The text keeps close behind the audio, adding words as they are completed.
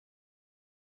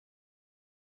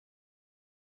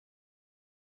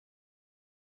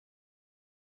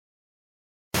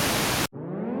Do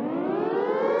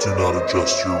not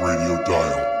adjust your radio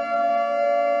dial.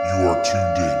 You are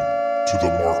tuned in to the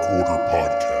Mark Order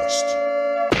Podcast.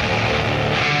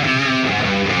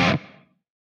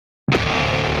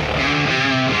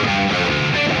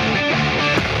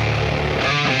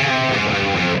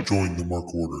 Join the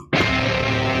Mark Order.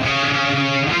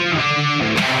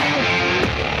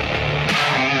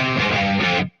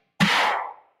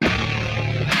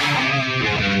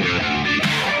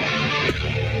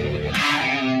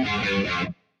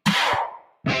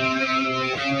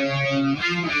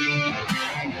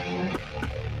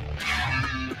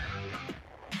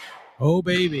 Oh,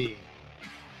 baby.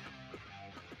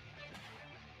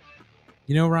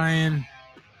 You know, Ryan,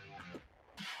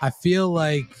 I feel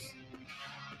like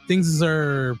things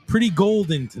are pretty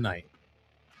golden tonight.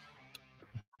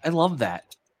 I love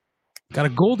that. Got a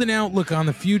golden outlook on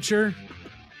the future.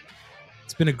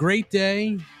 It's been a great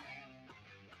day.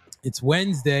 It's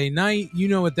Wednesday night. You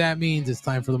know what that means. It's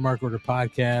time for the Mark Order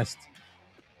Podcast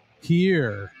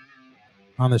here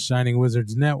on the Shining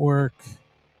Wizards Network.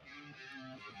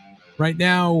 Right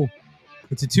now,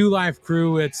 it's a 2 live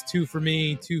crew. It's 2 for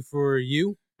me, 2 for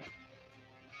you.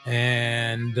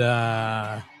 And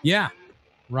yeah,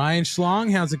 Ryan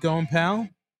Schlong, how's it going, pal?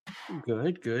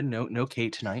 Good. No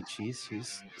Kate tonight.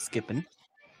 She's skipping.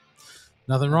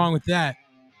 Nothing wrong with that.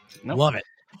 Nope. Love it.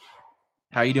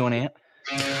 How you doing, Ant?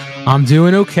 I'm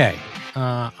doing okay.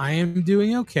 I am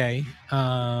doing okay.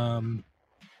 I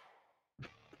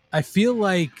feel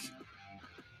like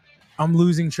I'm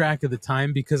losing track of the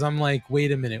time because I'm like,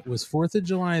 wait a minute, was 4th of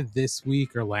July this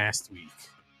week or last week?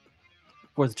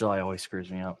 4th of July always screws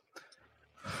me up.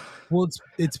 Well,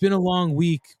 it's been a long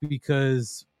week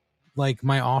because like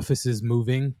my office is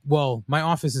moving. Well, my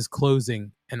office is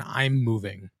closing and I'm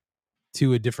moving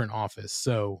to a different office.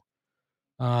 So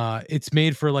it's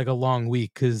made for like a long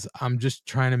week because I'm just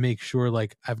trying to make sure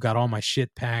like I've got all my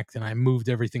shit packed and I moved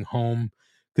everything home.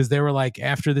 Because they were like,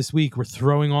 after this week, we're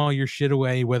throwing all your shit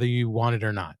away, whether you want it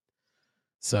or not.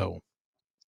 So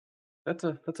that's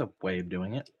a way of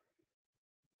doing it.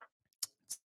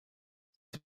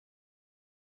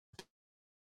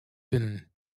 Been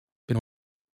You're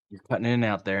cutting in and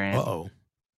out there, Ant. Uh-oh.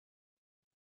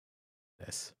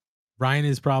 Yes. Ryan,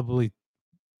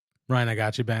 I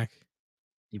got you back.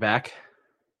 You back?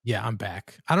 Yeah, I'm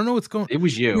back. I don't know what's going on. It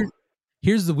was you.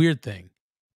 Here's the weird thing.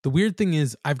 The weird thing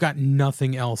is I've got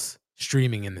nothing else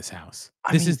streaming in this house.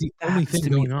 This is the only thing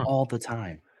going on all the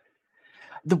time.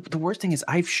 The worst thing is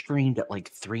I've streamed at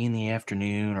like 3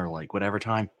 p.m. or like whatever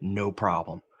time, no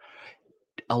problem.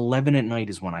 11 at night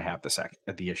is when I have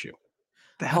the issue.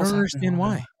 I don't understand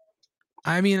why.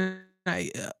 I mean,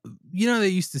 you know, they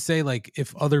used to say like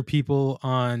if other people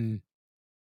on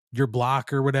your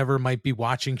block or whatever might be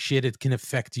watching shit, it can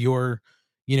affect your,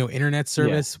 internet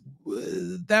service.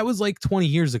 Yeah. That was like 20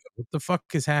 years ago. What the fuck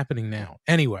is happening now?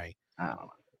 Anyway, I don't know.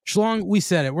 Schlong, we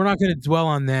said it. We're not going to dwell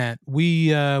on that. We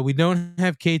don't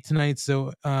have Kate tonight,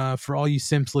 so for all you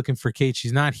simps looking for Kate,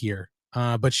 she's not here.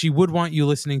 But she would want you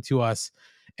listening to us,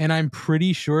 and I'm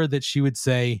pretty sure that she would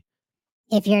say,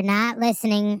 if you're not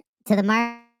listening to the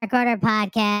Mark Order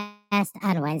Podcast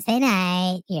on Wednesday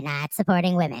night, you're not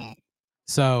supporting women.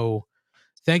 So,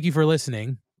 thank you for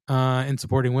listening and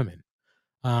supporting women.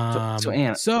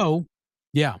 So,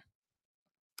 yeah,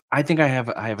 I think I have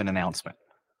an announcement.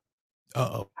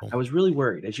 Uh-oh. I was really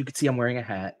worried. As you can see, I'm wearing a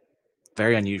hat.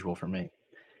 Very unusual for me.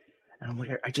 And I'm like,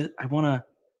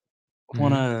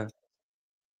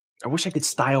 I wish I could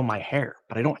style my hair,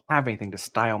 but I don't have anything to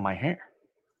style my hair.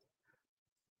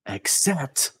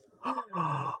 Except,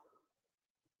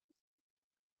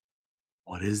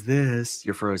 what is this?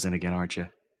 You're frozen again, aren't you?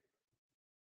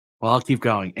 Well, I'll keep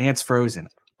going. Ant's frozen.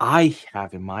 I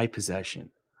have in my possession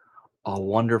a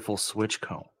wonderful switch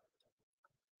comb.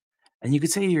 And you could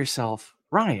say to yourself,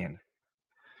 Ryan,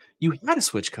 you had a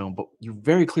switch comb, but you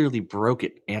very clearly broke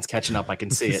it. Ant's catching up. I can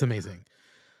see it. It's amazing.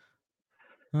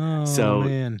 Oh, so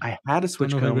man. I had a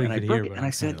switch comb and I broke it. And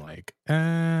I said,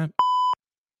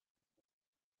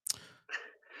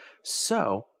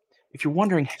 So, if you're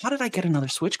wondering, how did I get another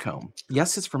switch comb?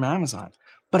 Yes, it's from Amazon,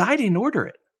 but I didn't order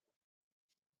it.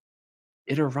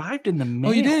 It arrived in the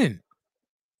mail. Oh, you didn't?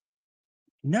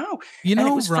 No. You know,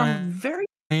 it was Ryan, from very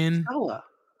fella.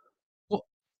 Well,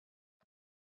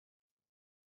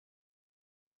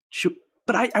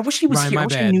 but I wish he was Ryan, here. my I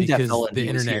wish bad, I knew because that fella the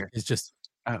internet is just.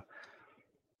 Oh.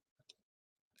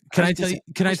 Can I tell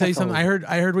you something? I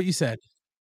heard what you said.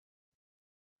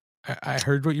 I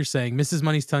heard what you're saying. Mrs.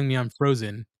 Money's telling me I'm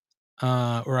frozen,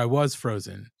 or I was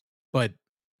frozen. But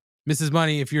Mrs.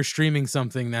 Money, if you're streaming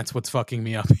something, that's what's fucking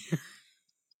me up here.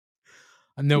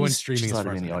 No one's streaming. She's not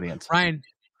in the audience. Ryan,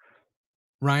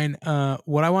 Ryan,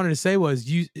 what I wanted to say was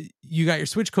you got your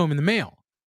switch comb in the mail.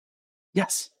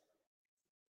 Yes.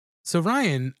 So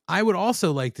Ryan, I would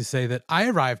also like to say that I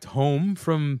arrived home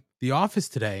from the office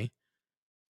today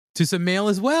to some mail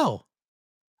as well.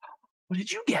 What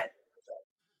did you get?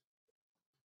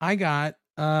 I got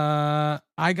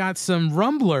some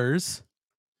rumblers.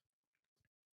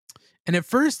 And at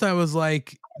first I was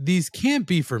like, these can't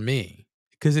be for me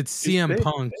because it's CM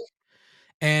Punk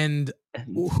and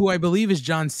who I believe is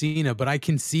John Cena, but I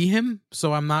can see him,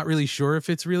 so I'm not really sure if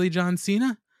it's really John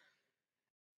Cena.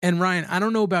 And Ryan, I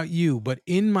don't know about you, but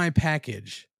in my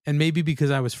package, and maybe because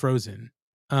I was frozen,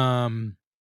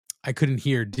 I couldn't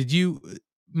hear.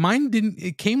 Mine didn't,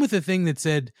 it came with a thing that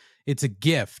said it's a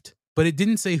gift, but it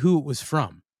didn't say who it was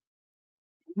from.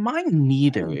 Mine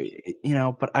neither,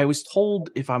 but I was told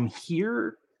if I'm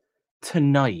here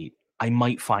tonight, I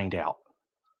might find out.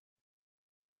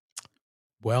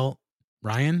 Well,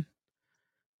 Ryan,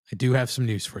 I do have some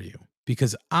news for you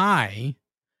because I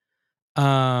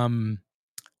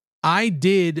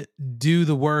did do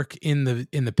the work in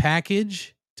the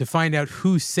package to find out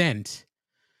who sent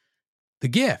the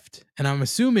gift, and I'm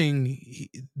assuming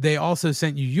they also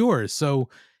sent you yours. So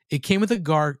it came with a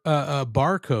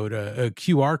barcode, a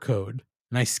QR code,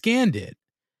 and I scanned it,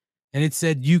 and it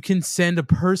said you can send a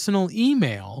personal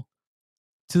email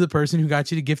to the person who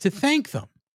got you the gift to thank them.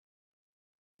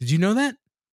 Did you know that?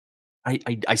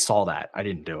 I saw that. I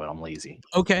didn't do it. I'm lazy.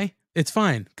 Okay, it's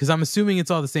fine because I'm assuming it's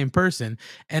all the same person.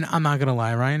 And I'm not gonna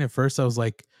lie, Ryan. At first, I was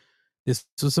like, this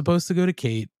was supposed to go to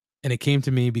Kate, and it came to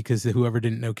me because whoever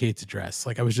didn't know Kate's address.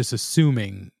 Like I was just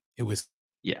assuming it was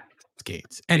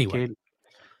Kate's. Anyway, Kate.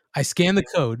 I scanned the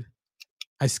code.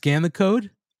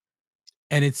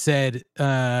 And it said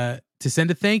to send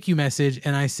a thank you message,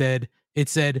 and it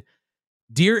said,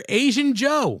 "Dear Asian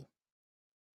Joe."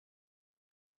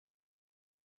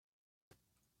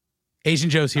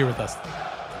 Asian Joe's here with us.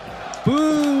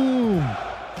 Boom!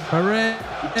 Hooray!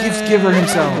 Gift giver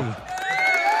himself.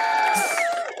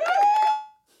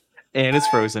 And it's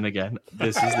frozen again.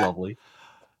 This is lovely.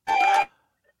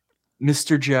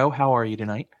 Mr. Joe, how are you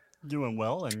tonight? Doing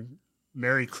well, and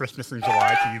Merry Christmas in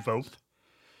July to you both.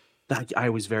 I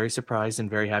was very surprised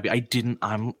and very happy.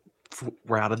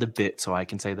 We're out of the bit, so I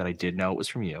can say that I did know it was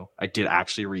from you. I did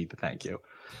actually read the thank you,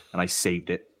 and I saved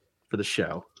it for the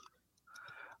show.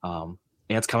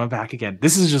 Ant's coming back again.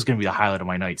 This is just going to be the highlight of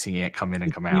my night, seeing Ant come in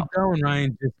and come out. Keep going,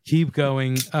 Ryan. Just keep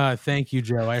going. Thank you,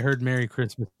 Joe. I heard Merry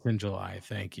Christmas in July.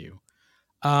 Thank you.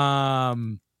 Yeah,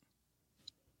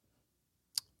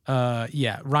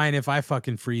 Ryan, if I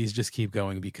fucking freeze, just keep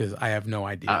going because I have no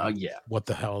idea what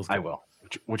the hell is going on. I will.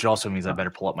 Which also means I better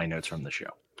pull up my notes from the show.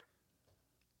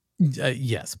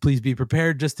 Yes, please be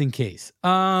prepared just in case.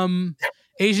 Asian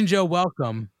Joe,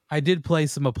 welcome. I did play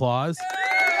some applause,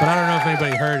 but I don't know if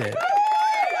anybody heard it.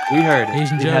 We heard it.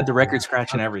 Asian We Joe had the record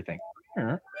scratch and everything.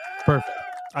 Perfect.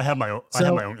 I have my own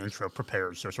intro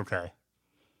prepared, so it's okay.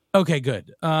 Okay,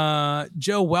 good.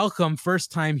 Joe, welcome.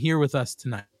 First time here with us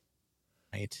tonight.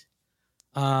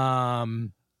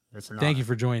 Thank you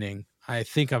for joining. I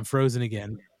think I'm frozen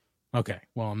again. Okay,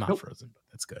 well, I'm not frozen, but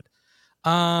that's good.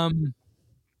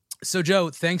 So Joe,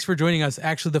 thanks for joining us.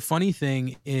 Actually, the funny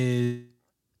thing is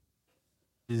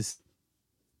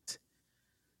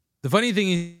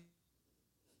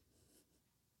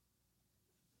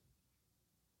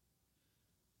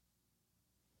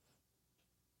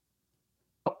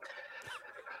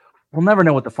we'll never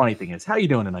know what the funny thing is. How you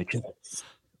doing tonight, kid?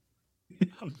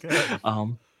 I'm good.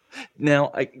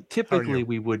 Now, typically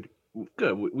we would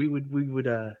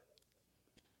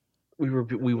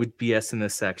BS in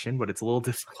this section, but it's a little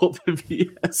difficult to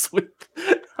BS with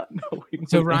not knowing.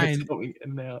 So Ryan, going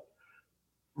in and out.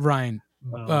 Ryan,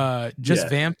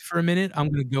 vamped for a minute. I'm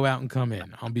going to go out and come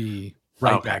in. I'll be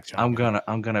right back. I'm gonna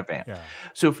vamp. Yeah.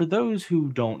 So for those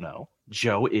who don't know,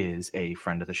 Joe is a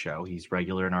friend of the show. He's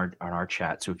regular in our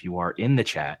chat. So if you are in the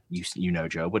chat, you know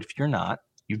Joe. But if you're not,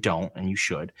 you don't, and you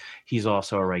should. He's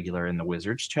also a regular in the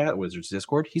Wizards chat, Wizards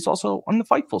Discord. He's also on the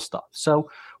Fightful stuff. So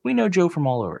we know Joe from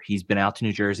all over. He's been out to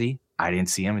New Jersey. I didn't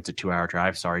see him. It's a 2-hour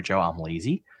drive. Sorry, Joe. I'm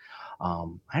lazy. I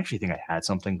actually think I had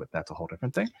something, but that's a whole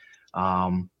different thing. Here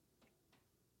I'm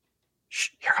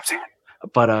saying.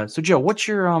 But so Joe, what's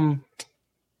your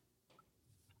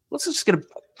let's just get a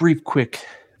brief, quick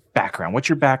background. What's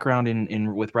your background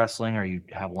in with wrestling? Or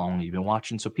how long you've been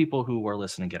watching? So people who are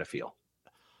listening get a feel.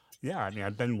 Yeah, I mean,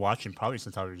 I've been watching probably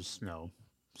since I was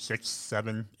 6,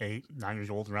 7, 8, 9 years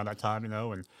old, around that time,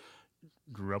 and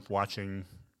grew up watching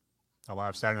a lot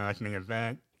of Saturday Night Main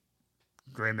Event,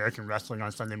 Great American Wrestling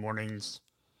on Sunday mornings.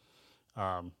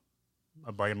 A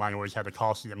buddy of mine always had a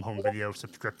Coliseum home video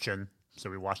subscription, So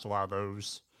we watched a lot of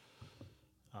those.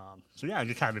 So yeah, I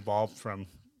just kind of evolved from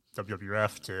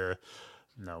WWF to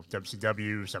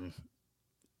WCW, some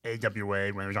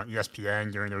AWA when it was on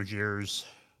ESPN during those years,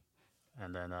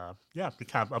 and then yeah, we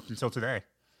kind of up until today.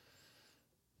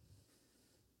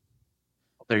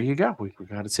 There you go. We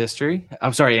got its history.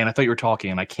 I'm sorry, Ann. I thought you were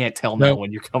talking, and I can't tell now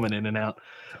when you're coming in and out.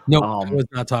 No, I was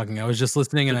not talking. I was just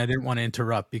listening, and I didn't want to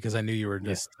interrupt because I knew you were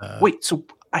just. Wait, so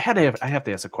I have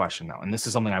to ask a question now, and this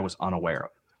is something I was unaware of.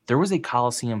 There was a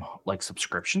Coliseum like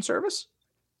subscription service.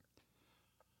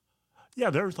 Yeah,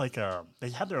 there was like they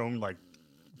had their own like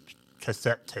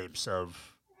cassette tapes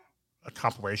of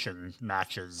compilation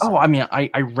matches. Oh, I mean, I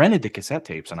rented the cassette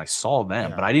tapes and I saw them,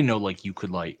 Yeah. but I didn't know like you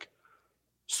could like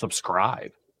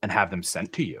subscribe and have them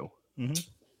sent to you. Mm-hmm.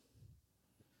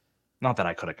 Not that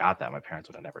I could have got that. My parents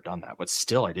would have never done that, but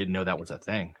still, I didn't know that was a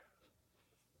thing.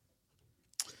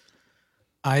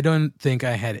 I don't think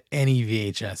I had any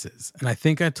VHSs. And I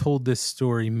think I told this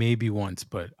story maybe once,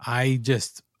 but I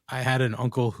had an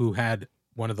uncle who had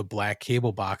one of the black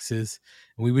cable boxes,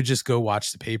 and we would just go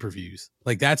watch the pay-per-views.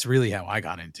 Like, that's really how I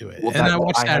got into it. Well, and I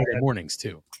watched Saturday mornings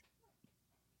too.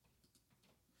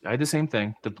 I had the same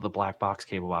thing, the black box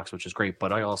cable box, which is great,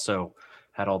 but I also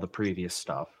had all the previous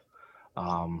stuff.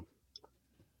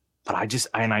 But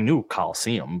I knew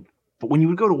Coliseum, but when you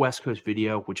would go to West Coast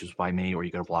Video, which was by me, or you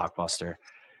go to Blockbuster,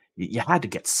 you had to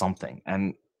get something.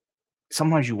 And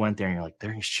sometimes you went there and you're like,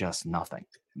 there is just nothing.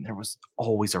 And there was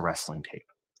always a wrestling tape.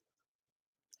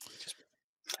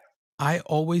 I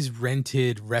always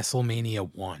rented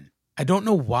WrestleMania 1. I don't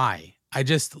know why. I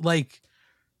just like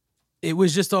it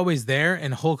was just always there,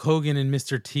 and Hulk Hogan and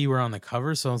Mr. T were on the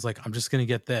cover, so I was like, I'm just gonna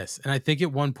get this. And I think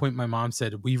at one point my mom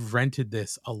said, we've rented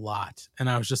this a lot, and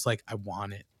I was just like, I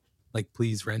want it. Like,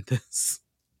 please rent this.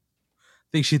 I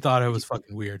think she thought I was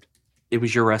fucking weird. It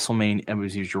was your WrestleMania. It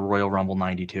was your Royal Rumble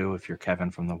 '92. If you're Kevin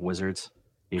from the Wizards,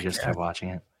 you just kept watching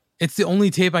it. It's the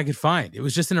only tape I could find. It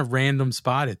was just in a random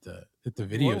spot at the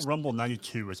video. Royal Rumble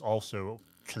 '92 is also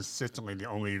consistently the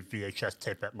only VHS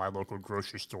tape at my local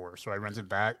grocery store, so I rented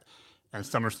that. And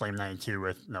SummerSlam '92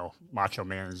 with Macho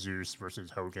Man and Zeus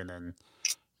versus Hogan and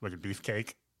was it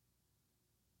Beefcake?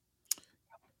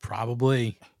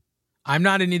 Probably. I'm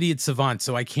not an idiot savant,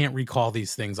 so I can't recall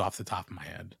these things off the top of my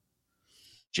head.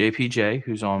 JPJ,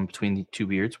 who's on Between the Two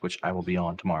Beards, which I will be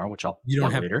on tomorrow, which I'll you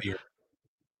don't have later. A beard.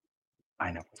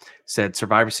 I know. Said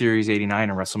Survivor Series '89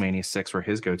 and WrestleMania 6 were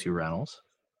his go-to rentals.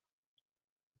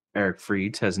 Eric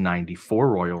Freed says 94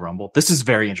 Royal Rumble. This is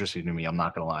very interesting to me. I'm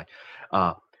not going to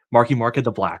lie. Marky Mark had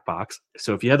the black box.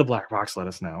 So if you had the black box, let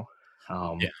us know.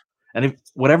 Yeah. And if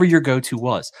whatever your go-to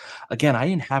was, again, I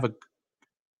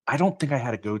don't think I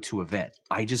had a go-to event.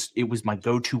 It was my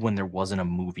go-to when there wasn't a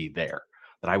movie there,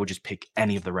 that I would just pick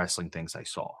any of the wrestling things I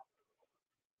saw.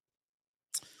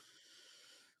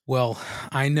 Well,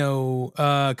 I know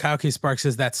Kyle K. Spark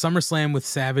says that SummerSlam with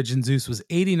Savage and Zeus was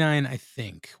 89, I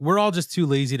think. We're all just too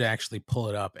lazy to actually pull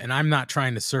it up, and I'm not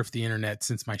trying to surf the internet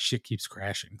since my shit keeps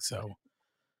crashing, so.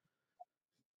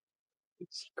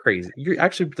 It's crazy. You're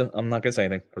actually, I'm not gonna say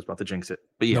anything. I was about to jinx it,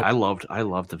 but yeah, nope. I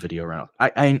loved the video round.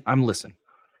 I'm listening.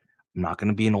 I'm not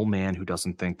gonna be an old man who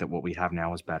doesn't think that what we have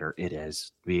now is better. It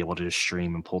is. Be able to just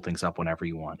stream and pull things up whenever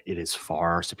you want. It is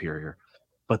far superior.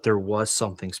 But there was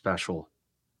something special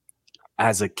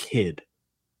as a kid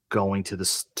going to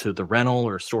the rental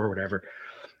or store or whatever,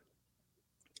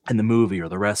 and the movie or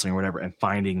the wrestling or whatever, and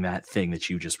finding that thing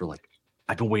that you just were like,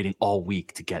 I've been waiting all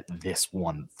week to get this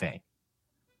one thing.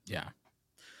 Yeah.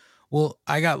 Well,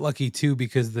 I got lucky too,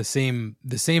 because the same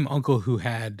uncle who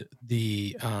had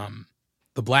the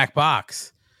black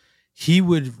box, he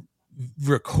would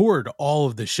record all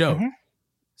of the show. Mm-hmm.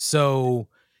 So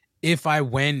if I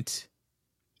went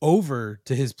over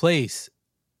to his place,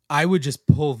 I would just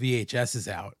pull VHSs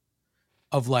out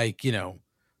of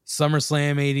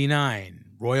SummerSlam '89,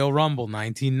 Royal Rumble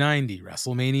 1990,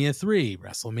 WrestleMania 3,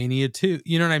 WrestleMania 2.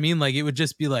 You know what I mean? Like, it would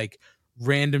just be like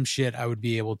random shit I would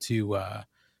be able to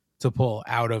pull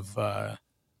out of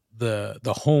the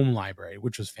home library,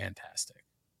 which was fantastic.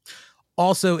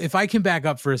 Also, if I can back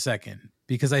up for a second,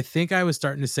 because I think I was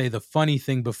starting to say the funny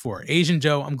thing before. Asian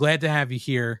Joe, I'm glad to have you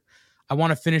here. I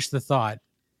want to finish the thought.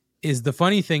 The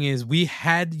funny thing is I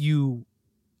had you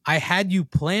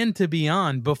planned to be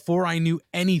on before I knew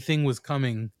anything was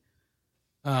coming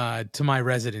to my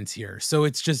residence here. So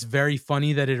it's just very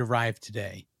funny that it arrived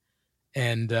today.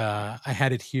 And I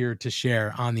had it here to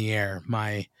share on the air.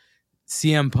 My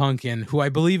CM Punk, and who I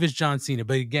believe is John Cena.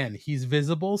 But again, he's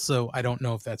visible, so I don't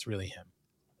know if that's really him.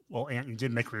 Well, Aunt, you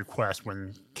did make a request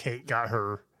when Kate got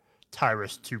her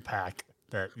Tyrus 2-pack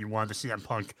that you wanted the CM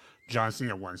Punk John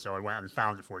Cena one, so I went and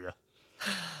found it for you.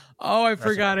 Oh, I That's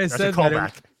forgot I that's said a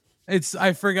that. callback.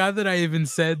 I forgot that I even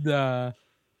said that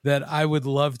I would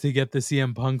love to get the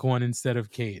CM Punk one instead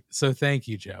of Kate. So thank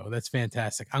you, Joe. That's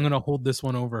fantastic. I'm gonna hold this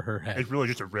one over her head. It's really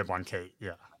just a rib on Kate.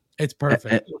 Yeah. It's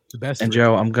perfect. The best. And rib.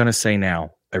 Joe, I'm gonna say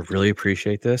now, I really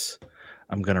appreciate this.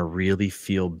 I'm gonna really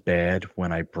feel bad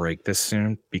when I break this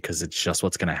soon because it's just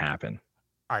what's gonna happen.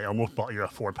 I almost bought you a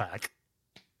 4-pack.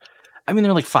 I mean,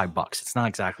 they're like $5. It's not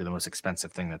exactly the most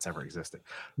expensive thing that's ever existed.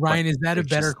 Ryan, is that a it's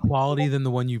better just- quality than the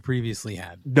one you previously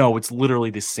had? No, it's literally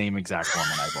the same exact one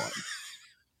that I bought.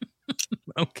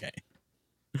 Okay.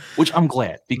 Which I'm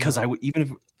glad because I would even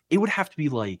if it would have to be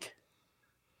like,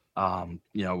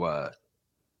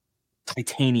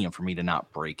 titanium for me to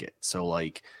not break it. So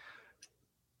like,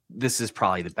 this is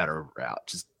probably the better route.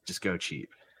 Just go cheap.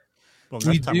 Well,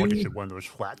 We next time we'll do- get you one of those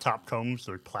flat top combs,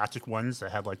 those plastic ones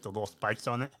that have like the little spikes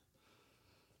on it.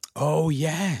 Oh You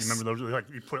yes. remember those? Like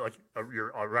you put it like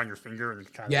around your finger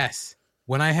and kind of. Yes.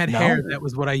 When I had No. hair, that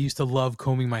was what I used to love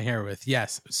combing my hair with.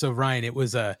 Yes. So Ryan, it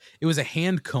was a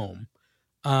hand comb.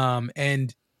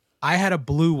 And I had a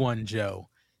blue one, Joe,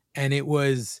 and it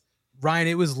was Ryan,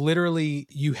 it was literally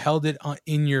you held it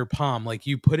in your palm, like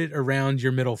you put it around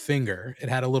your middle finger. It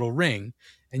had a little ring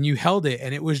and you held it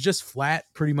and it was just flat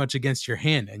pretty much against your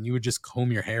hand and you would just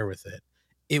comb your hair with it.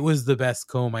 It was the best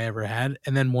comb I ever had.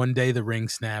 And then one day the ring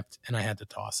snapped and I had to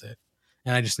toss it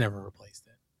and I just never replaced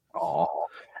it. Oh.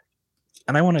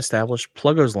 And I want to establish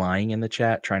Pluggo's lying in the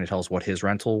chat, trying to tell us what his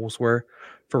rentals were.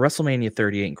 For WrestleMania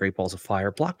 38 and Great Balls of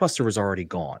Fire, Blockbuster was already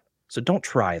gone. So don't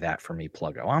try that for me,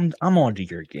 Pluggo. I'm on to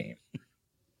your game.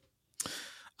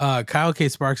 Kyle K.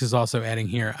 Sparks is also adding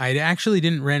here. I actually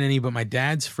didn't rent any, but my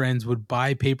dad's friends would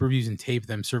buy pay-per-views and tape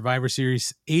them. Survivor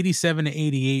Series 87 to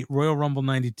 88, Royal Rumble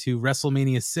 92,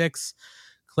 WrestleMania 6,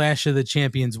 Clash of the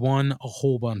Champions 1, a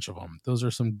whole bunch of them. Those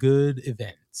are some good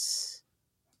events.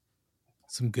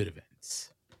 So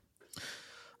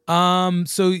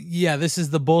yeah, this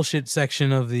is the bullshit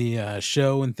section of the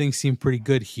show, and things seem pretty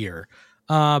good here.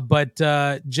 But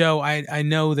Joe, I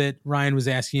know that Ryan was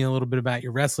asking you a little bit about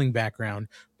your wrestling background,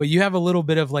 but you have a little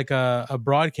bit of like a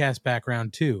broadcast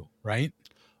background too, right?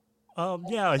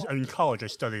 Yeah, in college I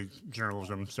studied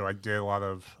journalism, so I did a lot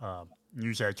of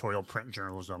news editorial, print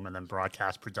journalism, and then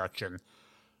broadcast production,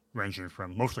 ranging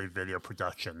from mostly video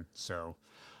production. So,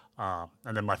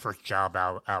 and then my first job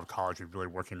out of college was really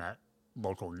working at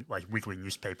local, like weekly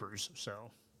newspapers.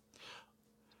 So.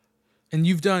 And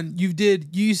you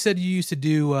said you used to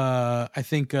do, I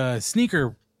think a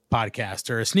sneaker podcast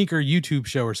or a sneaker YouTube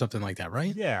show or something like that,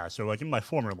 right? Yeah. So like in my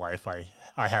former life, I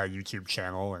had a YouTube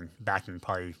channel and back in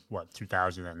probably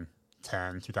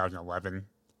 2010, 2011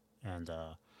 and,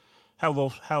 had a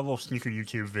little sneaker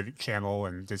YouTube video channel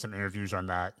and did some interviews on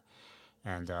that.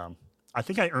 And, I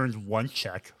think I earned one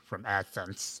check from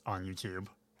AdSense on YouTube.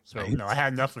 So, Nice. I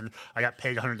had enough and I got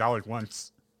paid $100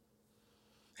 once.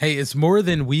 Hey, it's more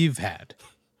than we've had.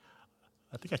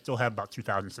 I think I still have about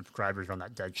 2,000 subscribers on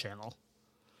that dead channel.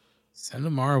 Send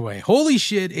them our way. Holy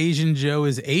shit, Asian Joe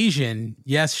is Asian.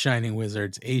 Yes, Shining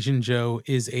Wizards. Asian Joe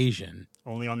is Asian.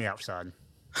 Only on the outside.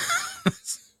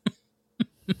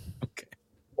 Okay.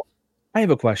 I have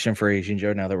a question for Asian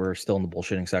Joe now that we're still in the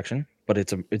bullshitting section, but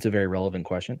it's a very relevant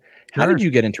question. How Sure. did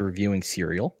you get into reviewing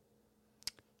cereal?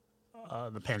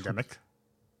 The pandemic.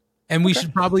 And we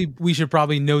should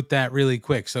probably note that really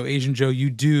quick. So Asian Joe, you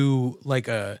do like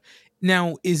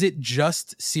now, is it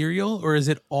just cereal or is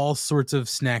it all sorts of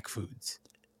snack foods?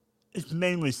 It's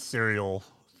mainly cereal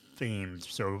themed.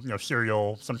 So,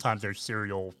 cereal, sometimes there's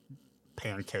cereal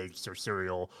pancakes or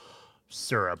cereal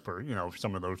syrup or,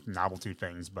 some of those novelty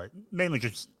things, but mainly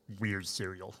just weird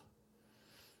cereal.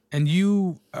 And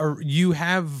you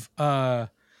have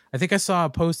I think I saw a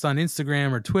post on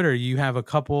Instagram or Twitter. You have a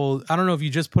couple, I don't know if you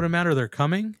just put them out or they're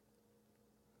coming.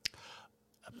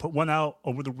 I put one out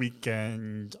over the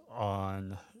weekend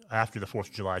after the 4th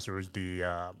of July. So it was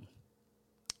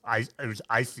it was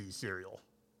icy cereal,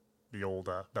 the old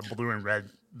the blue and red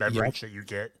beverage that you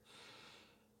get.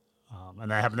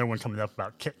 And I have another one coming up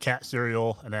about Kit Kat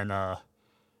cereal, and then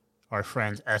our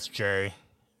friend SJ,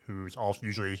 who's also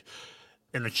usually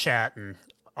in the chat and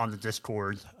on the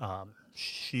Discord.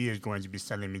 She is going to be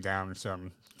sending me down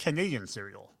some Canadian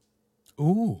cereal.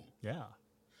 Ooh. Yeah.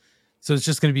 So it's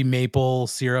just going to be maple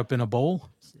syrup in a bowl?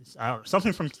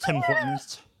 Something from Tim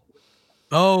Hortons.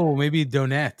 Oh, maybe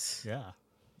donuts. Yeah.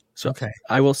 So Okay.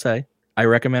 I will say I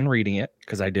recommend reading it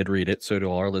because I did read it. So to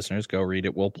all our listeners, go read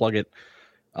it. We'll plug it.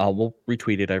 We'll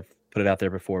retweet it. I've put it out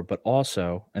there before, but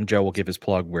also, and Joe will give his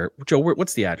plug.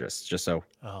 What's the address? Just so.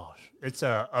 Oh, it's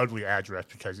a ugly address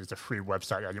because it's a free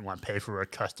website. I didn't want to pay for a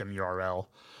custom URL.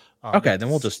 Okay, then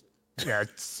we'll just Yeah,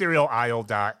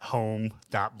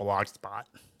 cerealaisle.home.blogspot.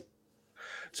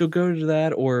 So go to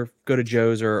that or go to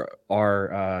Joe's or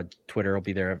our Twitter will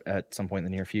be there at some point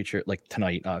in the near future, like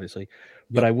tonight, obviously.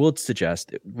 But Yep. I would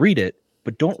suggest read it,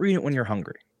 but don't read it when you're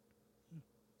hungry.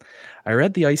 I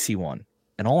read the icy one,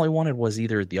 and all I wanted was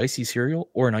either the icy cereal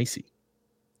or an icy.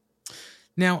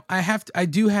 Now I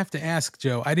do have to ask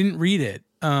Joe. I didn't read it,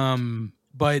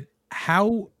 but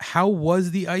how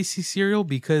was the icy cereal?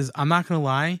 Because I'm not gonna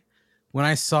lie, when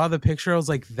I saw the picture, I was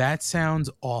like, that sounds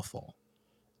awful.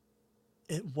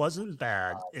 It wasn't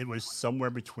bad. It was somewhere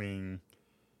between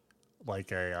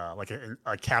like a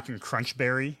Captain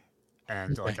Crunchberry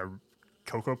and Okay. like a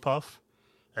Cocoa Puff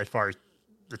as far as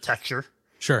the texture.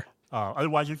 Sure.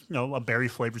 Otherwise, a berry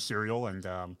flavored cereal,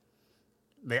 and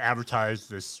they advertise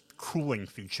this cooling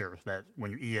feature that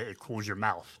when you eat it, it cools your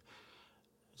mouth.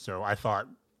 So I thought,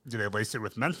 do they lace it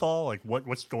with menthol? Like,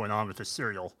 what's going on with the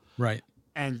cereal? Right.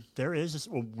 And there is this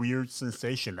weird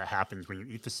sensation that happens when you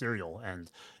eat the cereal, and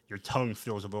your tongue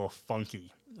feels a little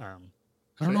funky. I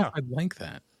don't know if I'd like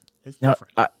that. It's Now,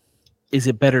 different. is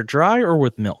it better dry or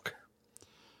with milk?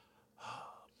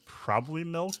 Probably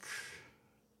milk.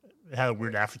 It had a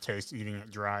weird aftertaste eating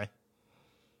it dry.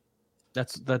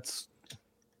 That's.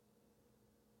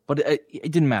 But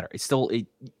it didn't matter. It's still.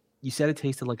 You said it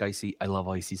tasted like icy. I love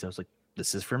icy, so I was like,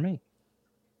 this is for me.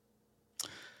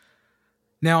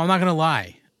 Now, I'm not gonna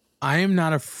lie. I am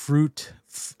not a fruit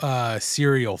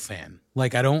cereal fan.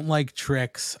 Like, I don't like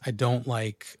Trix. I don't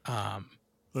like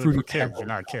Fruity Kids. You're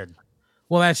not a kid.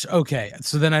 Well, that's okay.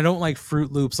 So then I don't like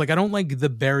Fruit Loops. Like, I don't like the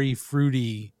berry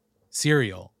fruity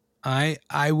cereal. I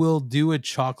will do a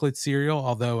chocolate cereal,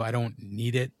 although I don't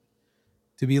need it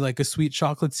to be like a sweet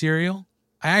chocolate cereal.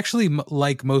 I actually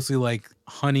mostly like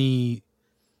honey.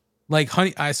 Like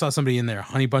honey, I saw somebody in there,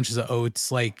 Honey Bunches of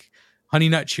Oats, like Honey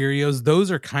Nut Cheerios.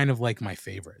 Those are kind of like my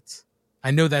favorites.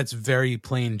 I know that's very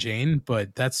plain Jane,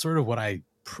 but that's sort of what I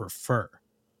prefer.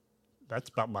 That's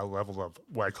about my level of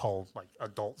what I call like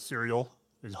adult cereal.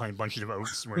 Is Honey Bunches of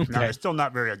Oats. Where Okay. it's still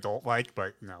not very adult-like,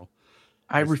 but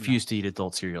I refuse to eat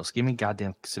adult cereals. Give me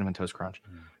goddamn Cinnamon Toast Crunch.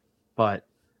 But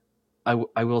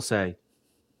I will say,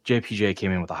 JPJ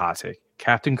came in with a hot take.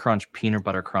 Captain Crunch Peanut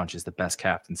Butter Crunch is the best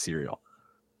Captain cereal.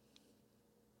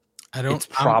 It's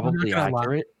probably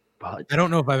accurate, but I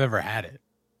don't know if I've ever had it.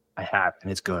 I have,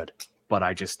 and it's good. But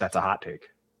that's a hot take.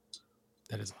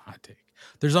 That is a hot take.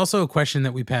 There's also a question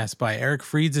that we passed by. Eric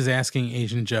Freeds is asking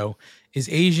Asian Joe, is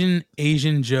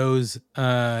Asian Joe's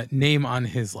name on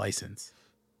his license?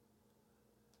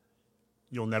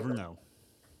 You'll never know.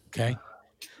 Okay.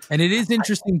 And it is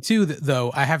interesting too,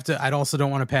 though. I also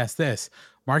don't want to pass this.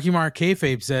 Marky Mark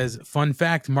Kayfabe says, fun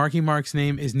fact, Marky Mark's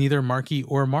name is neither Marky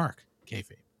or Mark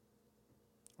Kayfabe.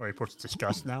 Are you supposed to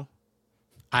discuss now?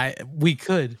 We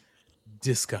could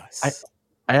discuss.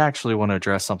 I actually want to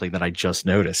address something that I just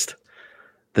noticed.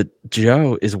 That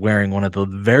Joe is wearing one of the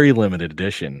very limited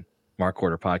edition Mark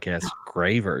Order Podcast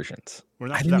gray versions. We're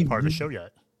not to that part of the show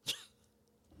yet.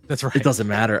 That's right. It doesn't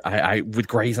matter. I with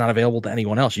gray's not available to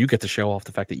anyone else. You get to show off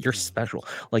the fact that you're special.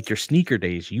 Like your sneaker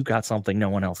days, you got something no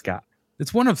one else got.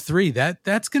 It's one of three.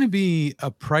 That's going to be a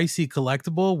pricey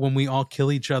collectible when we all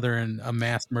kill each other in a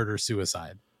mass murder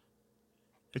suicide.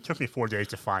 It took me 4 days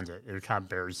to find it. It was kind of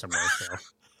buried somewhere. So,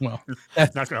 well,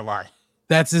 that's not gonna lie.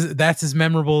 That's as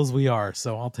memorable as we are.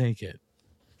 So I'll take it.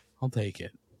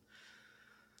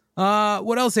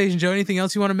 What else, Asian Joe? Anything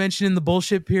else you want to mention in the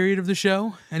bullshit period of the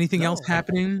show? Anything else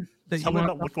happening that Tell you me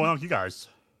want? about what's going on with you guys.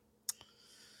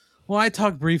 Well, I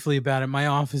talked briefly about it. My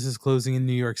office is closing in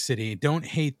New York City. Don't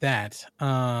hate that.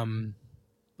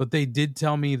 But they did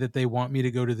tell me that they want me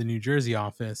to go to the New Jersey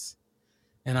office,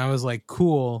 and I was like,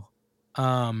 cool.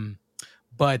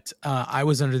 But I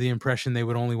was under the impression they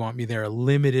would only want me there a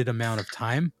limited amount of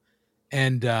time.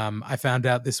 And I found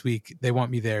out this week they want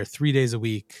me there 3 days a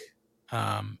week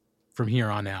from here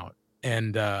on out.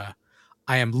 And I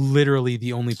am literally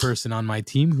the only person on my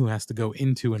team who has to go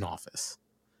into an office.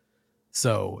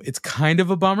 So it's kind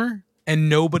of a bummer. And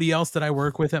nobody else that I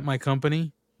work with at my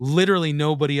company, literally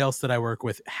nobody else that I work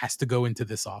with has to go into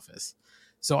this office.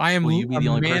 So I am Will you be the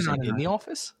only person in the the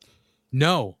office?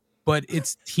 No, but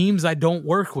it's teams I don't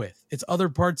work with. It's other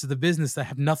parts of the business that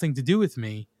have nothing to do with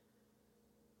me.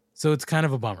 So it's kind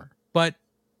of a bummer. But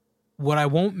what I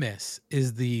won't miss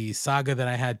is the saga that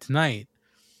I had tonight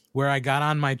where I got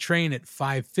on my train at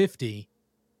 5:50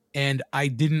 and I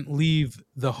didn't leave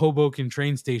the Hoboken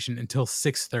train station until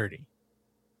 6:30.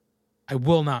 I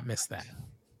will not miss that.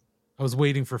 I was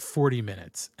waiting for 40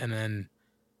 minutes and then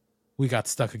we got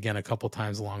stuck again a couple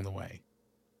times along the way.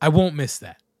 I won't miss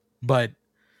that. But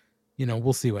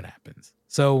we'll see what happens.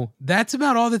 So that's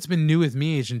about all that's been new with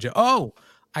me, Agent Joe. Oh,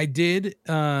 I did.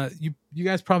 You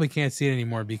guys probably can't see it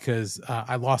anymore because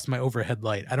I lost my overhead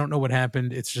light. I don't know what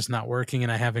happened. It's just not working,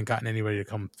 and I haven't gotten anybody to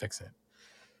come fix it.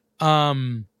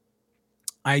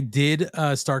 I did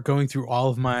start going through all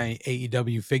of my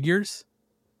AEW figures.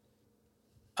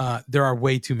 There are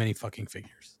way too many fucking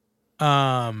figures.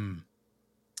 I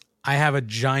have a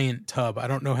giant tub. I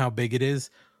don't know how big it is,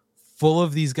 full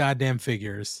of these goddamn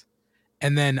figures.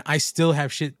 And then I still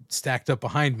have shit stacked up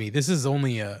behind me. This is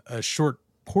only a short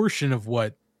portion of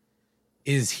what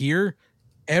is here.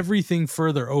 Everything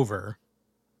further over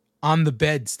on the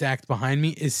bed stacked behind me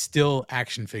is still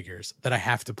action figures that I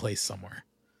have to place somewhere.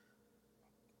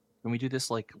 Can we do this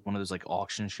like one of those like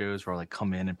auction shows where I like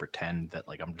come in and pretend that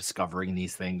like I'm discovering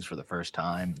these things for the first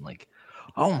time? Like,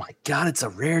 oh my God, it's a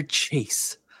rare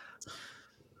chase.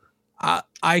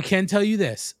 I can tell you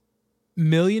this.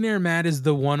 Millionaire Matt is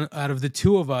the one out of the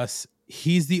two of us.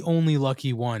 He's the only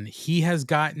lucky one. He has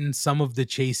gotten some of the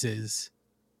chases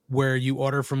where you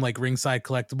order from like Ringside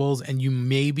Collectibles and you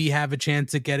maybe have a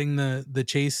chance at getting the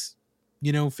chase,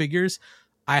 figures.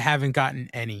 I haven't gotten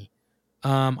any.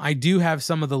 I do have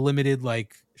some of the limited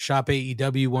like Shop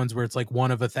AEW ones where it's like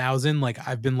 1 of 1,000. Like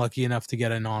I've been lucky enough to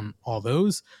get in on all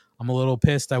those. I'm a little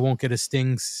pissed I won't get a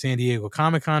Sting San Diego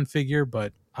Comic-Con figure,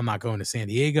 but I'm not going to San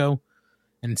Diego.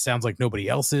 And it sounds like nobody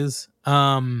else is.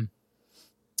 But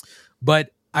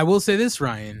I will say this,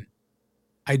 Ryan.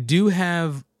 I do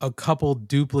have a couple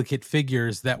duplicate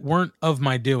figures that weren't of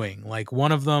my doing. Like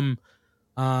one of them,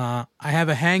 I have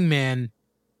a Hangman.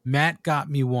 Matt got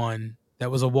me one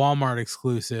that was a Walmart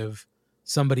exclusive.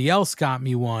 Somebody else got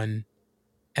me one.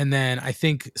 And then I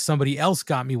think somebody else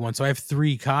got me one. So I have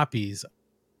 3 copies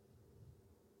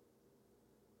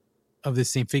of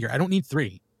this same figure. I don't need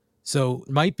 3. So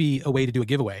it might be a way to do a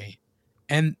giveaway.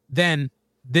 And then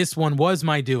this one was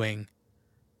my doing.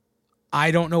 I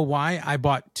don't know why I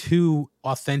bought 2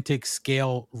 authentic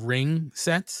scale ring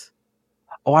sets.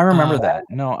 Oh, I remember that.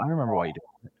 No, I remember why you did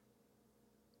it.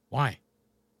 Why?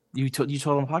 You told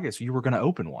on the podcast you were going to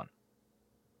open one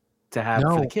to have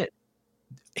for the kid.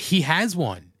 He has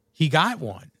one. He got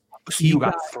one. So you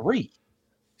got 3.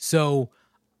 So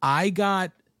I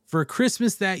got, for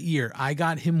Christmas that year, I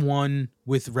got him one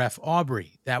with Ref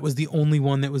Aubrey. That was the only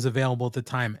one that was available at the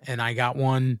time. And I got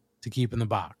one to keep in the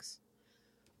box.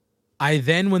 I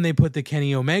then, when they put the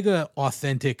Kenny Omega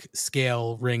authentic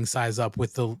scale ring size up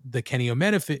with the Kenny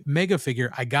Omega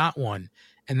figure, I got one.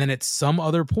 And then at some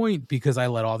other point, because I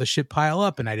let all the shit pile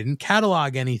up and I didn't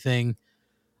catalog anything,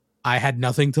 I had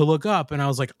nothing to look up. And I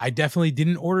was like, I definitely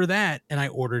didn't order that. And I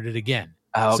ordered it again.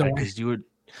 Oh, okay. Because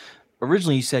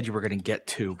originally you said you were going to get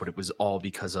 2, but it was all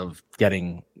because of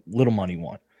getting Little Money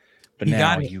one. But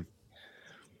now you.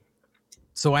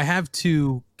 So I have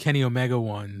 2 Kenny Omega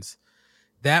ones.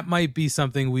 That might be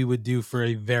something we would do for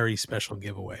a very special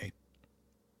giveaway.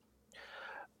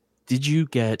 Did you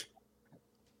get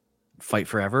Fight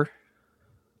Forever?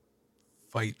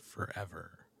 Fight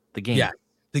Forever. The game. Yeah,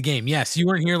 the game. Yes, you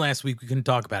weren't here last week. We couldn't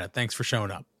talk about it. Thanks for showing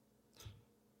up.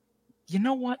 You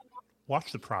know what?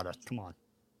 Watch the product. Come on.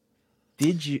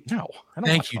 Did you? No. I don't.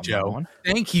 Thank you, Joe.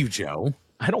 Thank you, Joe.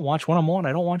 I don't watch when I'm on.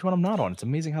 I don't watch when I'm not on. It's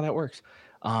amazing how that works.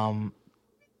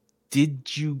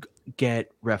 Did you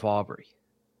get Ref Aubrey?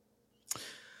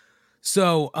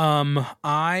 So,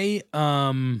 I a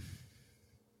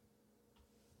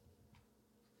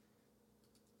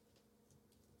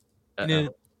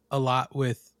lot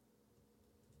with.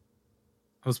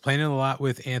 I was playing it a lot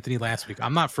with Anthony last week.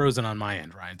 I'm not frozen on my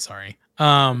end, Ryan. Sorry.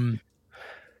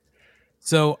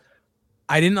 So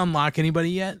I didn't unlock anybody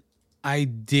yet. I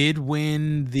did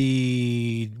win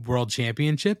the world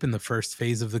championship in the first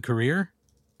phase of the career,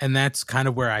 and that's kind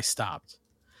of where I stopped.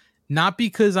 Not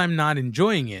because I'm not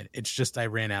enjoying it. It's just I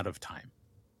ran out of time.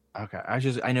 Okay. I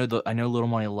know Little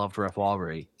Money loved Ref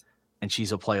Aubrey, and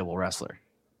she's a playable wrestler.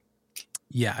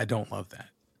 Yeah, I don't love that.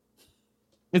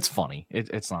 It's funny.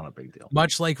 It's not a big deal.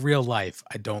 Much like real life,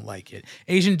 I don't like it.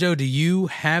 Asian Joe, do you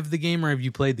have the game or have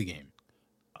you played the game?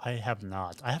 I have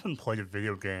not. I haven't played a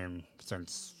video game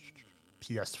since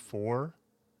PS4,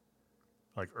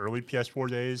 like early PS4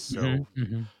 days. So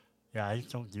yeah, I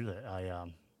just don't do that.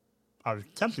 I was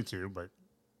tempted to, but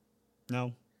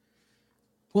no.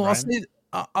 Well, Ryan?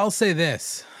 I'll say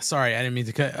this. Sorry, I didn't mean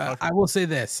to cut. Okay. I will say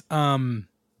this.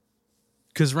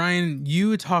 Because Ryan,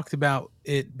 you talked about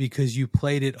it because you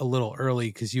played it a little early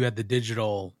because you had the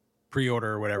digital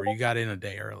pre-order or whatever. You got in a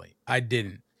day early. I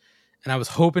didn't. And I was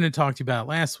hoping to talk to you about it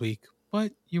last week,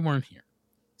 but you weren't here.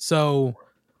 So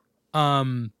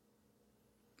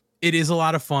it is a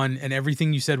lot of fun, and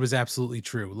everything you said was absolutely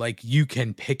true. Like, you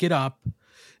can pick it up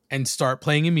and start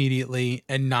playing immediately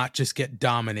and not just get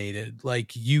dominated.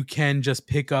 Like, you can just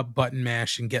pick up button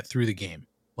mash and get through the game.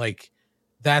 Like,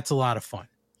 that's a lot of fun.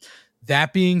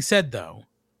 That being said, though,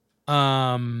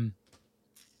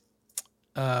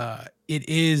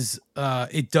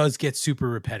 it does get super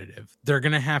repetitive. They're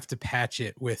gonna have to patch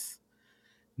it with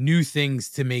new things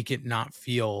to make it not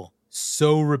feel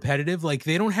so repetitive. Like,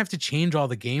 they don't have to change all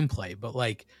the gameplay, but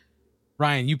like,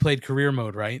 Ryan, you played career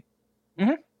mode, right?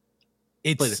 Mhm.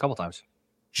 Played it a It's couple times.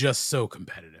 just so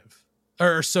competitive,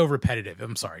 or so repetitive.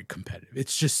 I'm sorry, competitive.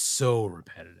 It's just so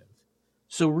repetitive.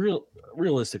 So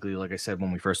realistically, like I said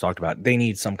when we first talked about it, they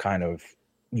need some kind of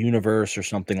universe or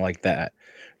something like that,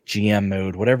 GM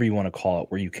mode, whatever you want to call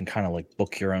it, where you can kind of like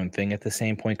book your own thing at the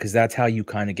same point, because that's how you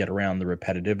kind of get around the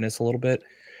repetitiveness a little bit,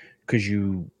 because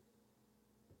you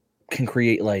can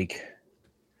create like,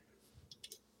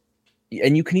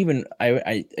 and you can even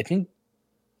I think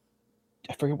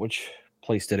I forget which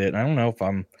place did it, and I don't know if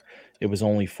it was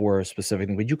only for a specific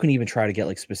thing, but you can even try to get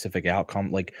like specific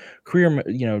outcome, like career,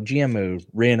 GM mode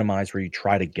randomized, where you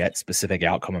try to get specific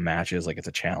outcome of matches, like it's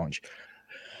a challenge.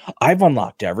 I've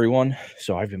unlocked everyone,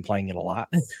 so I've been playing it a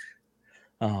lot.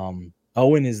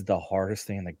 Owen is the hardest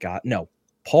thing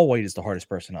Paul White is the hardest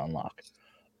person to unlock.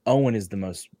 Owen is the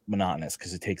most monotonous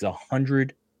because it takes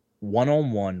 100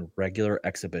 one-on-one regular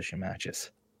exhibition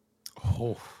matches.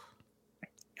 Oh,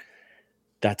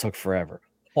 That took forever.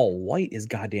 Paul White is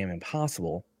goddamn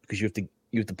impossible because you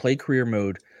have to play career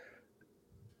mode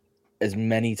as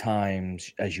many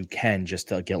times as you can just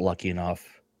to get lucky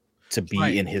enough to be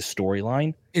Right. in his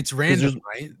storyline. it's random,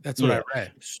 right? That's what I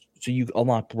read. So you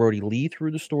unlock Brody Lee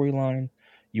through the storyline.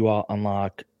 You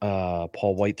unlock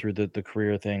Paul White through the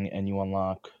career thing, and you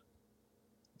unlock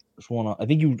one. I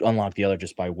think you unlock the other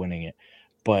just by winning it.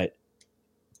 But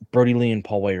Brody Lee and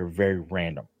Paul White are very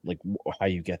random, like how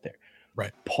you get there.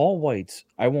 Right. Paul White's,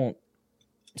 I won't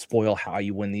spoil how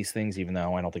you win these things, even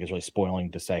though I don't think it's really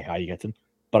spoiling to say how you get them.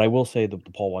 But I will say the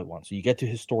Paul White one. So you get to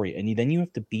his story, and then you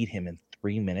have to beat him in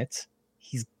 3 minutes.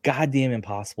 He's goddamn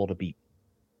impossible to beat.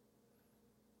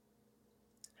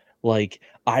 Like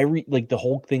the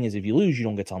whole thing is, if you lose, you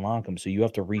don't get to unlock him. So you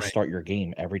have to restart your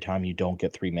game every time you don't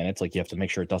get 3 minutes. Like, you have to make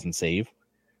sure it doesn't save.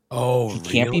 Oh, he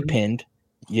can't be pinned.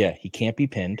 Yeah, he can't be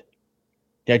pinned.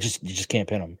 Yeah, you just can't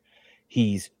pin him.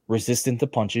 He's resistant to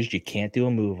punches. You can't do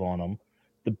a move on him.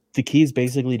 The key is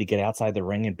basically to get outside the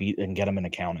ring and get him in a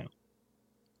count out.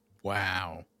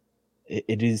 Wow.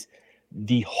 It is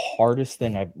the hardest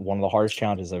thing one of the hardest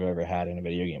challenges I've ever had in a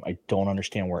video game. I don't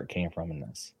understand where it came from in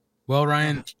this. Well,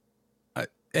 Ryan,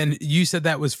 and you said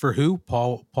that was for who?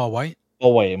 Paul White?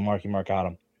 Oh wait, Marky Mark got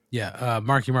him. Yeah,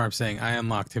 Marky Mark saying I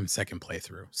unlocked him second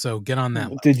playthrough. So get on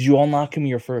that. Did you unlock him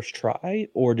your first try,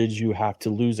 or did you have to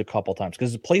lose a couple times?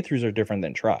 Because the playthroughs are different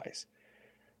than tries.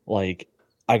 Like,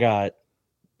 I got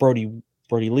Brody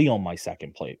Lee on my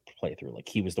second playthrough. Like,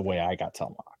 he was the way I got to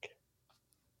unlock.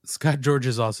 Scott George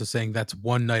is also saying that's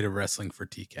one night of wrestling for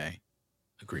TK.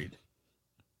 Agreed.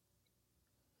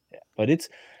 Yeah, but it's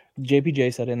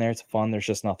JPJ said in there, it's fun. There's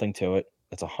just nothing to it.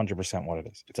 That's 100% what it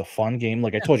is. It's a fun game.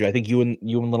 Like I told you, I think you and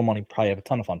Little Money probably have a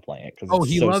ton of fun playing it because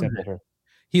it's so simple.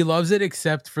 He loves it,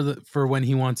 except for when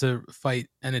he wants to fight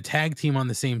and a tag team on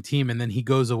the same team, and then he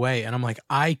goes away, and I'm like,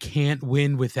 I can't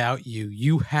win without you.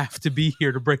 You have to be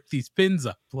here to break these pins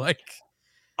up. Like,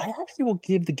 I actually will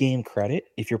give the game credit.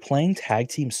 If you're playing tag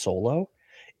team solo,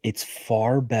 it's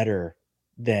far better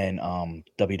than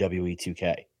WWE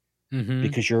 2K.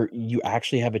 Because you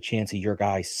actually have a chance of your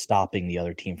guy stopping the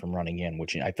other team from running in,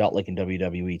 which I felt like in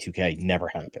WWE 2K never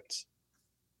happens.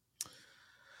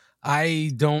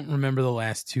 I don't remember the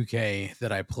last 2K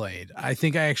that I played. I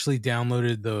think I actually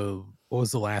downloaded what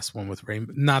was the last one with Rey?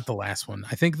 Not the last one.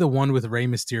 I think the one with Rey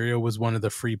Mysterio was one of the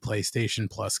free PlayStation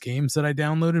Plus games that I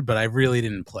downloaded, but I really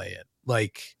didn't play it.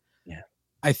 Like, yeah,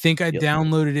 I think I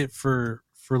downloaded it for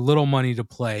Little Money to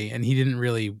play, and he didn't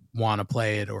really want to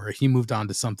play it, or he moved on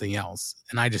to something else,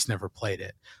 and I just never played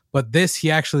it. But this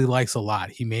he actually likes a lot.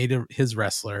 He made his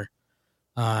wrestler.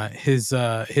 His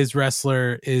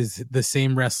wrestler is the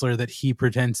same wrestler that he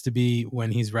pretends to be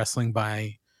when he's wrestling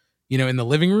by, in the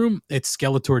living room. It's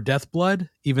Skeletor Deathblood,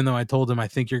 even though I told him I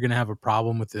think you're going to have a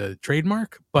problem with the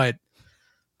trademark. But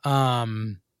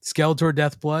Skeletor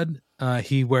Deathblood,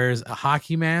 he wears a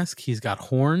hockey mask. He's got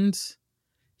horns.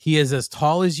 He is as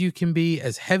tall as you can be,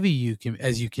 as heavy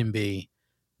as you can be,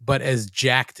 but as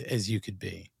jacked as you could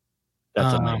be.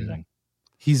 That's amazing.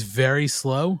 He's very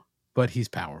slow, but he's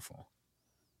powerful.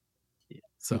 Yeah.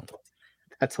 So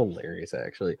that's hilarious,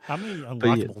 actually. How many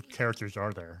unlockable characters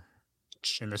are there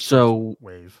in this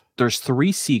wave? There's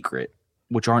 3 secret,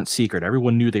 which aren't secret.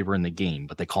 Everyone knew they were in the game,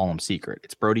 but they call them secret.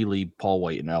 It's Brody, Lee, Paul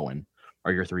White, and Owen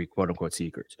are your 3 quote unquote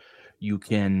secrets. You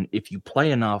can, if you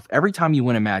play enough, every time you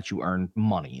win a match, you earn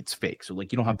money. It's fake. So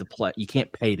like you don't have to play, you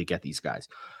can't pay to get these guys.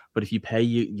 But if you pay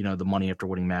you know, the money after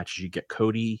winning matches, you get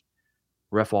Cody,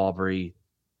 Ref Aubrey.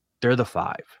 They're the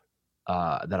 5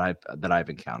 that I've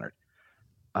encountered.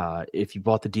 If you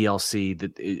bought the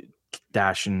DLC,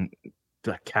 Dash and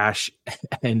Cash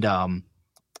and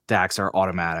Dax are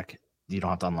automatic. You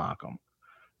don't have to unlock them.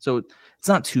 So it's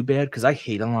not too bad because I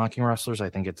hate unlocking wrestlers. I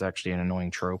think it's actually an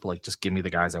annoying trope. Like, just give me the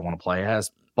guys I want to play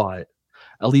as. But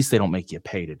at least they don't make you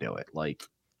pay to do it. Like,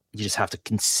 you just have to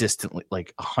consistently,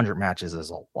 like 100 matches is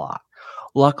a lot.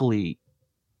 Luckily,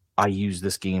 I use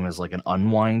this game as like an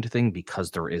unwind thing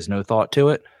because there is no thought to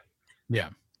it. Yeah.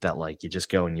 That like you just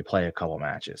go and you play a couple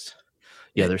matches.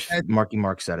 Yeah, there's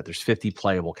Mark said it. There's 50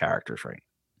 playable characters, right?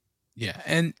 Yeah,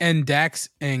 and Dax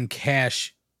and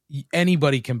Cash,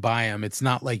 anybody can buy them. It's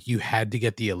not like you had to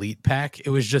get the elite pack. It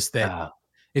was just that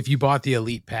if you bought the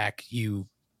elite pack,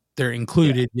 they're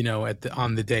included, you know,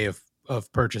 on the day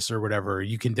of purchase or whatever.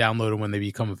 You can download them when they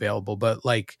become available. But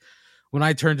like when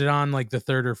I turned it on, like the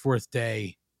 3rd or 4th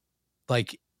day,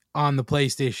 like on the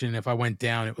PlayStation, if I went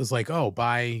down, it was like, oh,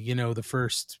 buy, you know, the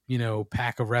first, you know,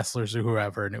 pack of wrestlers or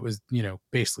whoever, and it was, you know,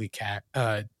 basically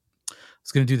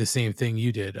it's going to do the same thing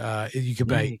you did. You could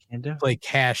play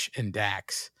Cash and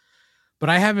Dax, but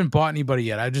I haven't bought anybody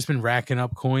yet. I've just been racking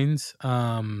up coins.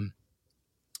 And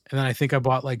then I think I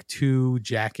bought like 2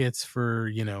 jackets for,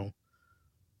 you know,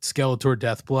 Skeletor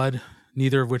Deathblood,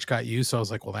 neither of which got used. So I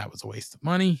was like, well, that was a waste of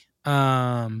money.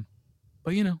 But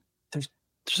you know,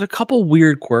 there's a couple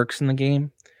weird quirks in the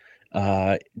game.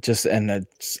 Just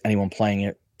anyone playing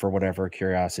it for whatever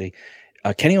curiosity.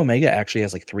 Kenny Omega actually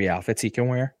has like 3 outfits he can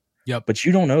wear. Yep. But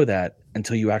you don't know that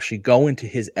until you actually go into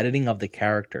his editing of the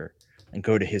character and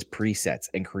go to his presets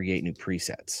and create new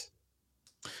presets.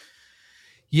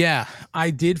 Yeah,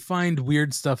 I did find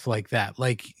weird stuff like that.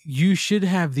 Like, you should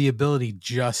have the ability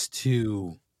just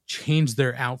to change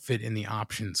their outfit in the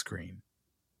option screen.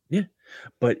 Yeah.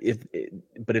 But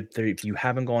if you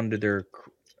haven't gone to their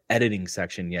editing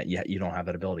section yet, you don't have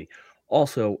that ability.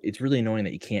 Also, it's really annoying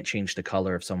that you can't change the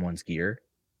color of someone's gear.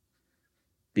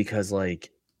 Because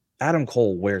like Adam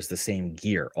Cole wears the same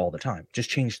gear all the time. Just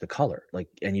change the color, like,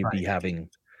 and you'd be having.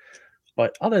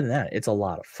 But other than that, it's a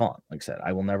lot of fun. Like I said,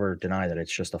 I will never deny that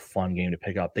it's just a fun game to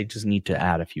pick up. They just need to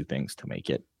add a few things to make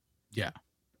it. Yeah,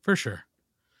 for sure.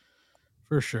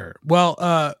 For sure.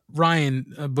 Well,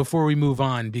 Ryan, before we move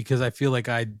on, because I feel like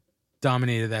I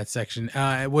dominated that section.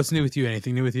 What's new with you?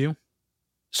 Anything new with you?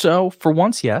 So for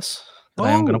once, yes,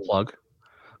 I am going to plug.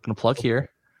 I'm going to plug here.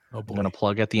 Oh boy. I'm going to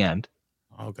plug at the end.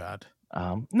 Oh God.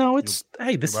 No, it's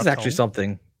this is actually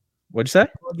something. What'd you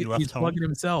say? He's plugging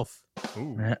himself.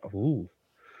 Ooh.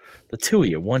 The 2 of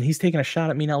you. One, he's taking a shot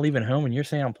at me not leaving home, and you're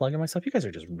saying I'm plugging myself. You guys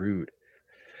are just rude.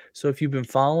 So if you've been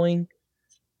following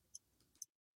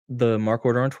the Mark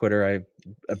Order on Twitter, I've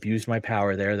abused my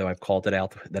power there, though I've called it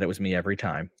out that it was me every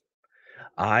time.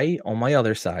 I, on my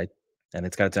other side, and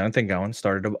it's got its own thing going,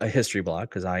 started a history blog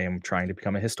because I am trying to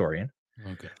become a historian.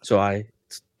 Okay. So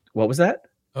what was that?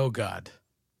 Oh God.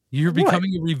 You're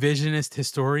becoming a revisionist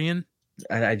historian?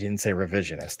 I didn't say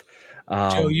revisionist.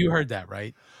 Joe, you heard that,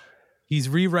 right? He's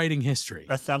rewriting history.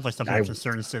 That sounds like something a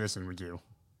concerned citizen would do.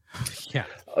 Yeah.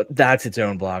 That's its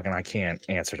own blog, and I can't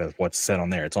answer to what's said on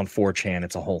there. It's on 4chan.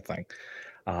 It's a whole thing.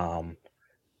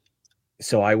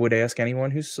 So I would ask anyone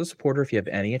who's a supporter, if you have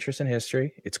any interest in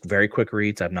history, it's very quick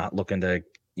reads. I'm not looking to,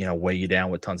 weigh you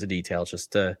down with tons of details,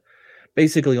 just to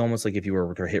basically almost like if you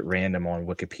were to hit random on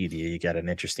Wikipedia, you get an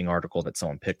interesting article that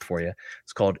someone picked for you.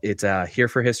 It's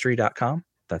hereforhistory.com.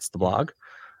 That's the blog.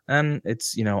 And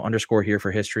it's, _ here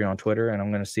for history on Twitter. And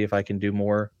I'm going to see if I can do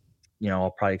more.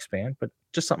 I'll probably expand, but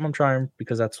just something I'm trying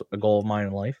because that's a goal of mine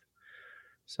in life.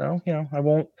 So,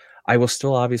 I will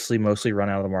still obviously mostly run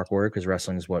out of the Mark Order because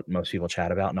wrestling is what most people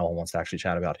chat about. No one wants to actually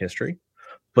chat about history.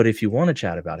 But if you want to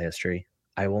chat about history,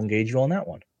 I will engage you on that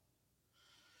one.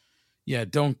 Yeah,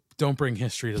 don't bring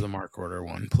history to the Mark Order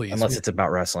one, please. Unless it's about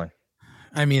wrestling.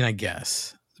 I mean, I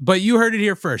guess. But you heard it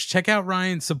here first. Check out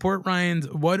Ryan. Support Ryan's.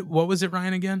 What was it,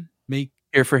 Ryan, again?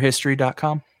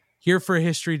 Hereforhistory.com.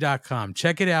 Hereforhistory.com.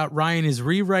 Check it out. Ryan is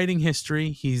rewriting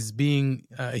history. He's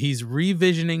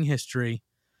revisioning history.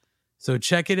 So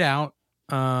check it out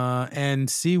and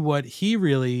see what he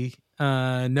really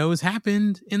knows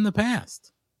happened in the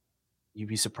past. You'd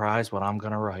be surprised what I'm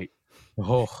going to write.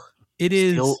 Oh, it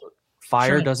is.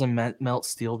 Fire doesn't melt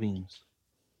steel beams.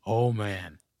 Oh,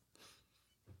 man.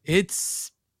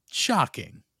 It's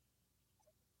shocking.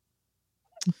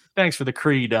 Thanks for the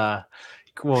Creed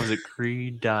What was it?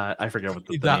 Creed. I forget what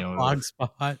the name of it.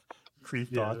 Blogspot. Creed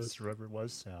Yeah. Thoughts, whatever it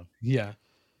was. Yeah.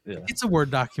 Yeah. It's a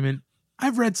Word document.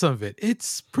 I've read some of it.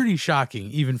 It's pretty shocking,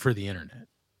 even for the internet.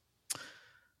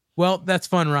 Well, that's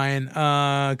fun,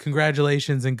 Ryan.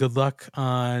 Congratulations and good luck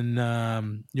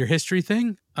on your history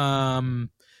thing.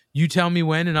 You tell me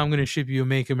when, and I'm going to ship you a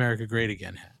Make America Great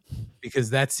Again hat, because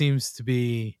that seems to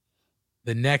be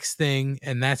the next thing,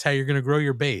 and that's how you're going to grow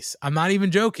your base. I'm not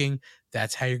even joking.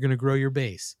 That's how you're going to grow your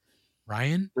base.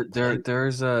 Ryan? There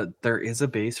is a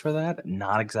base for that.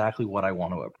 Not exactly what I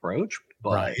want to approach,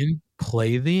 but Ryan,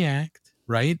 play the act,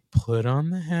 right? Put on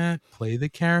the hat, play the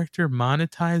character,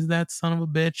 monetize that son of a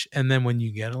bitch, and then when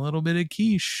you get a little bit of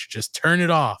quiche, just turn it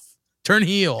off. Turn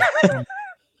heel.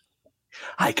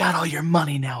 I got all your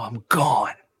money now. I'm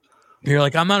gone. You're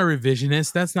like, I'm not a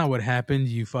revisionist. That's not what happened.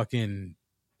 You fucking,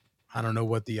 I don't know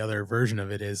what the other version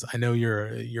of it is. I know you're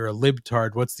a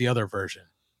libtard. What's the other version?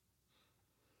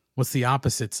 What's the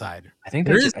opposite side? I think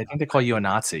they call you a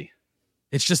Nazi.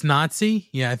 It's just Nazi?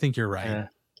 Yeah, I think you're right.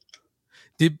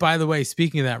 By the way,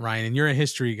 speaking of that, Ryan, and you're a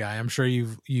history guy, I'm sure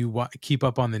you keep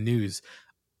up on the news.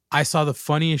 I saw the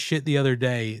funniest shit the other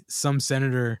day. Some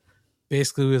senator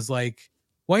basically was like,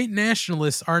 white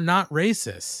nationalists are not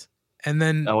racist. And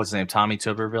then what's his name? Tommy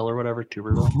Tuberville or whatever.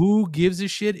 Tuberville. Who gives a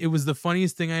shit? It was the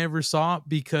funniest thing I ever saw,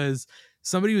 because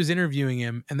somebody was interviewing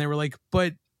him and they were like,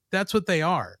 but that's what they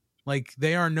are. Like,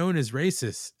 they are known as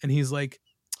racist. And he's like,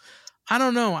 I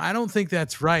don't know. I don't think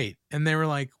that's right. And they were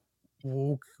like,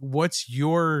 well, what's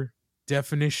your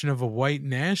definition of a white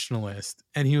nationalist?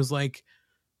 And he was like,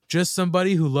 just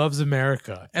somebody who loves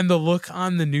America. And the look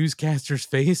on the newscaster's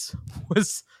face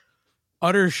was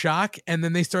utter shock. And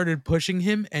then they started pushing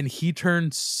him and he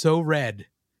turned so red.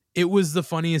 It was the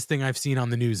funniest thing I've seen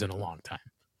on the news in a long time.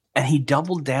 And he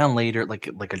doubled down later, like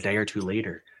a day or two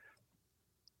later.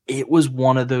 It was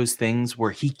one of those things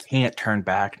where he can't turn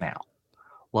back now.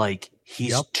 Like,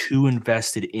 he's too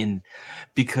invested in,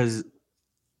 because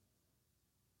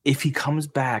if he comes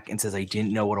back and says, I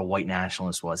didn't know what a white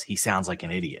nationalist was, he sounds like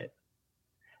an idiot.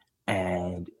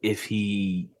 And if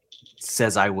he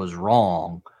says I was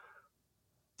wrong,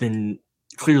 then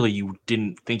clearly you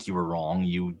didn't think you were wrong.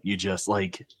 You just,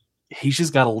 like, he's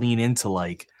just got to lean into,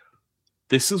 like,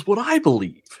 this is what I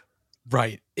believe.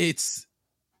 Right. It's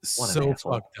so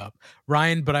fucked up,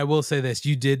 Ryan. But I will say this: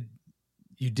 you did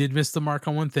miss the mark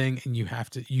on one thing, and you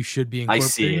should be incorporating. I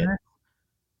see it,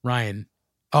 Ryan.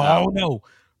 Oh no,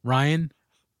 Ryan,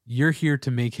 you're here to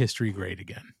make history great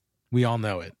again. We all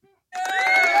know it.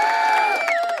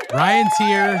 Ryan's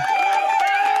here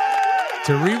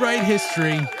to rewrite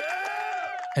history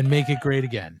and make it great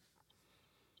again.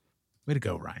 Way to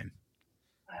go, Ryan.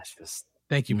 That's just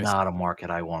thank you, not a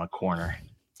market I want to corner.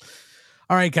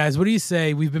 All right, guys, what do you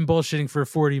say? We've been bullshitting for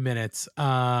 40 minutes,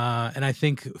 and I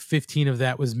think 15 of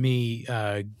that was me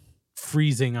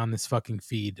freezing on this fucking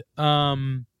feed.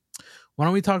 Why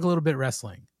don't we talk a little bit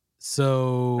wrestling?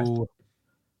 So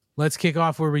let's kick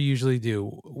off where we usually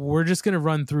do. We're just going to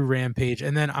run through Rampage,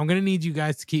 and then I'm going to need you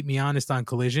guys to keep me honest on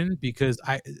Collision, because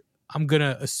I'm going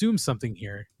to assume something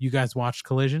here. You guys watched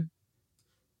Collision?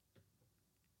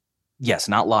 Yes,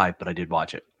 not live, but I did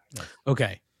watch it.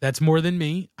 Okay. That's more than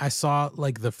me. I saw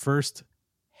like the first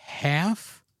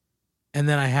half, and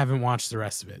then I haven't watched the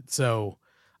rest of it. So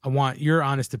I want your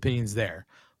honest opinions there.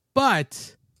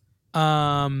 But,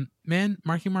 man,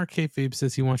 Marky Mark Kayfabe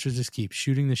says he wants to just keep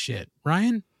shooting the shit.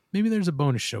 Ryan, maybe there's a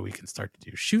bonus show we can start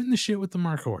to do. Shooting the shit with the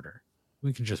Mark Order.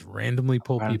 We can just randomly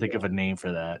pull people. I'm trying to think of a name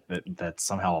for that. That's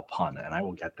somehow a pun, and I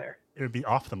will get there. It would be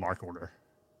Off the Mark Order.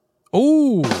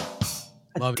 Oh,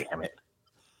 love it. Damn it.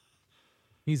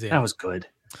 He's in. That was good.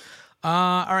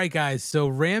 All right, guys. So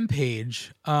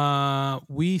Rampage,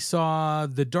 we saw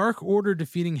the Dark Order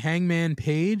defeating Hangman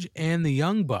Page and the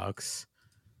Young Bucks.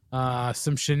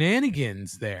 Some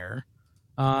shenanigans there.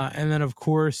 And then, of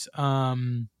course,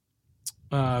 Claudio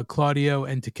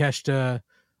and Takeshita,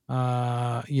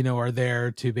 are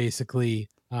there to basically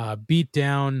beat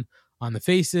down on the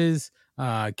faces.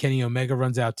 Kenny Omega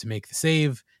runs out to make the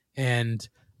save. And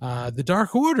the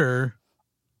Dark Order,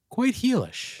 quite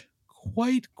heelish.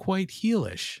 Quite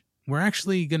heelish. We're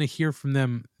actually going to hear from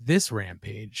them this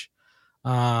Rampage.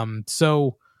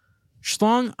 So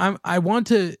Schlong, I want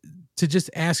to just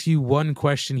ask you one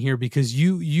question here, because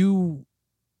we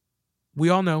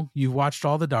all know you've watched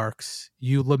all the Darks.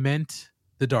 You lament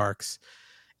the Darks.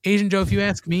 Asian Joe, if you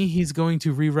ask me, he's going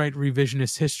to rewrite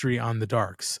revisionist history on the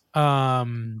Darks.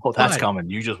 Well, that's coming.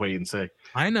 You just wait and see.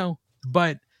 I know,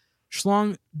 but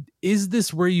Schlong, is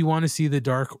this where you want to see the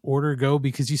Dark Order go?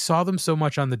 Because you saw them so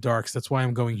much on the Darks. That's why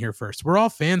I'm going here first. We're all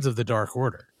fans of the Dark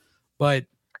Order, but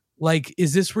Like,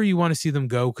 is this where you want to see them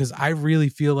go? Because I really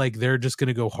feel like they're just going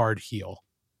to go hard heel.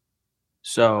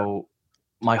 So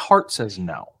my heart says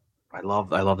no. I love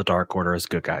the Dark Order as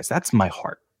good guys. That's my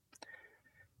heart.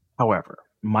 However,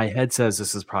 my head says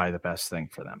this is probably the best thing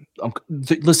for them.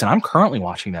 Listen, I'm currently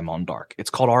watching them on Dark. It's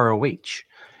called ROH.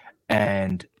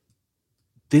 And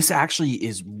this actually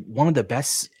is one of the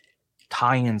best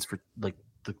tie-ins for like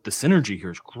the synergy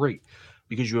here is great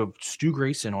because you have Stu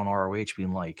Grayson on ROH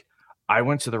being like, I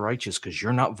went to the righteous because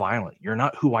you're not violent. You're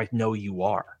not who I know you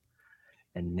are.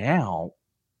 And now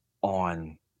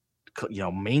on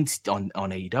main on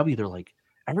AEW, they're like,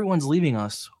 everyone's leaving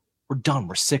us. We're done.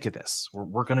 We're sick of this.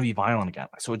 We're going to be violent again.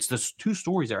 So it's this two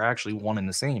stories that are actually one and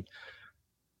the same.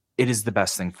 It is the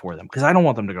best thing for them because I don't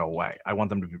want them to go away. I want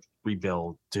them to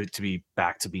rebuild to be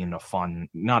back to being a fun,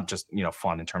 not just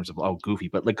fun in terms of goofy,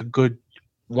 but like a good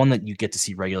one that you get to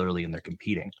see regularly and they're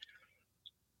competing.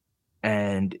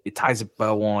 And it ties a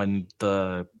bow on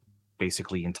the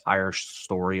basically entire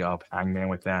story of Hangman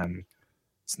with them.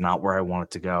 It's not where I want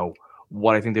it to go.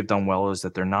 What I think they've done well is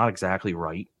that they're not exactly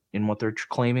right in what they're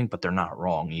claiming, but they're not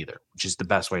wrong either, which is the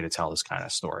best way to tell this kind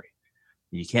of story.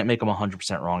 You can't make them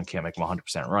 100% wrong. You can't make them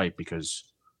 100% right because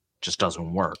it just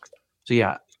doesn't work. So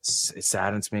yeah, it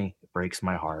saddens me. It breaks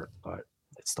my heart, but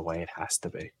it's the way it has to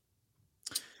be.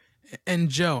 And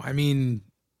Joe, I mean,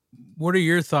 what are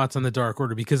your thoughts on the Dark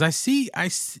Order? Because I see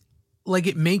like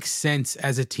it makes sense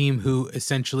as a team who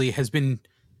essentially has been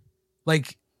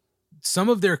like some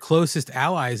of their closest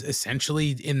allies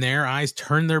essentially in their eyes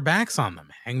turn their backs on them.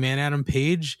 Hangman Adam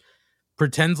Page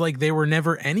pretends like they were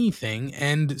never anything,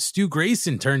 and Stu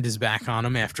Grayson turned his back on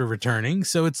him after returning.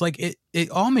 So it's like it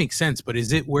all makes sense, but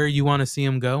is it where you want to see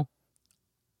him go?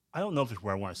 I don't know if it's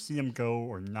where I want to see them go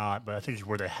or not, but I think it's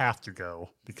where they have to go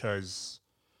because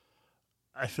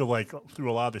I feel like through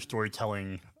a lot of the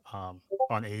storytelling on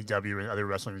AEW and other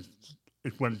wrestling,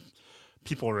 it's when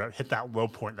people are hit that low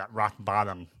point, that rock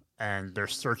bottom, and they're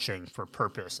searching for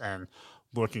purpose and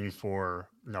looking for,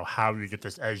 how do we get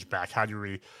this edge back? How do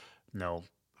we,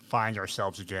 find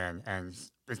ourselves again? And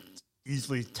it's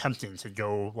easily tempting to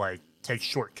go take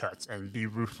shortcuts and be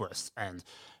ruthless and,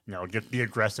 be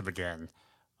aggressive again.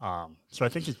 So I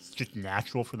think it's just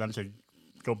natural for them to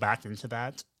go back into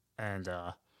that. And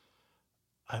I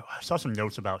saw some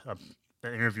notes about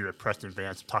an interview with Preston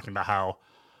Vance talking about how,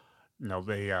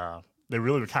 they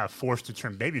really were kind of forced to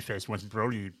turn babyface once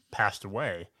Brody passed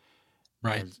away.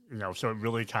 Right. And, so it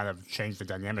really kind of changed the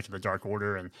dynamic of the Dark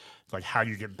Order and like how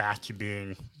you get back to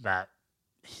being that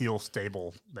heel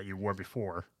stable that you were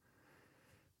before.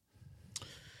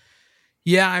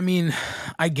 Yeah, I mean,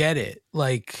 I get it.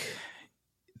 Like,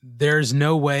 there's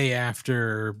no way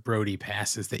after Brody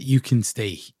passes that you can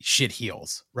stay shit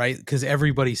heels, right? Because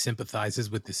everybody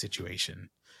sympathizes with the situation.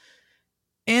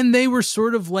 And they were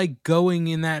sort of like going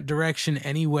in that direction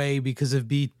anyway because of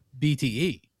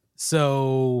BTE.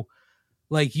 So,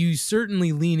 like, you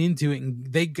certainly lean into it, and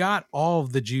they got all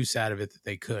of the juice out of it that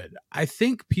they could. I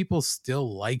think people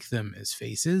still like them as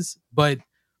faces, but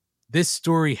this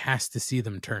story has to see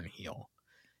them turn heel.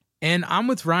 And I'm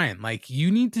with Ryan. Like,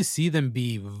 you need to see them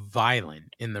be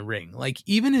violent in the ring. Like,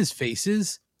 even as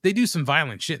faces, they do some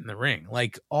violent shit in the ring.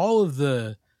 Like, all of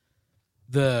the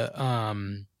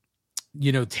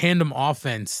tandem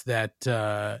offense that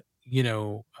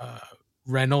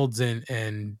Reynolds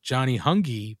and Johnny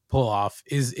Hungy pull off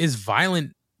is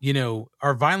violent,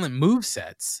 are violent move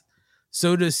sets.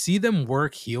 So to see them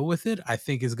work heel with it, I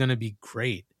think is going to be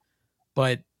great.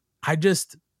 But I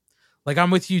just, like,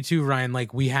 I'm with you too, Ryan.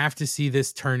 Like, we have to see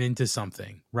this turn into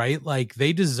something, right? Like,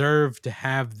 they deserve to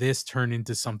have this turn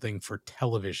into something for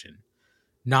television,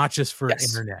 not just for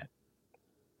internet.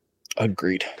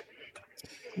 Agreed.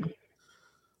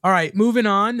 All right, moving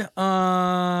on.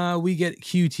 We get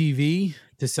QTV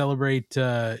to celebrate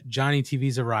Johnny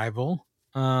TV's arrival.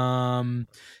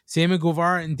 Sammy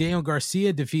Guevara and Daniel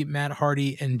Garcia defeat Matt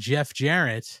Hardy and Jeff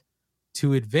Jarrett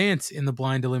to advance in the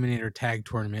Blind Eliminator Tag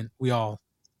Tournament. We all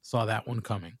saw that one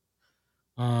coming.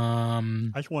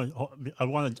 I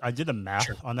did a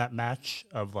math on that match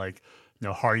of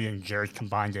Hardy and Jarrett's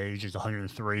combined age is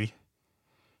 103.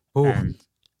 Ooh.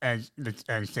 And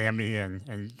Sammy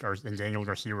and Daniel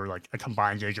Garcia were like a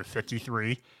combined age of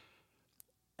 53,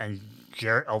 and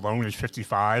Jarrett alone is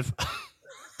 55.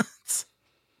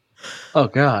 Oh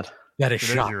God, that is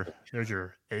shocking. There's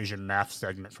your Asian math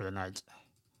segment for the night.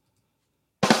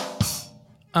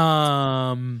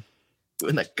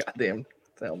 Doing that goddamn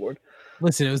soundboard.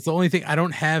 Listen, it was the only thing. I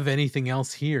don't have anything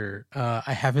else here.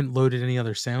 I haven't loaded any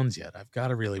other sounds yet. I've got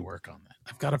to really work on that.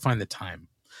 I've got to find the time.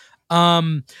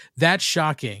 That's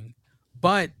shocking,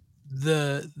 but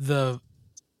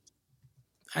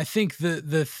I think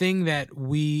the thing that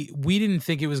we didn't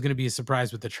think it was going to be a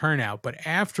surprise with the turnout, but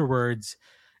afterwards,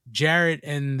 Jarrett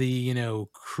and the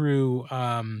crew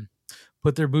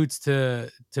put their boots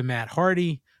to Matt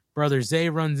Hardy. Brother Zay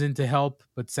runs in to help,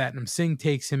 but Satnam Singh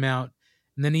takes him out,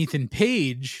 and then Ethan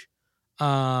Page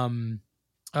runs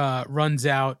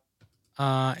out,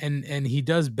 and he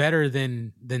does better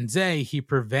than Zay. He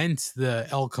prevents the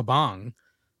El Kabong.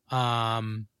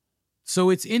 So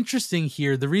it's interesting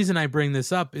here. The reason I bring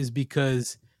this up is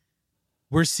because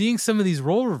we're seeing some of these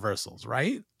role reversals,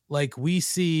 right? Like we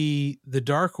see the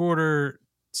Dark Order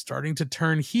starting to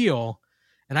turn heel,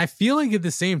 and I feel like at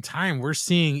the same time we're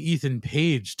seeing Ethan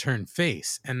Page turn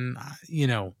face. And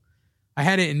I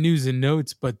had it in news and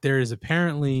notes, but there is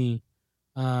apparently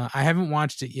I haven't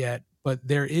watched it yet, but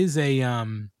there is a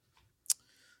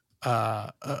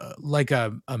like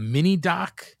a mini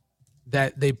doc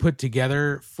that they put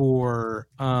together for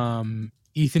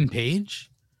Ethan Page,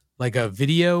 like a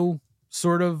video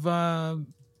sort of like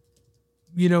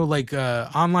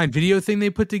online video thing they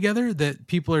put together that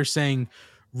people are saying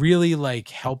really like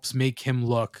helps make him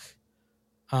look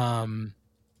good,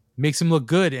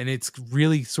 and it's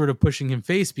really sort of pushing him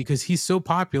face because he's so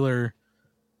popular.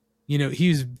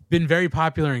 He's been very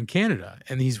popular in Canada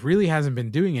and he's really hasn't been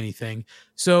doing anything.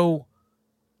 So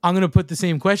I'm going to put the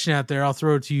same question out there. I'll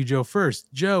throw it to you, Joe,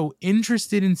 first. Joe,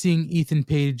 interested in seeing Ethan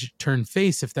Page turn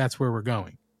face if that's where we're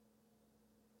going?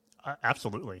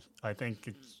 Absolutely. I think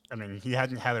he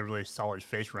hadn't had a really solid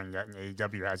face run yet in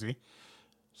AEW, has he?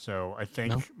 So I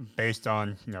think based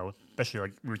on, especially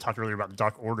like we talked earlier about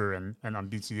Dark Order and on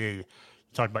BTA, you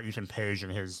talked about Ethan Page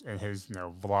and his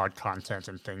vlog content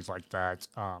and things like that.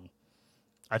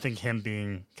 I think him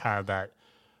being kind of that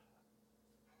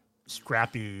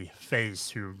scrappy face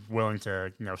who's willing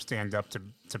to stand up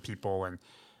to people, and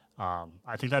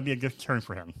I think that'd be a good turn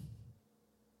for him.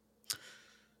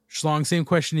 Schlong, same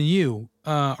question to you.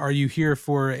 Are you here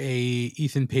for a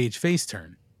Ethan Page face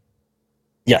turn?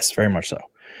 Yes, very much so.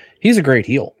 He's a great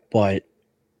heel, but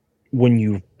when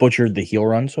you've butchered the heel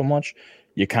run so much,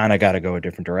 you kind of got to go a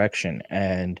different direction.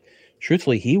 And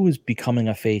truthfully, he was becoming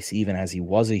a face even as he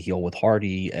was a heel with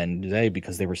Hardy and Zay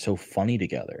because they were so funny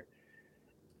together.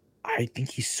 I think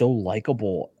he's so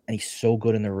likable and he's so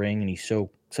good in the ring and he's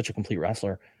such a complete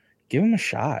wrestler. Give him a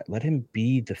shot. Let him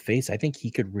be the face. I think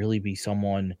he could really be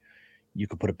someone you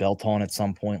could put a belt on at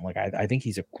some point. Like I think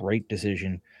he's a great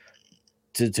decision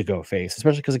to go face,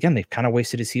 especially because again, they've kind of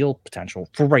wasted his heel potential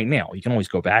for right now. You can always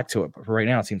go back to it, but for right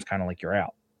now, it seems kind of like you're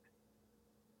out.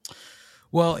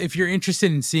 Well, if you're interested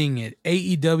in seeing it,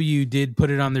 AEW did put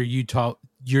it on their YouTube.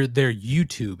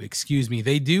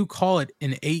 They do call it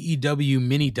an AEW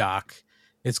mini doc.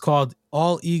 It's called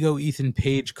All Ego Ethan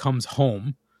Page Comes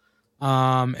Home.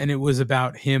 And it was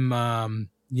about him,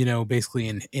 basically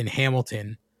in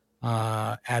Hamilton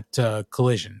at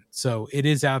Collision. So it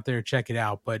is out there. Check it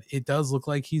out. But it does look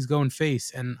like he's going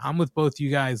face. And I'm with both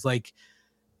you guys. Like,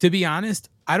 to be honest,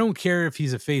 I don't care if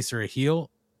he's a face or a heel.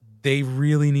 They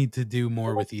really need to do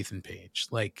more with Ethan Page.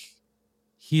 Like,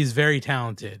 he's very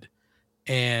talented.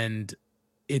 And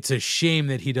it's a shame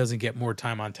that he doesn't get more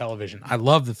time on television. I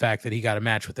love the fact that he got a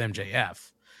match with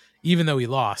MJF. Even though he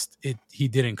lost, he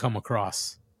didn't come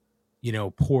across,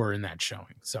 poor in that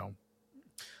showing. So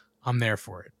I'm there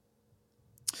for it.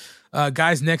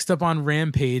 Guys, next up on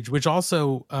Rampage, which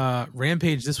also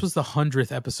Rampage, this was the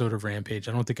 100th episode of Rampage.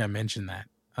 I don't think I mentioned that.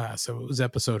 So it was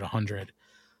episode 100.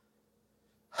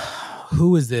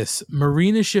 Who is this?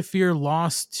 Marina Shafir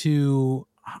lost to,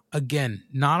 again,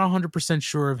 not 100%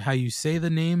 sure of how you say the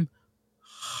name,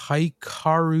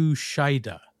 Hikaru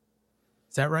Shida.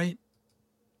 Is that right?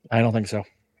 I don't think so.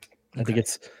 I think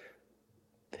it's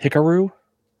Hikaru.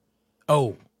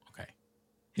 Oh, okay.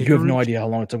 Hikaru? You have no idea how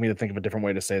long it took me to think of a different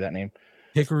way to say that name.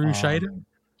 Hikaru Shida?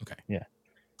 Okay. Yeah.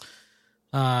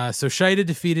 So Shida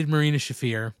defeated Marina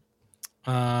Shafir.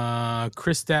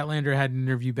 Chris Statlander had an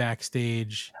interview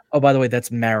backstage. Oh, by the way, that's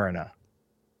Marina.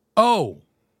 Oh,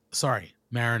 sorry.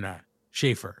 Marina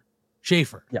Schaefer.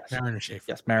 Yes. Marina Schaefer.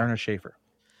 Yes, Marina Schaefer.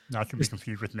 Not to be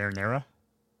confused with Marinara.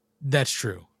 That's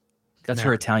true. That's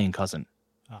her Italian cousin.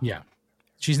 Yeah.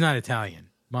 She's not Italian.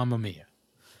 Mamma mia.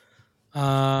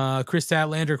 Chris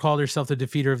Statlander called herself the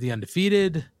defeater of the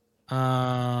undefeated.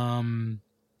 And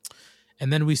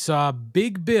then we saw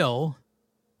Big Bill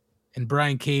and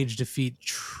Brian Cage defeat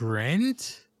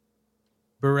Trent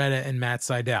Beretta and Matt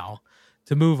Sydal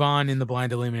to move on in the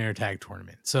Blind Eliminator Tag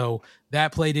Tournament. So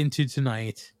that played into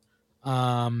tonight.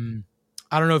 I don't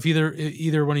know if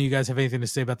either one of you guys have anything to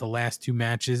say about the last two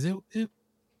matches. It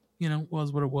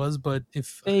was what it was, but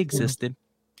if they existed,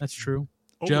 that's true.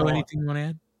 Overall, Joe, anything you want to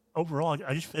add? overall,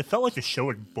 it felt like the show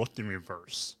had booked in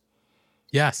reverse.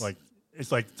 Yes. Like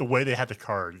it's like the way they had the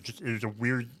card. It was a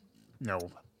weird,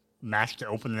 match to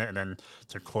open it and then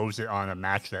to close it on a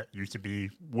match that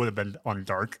would have been on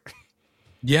Dark.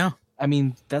 Yeah. I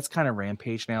mean, that's kind of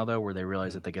Rampage now, though, where they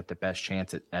realize that they get the best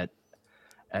chance at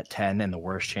 10 and the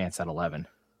worst chance at 11.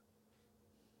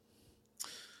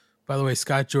 By the way,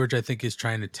 Scott George, I think, is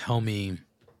trying to tell me,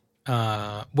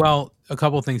 well, a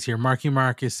couple of things here. Marky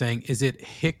Mark is saying, is it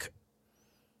Hick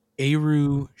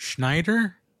Aru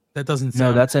Schneider? That doesn't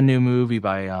sound... No, that's a new movie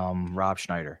by Rob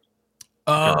Schneider.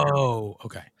 Oh,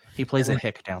 okay. He plays a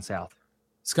hick down south.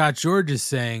 Scott George is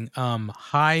saying,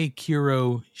 hi,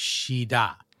 Kiro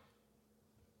Shida.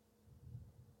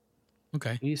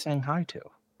 Okay. Who are you saying hi to?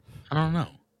 I don't know.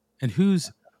 And who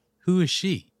is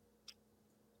she?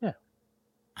 Yeah.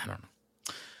 I don't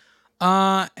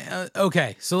know.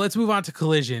 Okay, so let's move on to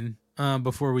Collision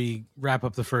before we wrap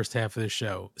up the first half of the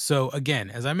show. So again,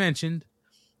 as I mentioned,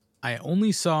 I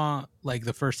only saw like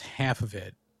the first half of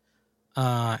it.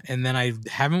 And then I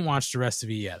haven't watched the rest of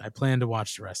it yet. I plan to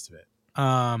watch the rest of it.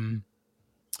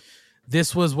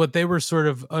 This was what they were sort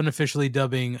of unofficially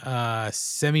dubbing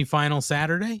semifinal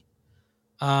Saturday.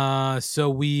 So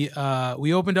we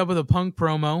opened up with a Punk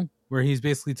promo where he's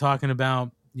basically talking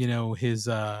about, his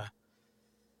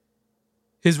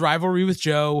rivalry with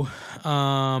Joe,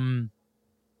 and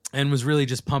was really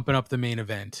just pumping up the main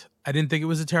event. I didn't think it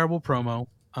was a terrible promo,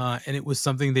 and it was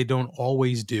something they don't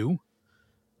always do.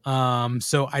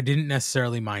 So I didn't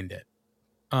necessarily mind it.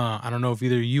 I don't know if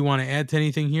either you want to add to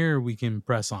anything here, or we can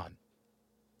press on.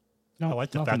 No, I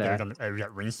like the fact that it was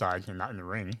at ringside and not in the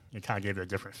ring. It kind of gave it a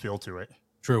different feel to it.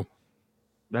 True.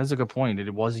 That's a good point.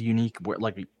 It was unique.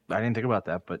 Like, I didn't think about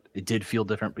that, but it did feel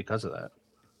different because of that.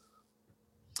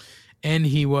 And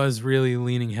he was really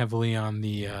leaning heavily on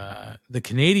the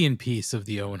Canadian piece of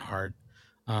the Owen Hart.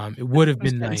 It would have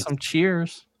been nice. Some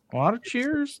cheers. A lot of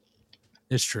cheers.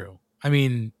 It's true. I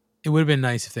mean, it would have been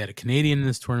nice if they had a Canadian in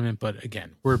this tournament, but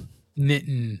again, we're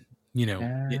knitting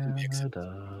picks.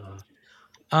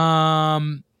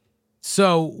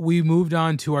 So we moved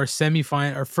on to our first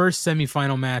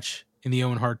semifinal match in the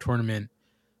Owen Hart tournament.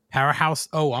 Powerhouse.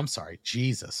 Oh, I'm sorry.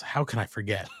 Jesus. How can I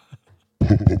forget?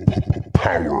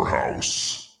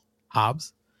 Powerhouse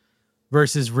Hobbs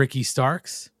versus Ricky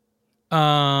Starks.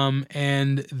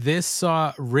 And this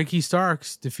saw Ricky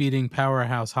Starks defeating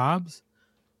Powerhouse Hobbs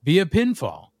via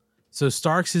pinfall. So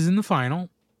Starks is in the final,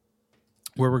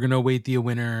 where we're going to await the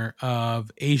winner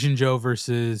of Asian Joe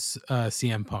versus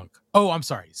CM Punk. Oh, I'm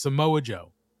sorry. Samoa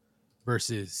Joe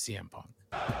versus CM Punk.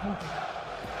 Oh,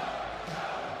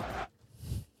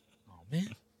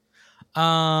 man.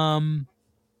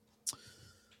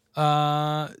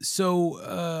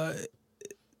 So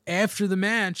after the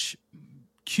match,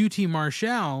 QT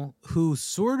Marshall, who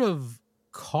sort of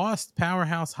cost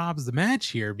Powerhouse Hobbs the match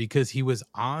here because he was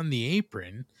on the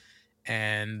apron,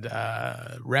 and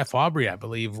Ref Aubrey, I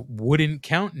believe, wouldn't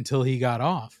count until he got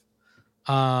off.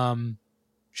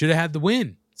 Should have had the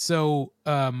win. So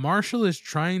Marshall is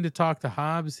trying to talk to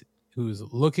Hobbs, who's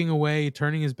looking away,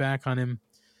 turning his back on him.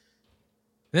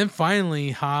 Then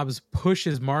finally, Hobbs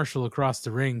pushes Marshall across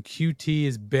the ring. QT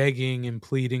is begging and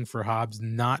pleading for Hobbs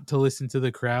not to listen to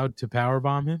the crowd to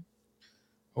powerbomb him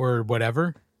or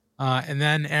whatever. And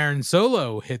then Aaron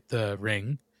Solo hit the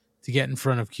ring to get in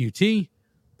front of QT,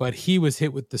 but he was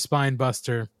hit with the spine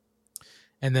buster.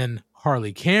 And then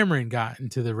Harley Cameron got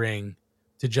into the ring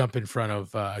to jump in front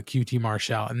of QT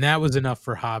Marshall. And that was enough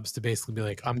for Hobbs to basically be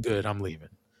like, I'm good, I'm leaving.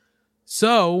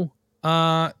 So,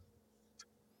 I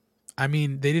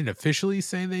mean, they didn't officially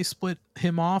say they split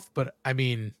him off, but I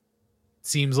mean,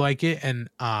 seems like it. And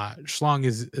Schlong,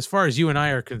 as far as you and I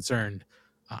are concerned,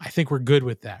 I think we're good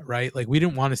with that, right? Like, we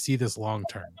didn't want to see this long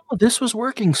term. This was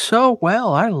working so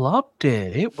well. I loved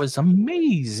it. It was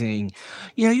amazing.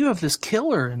 You have this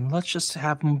killer, and let's just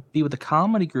have him be with a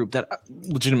comedy group that I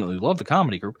legitimately love the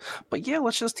comedy group. But yeah,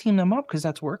 let's just team them up because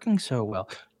that's working so well.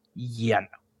 Yeah, no,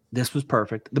 this was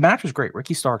perfect. The match was great.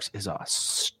 Ricky Starks is a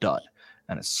stud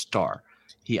and a star.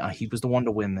 He was the one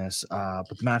to win this, but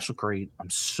the match looked great. I'm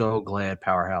so glad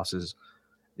Powerhouse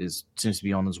seems to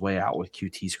be on his way out with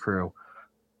QT's crew.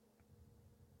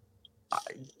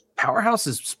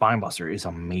 Powerhouse's spinebuster is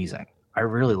amazing. I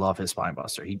really love his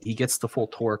spinebuster. He gets the full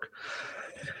torque.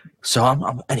 So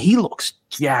and he looks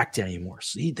jacked anymore.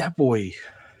 See that boy,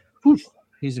 whew,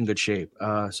 he's in good shape.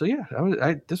 So yeah,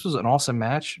 this was an awesome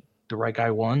match. The right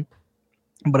guy won,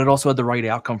 but it also had the right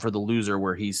outcome for the loser,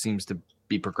 where he seems to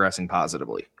be progressing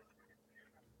positively.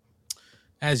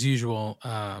 As usual,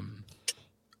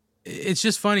 it's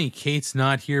just funny. Kate's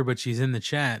not here, but she's in the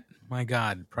chat. my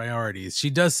God, priorities. She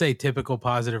does say typical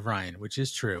positive Ryan, which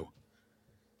is true.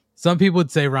 Some people would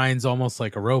say Ryan's almost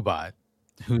like a robot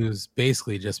who's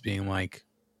basically just being like,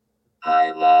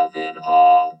 I love it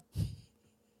all.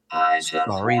 I just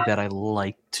Sorry want, that I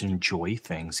like to enjoy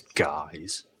things,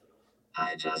 guys.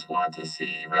 I just want to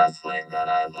see wrestling that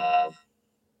I love.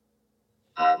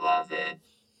 I love it.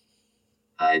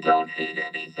 I don't hate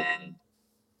anything.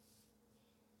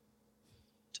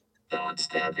 Don't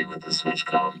stab me with the switch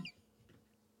comb.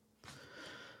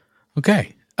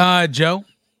 okay. Joe,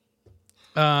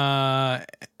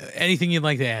 anything you'd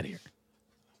like to add here?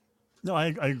 No,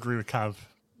 I agree with kind of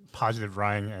positive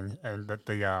Ryan and that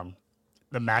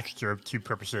the match served two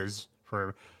purposes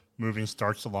for moving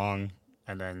Starks along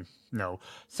and then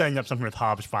setting up something with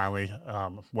Hobbs finally.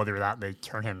 Whether or not they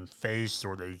turn him face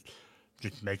or they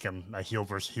just make him a heel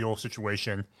versus heel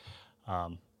situation.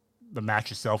 The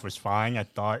match itself was fine. I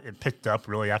thought it picked up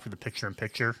really after the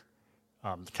picture-in-picture.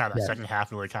 Kind of that second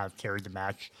half really kind of carried the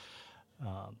match.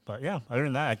 But yeah, other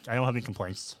than that, I don't have any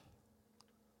complaints.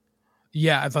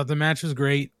 Yeah, I thought the match was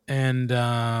great, and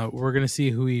we're gonna see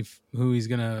who he's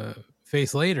gonna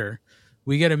face later.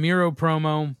 We get a Miro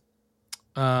promo,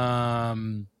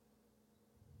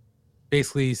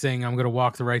 basically saying, "I'm gonna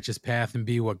walk the righteous path and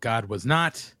be what God was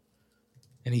not,"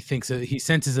 and he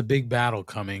senses a big battle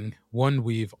coming, one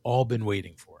we've all been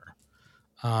waiting for.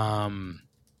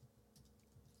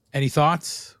 Any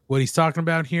thoughts? What he's talking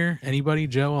about here? Anybody?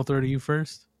 Joe, I'll throw to you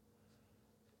first.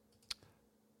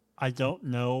 I don't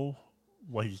know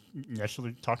what he's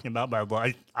initially talking about,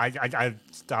 but I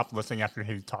stopped listening after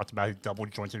he talked about his double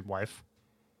jointed wife.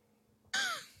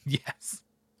 Yes.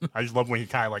 I just love when he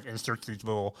kind of like inserts these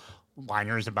little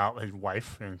liners about his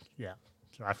wife, and yeah.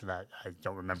 So after that, I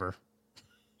don't remember.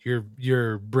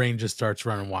 Your brain just starts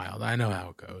running wild. I know how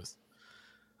it goes.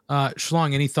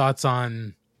 Schlong, any thoughts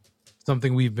on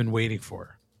something we've been waiting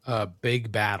for? A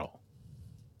big battle.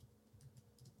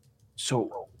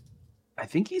 So I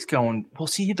think he's going. Well,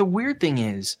 see, the weird thing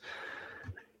is,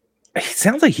 it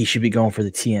sounds like he should be going for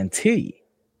the TNT.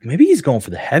 Maybe he's going for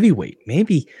the heavyweight.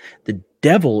 Maybe the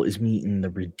devil is meeting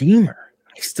the Redeemer.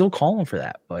 I still call him for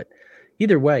that, but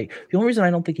either way, the only reason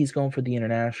I don't think he's going for the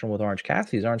international with Orange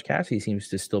Cassidy is Orange Cassidy seems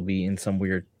to still be in some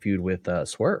weird feud with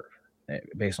Swerve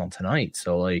based on tonight.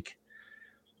 So, like,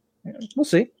 we'll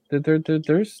see.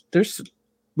 There's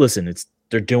listen,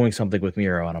 they're doing something with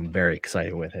Miro, and I'm very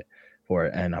excited for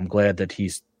it, and I'm glad that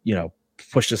he's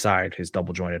pushed aside his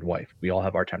double jointed wife. We all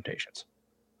have our temptations.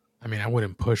 I mean, I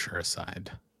wouldn't push her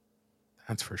aside.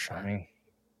 That's for sure. I mean,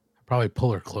 I'd probably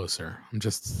pull her closer. I'm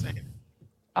just saying.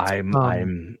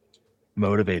 I'm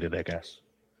motivated, I guess.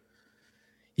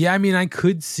 Yeah, I mean, I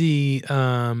could see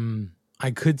MJF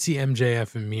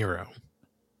and Miro.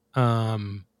 I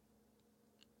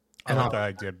like that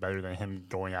idea better than him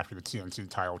going after the TNT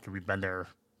title because we've been there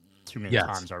too many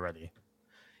times already.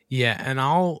 Yeah, and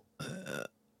I'll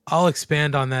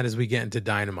expand on that as we get into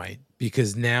Dynamite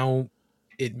because now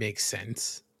it makes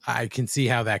sense. I can see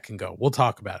how that can go. We'll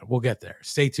talk about it. We'll get there.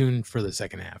 Stay tuned for the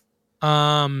second half.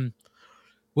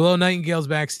 Willow Nightingale's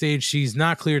backstage. She's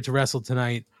not cleared to wrestle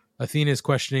tonight. Athena's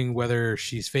questioning whether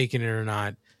she's faking it or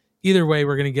not. Either way,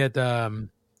 we're gonna get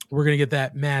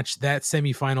that match, that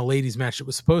semifinal ladies match that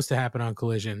was supposed to happen on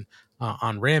Collision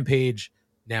on Rampage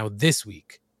now this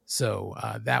week. So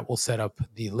that will set up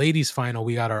the ladies final.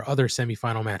 We got our other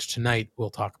semifinal match tonight. We'll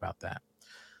talk about that.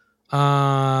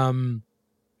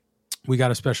 We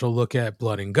got a special look at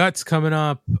Blood and Guts coming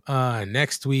up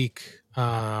next week.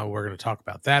 We're going to talk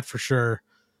about that for sure.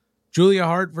 Julia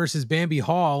Hart versus Bambi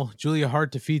Hall. Julia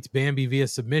Hart defeats Bambi via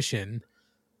submission.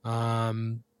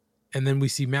 And then we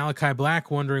see Malachi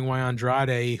Black wondering why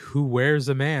Andrade, who wears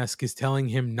a mask, is telling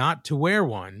him not to wear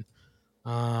one.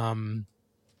 Black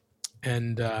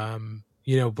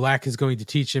is going to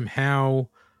teach him how,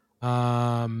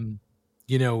 to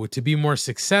be more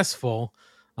successful.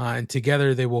 And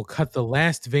together they will cut the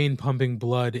last vein pumping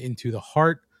blood into the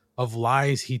heart of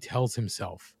lies he tells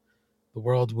himself. The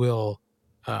world will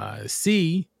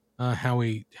see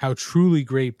how truly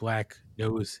great Black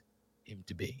knows him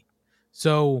to be.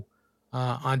 So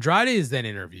Andrade is then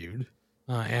interviewed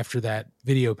after that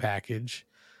video package.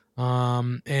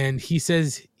 And he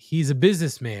says he's a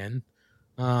businessman.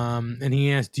 And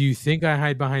he asked, "Do you think I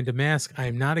hide behind a mask? I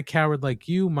am not a coward like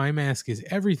you. My mask is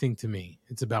everything to me.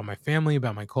 It's about my family,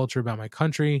 about my culture, about my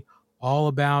country, all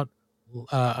about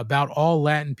all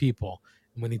Latin people.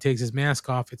 And when he takes his mask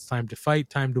off, it's time to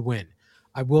fight, time to win."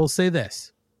 I will say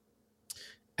this.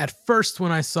 At first,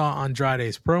 when I saw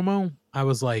Andrade's promo, I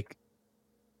was like,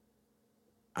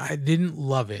 I didn't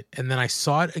love it. And then I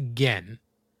saw it again,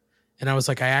 and I was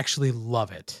like, I actually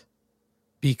love it.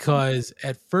 because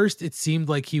at first it seemed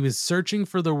like he was searching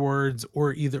for the words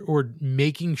or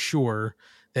making sure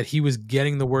that he was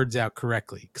getting the words out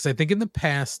correctly. Because I think in the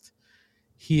past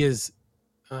he has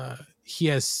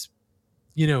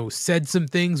said some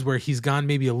things where he's gone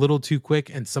maybe a little too quick,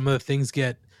 and some of the things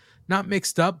get not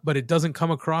mixed up, but it doesn't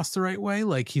come across the right way.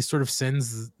 Like he sort of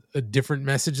sends a different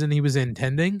message than he was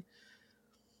intending.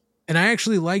 And I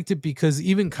actually liked it because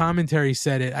even commentary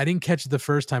said it. I didn't catch it the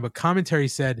first time, but commentary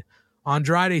said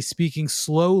Andrade speaking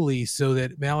slowly so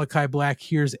that Malachi Black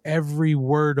hears every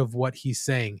word of what he's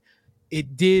saying.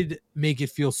 It did make it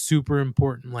feel super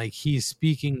important. Like he's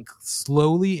speaking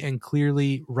slowly and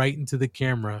clearly right into the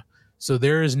camera. So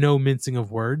there is no mincing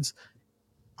of words.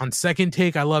 On second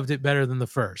take, I loved it better than the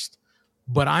first.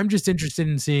 But I'm just interested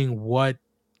in seeing what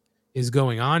is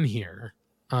going on here.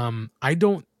 I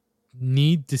don't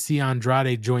need to see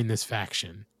Andrade join this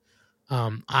faction.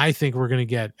 I think we're going to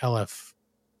get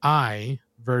LFI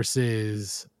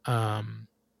versus House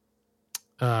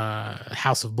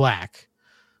of Black.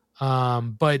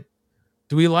 But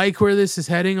do we like where this is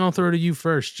heading? I'll throw it to you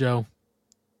first, Joe.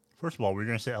 First of all, we're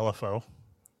going to say LFO.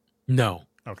 No.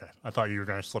 Okay. I thought you were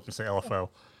going to slip and say LFO.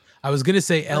 I was going to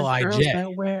say LIJ. Girls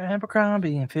that wear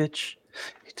Abercrombie and Fitch.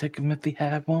 You take him if he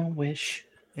had one wish.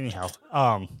 Anyhow,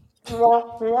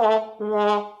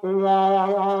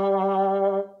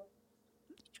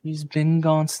 He's been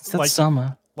gone since that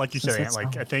summer. Like you said,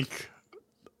 Ant, I think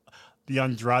the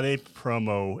Andrade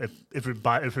promo, if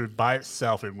it by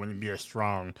itself, it wouldn't be as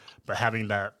strong. But having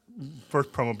that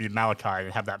first promo be Malachi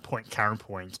and have that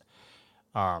counterpoint,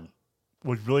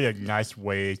 was really a nice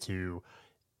way to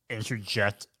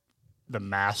interject the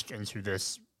Mask into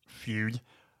this feud,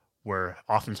 where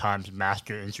oftentimes Mask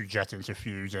get interjected into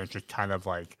feuds and it's just kind of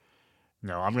like,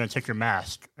 no, I'm going to take your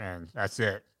mask and that's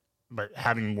it. But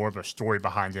having more of a story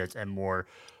behind it and more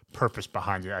purpose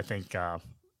behind it, I think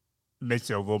makes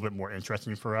it a little bit more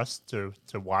interesting for us to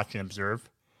watch and observe.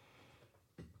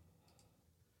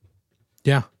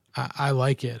 Yeah, I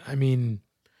like it. I mean,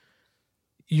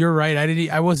 you're right.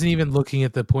 I wasn't even looking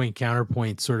at the point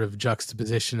counterpoint sort of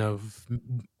juxtaposition of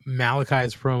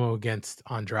Malachi's promo against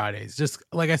Andrade's. Just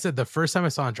like I said, the first time I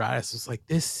saw Andrade, I was like,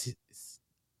 this.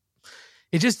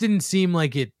 It just didn't seem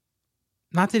like it.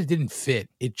 Not that it didn't fit.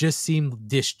 It just seemed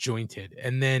disjointed.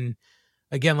 And then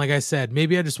again, like I said,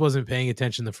 maybe I just wasn't paying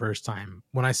attention the first time.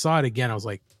 When I saw it again, I was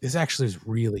like, this actually is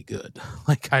really good.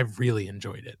 Like I really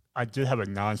enjoyed it. I did have a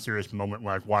non-serious moment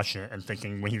when I was watching it and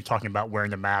thinking when he was talking about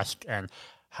wearing the mask and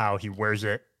how he wears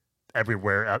it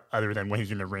everywhere other than when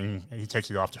he's in the ring and he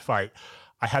takes it off to fight.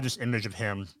 I had this image of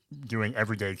him doing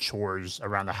everyday chores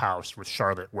around the house with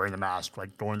Charlotte wearing the mask,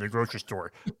 like going to the grocery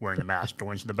store wearing the mask,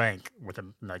 going to the bank with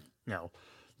him, like,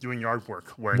 doing yard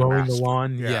work wearing the mask. Mowing the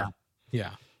lawn.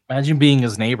 Yeah. Imagine being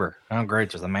his neighbor. Oh,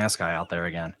 great. There's a mask guy out there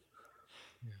again.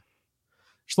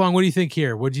 Schlong, what do you think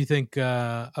here? What do you think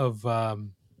of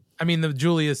the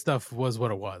Julia stuff was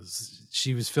what it was.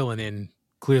 She was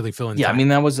clearly filling Yeah, time. I mean,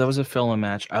 that was a fill-in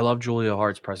match. I love Julia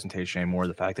Hart's presentation anymore.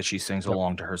 The fact that she sings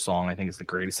along to her song, I think is the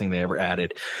greatest thing they ever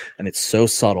added. And it's so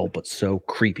subtle, but so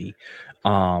creepy.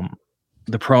 The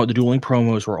dueling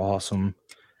promos were awesome.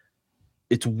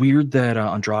 It's weird that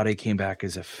Andrade came back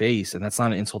as a face, and that's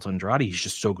not an insult to Andrade. He's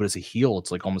just so good as a heel. It's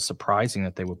like almost surprising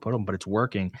that they would put him, but it's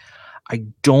working. I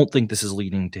don't think this is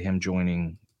leading to him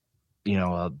joining,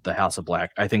 the House of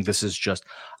Black. I think this is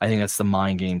I think that's the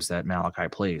mind games that Malachi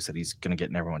plays, that he's going to get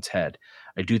in everyone's head.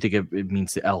 I do think it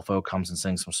means the LFO comes and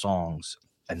sings some songs,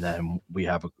 and then we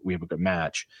have a good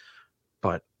match.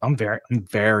 But I'm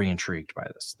very intrigued by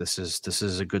this. This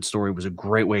is a good story. It was a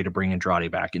great way to bring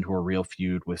Andrade back into a real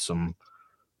feud with some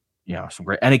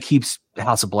great, and it keeps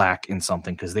House of Black in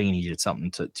something because they needed something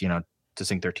to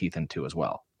sink their teeth into as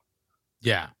well.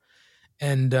 Yeah.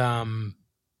 And I'm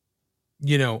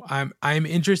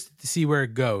interested to see where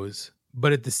it goes,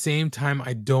 but at the same time,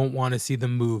 I don't want to see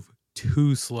them move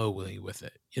too slowly with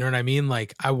it. You know what I mean?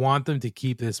 Like I want them to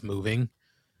keep this moving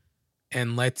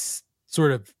and let's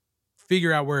sort of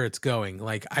figure out where it's going.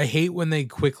 Like I hate when they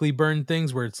quickly burn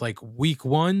things where it's like week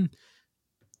 1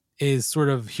 is sort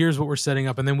of here's what we're setting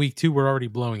up, and then week 2 we're already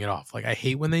blowing it off. Like I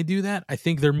hate when they do that. I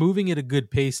think they're moving at a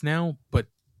good pace now, but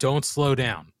don't slow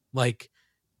down. Like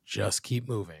just keep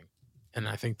moving, and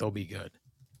I think they'll be good.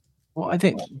 Well, I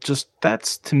think just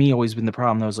that's to me always been the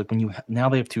problem. That was like when now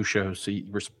they have 2 shows, so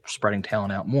we're spreading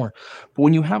talent out more. But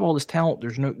when you have all this talent,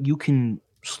 you can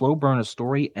slow burn a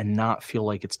story and not feel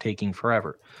like it's taking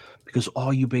forever, because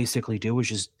all you basically do is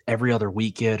just every other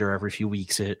week it or every few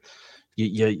weeks it.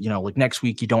 Like next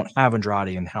week you don't have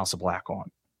Andrade and House of Black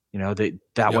on.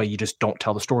 That way you just don't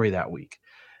tell the story that week,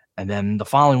 and then the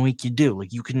following week you do.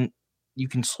 Like you can you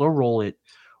can slow roll it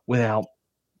without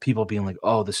people being like,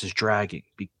 "Oh, this is dragging."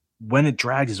 When it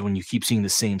drags is when you keep seeing the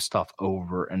same stuff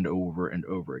over and over and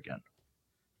over again.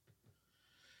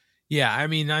 Yeah, I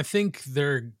mean,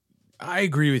 I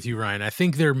agree with you, Ryan. I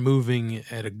think they're moving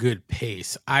at a good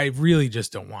pace. I really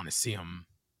just don't want to see them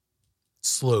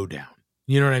slow down.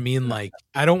 You know what I mean? Like,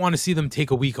 I don't want to see them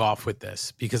take a week off with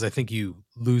this because I think you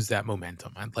lose that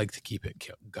momentum. I'd like to keep it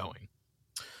going.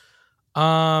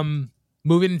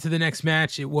 Moving into the next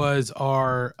match, it was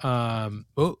our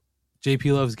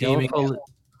JP Loves Gaming.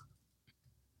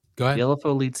 Go ahead. The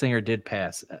LFO lead singer did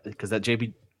pass because that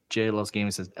JJ Loves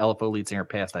Gaming says LFO lead singer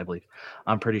passed, I believe.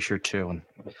 I'm pretty sure too. And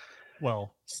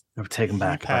Well, I would take him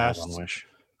back if I had one wish.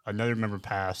 Another member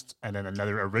passed, and then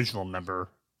another original member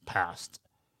passed.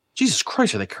 Jesus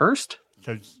Christ, are they cursed?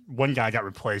 Because one guy got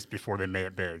replaced before they made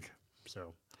it big.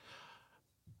 So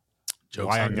Jokes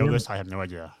why I on know you. this, I have no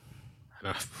idea.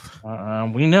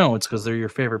 We know it's because they're your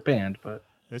favorite band, but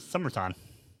It's summertime.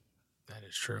 That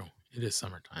is true. It is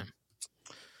summertime.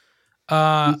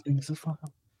 this is fun.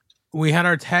 We had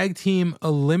our tag team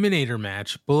eliminator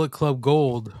match, Bullet Club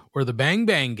Gold, or the Bang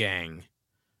Bang Gang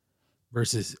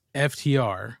versus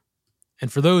FTR.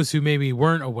 And for those who maybe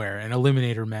weren't aware, an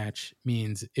eliminator match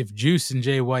means if Juice and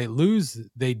Jay White lose,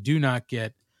 they do not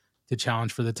get to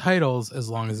challenge for the titles as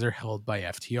long as they're held by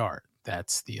FTR.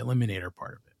 That's the eliminator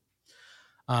part of it.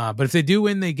 But if they do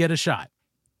win, they get a shot.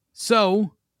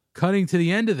 So, cutting to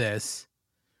the end of this,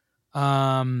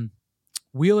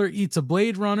 Wheeler eats a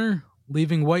Blade Runner,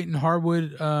 leaving White and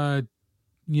Harwood,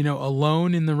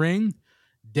 alone in the ring.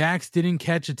 Dax didn't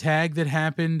catch a tag that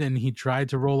happened, and he tried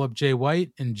to roll up Jay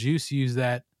White, and Juice used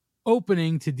that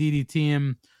opening to DDT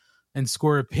him and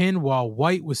score a pin while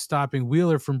White was stopping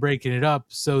Wheeler from breaking it up.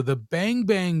 So the Bang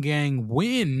Bang Gang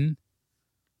win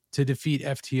to defeat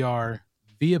FTR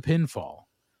via pinfall.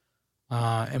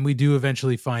 And we do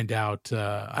eventually find out,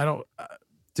 to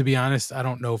be honest, I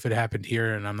don't know if it happened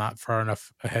here, and I'm not far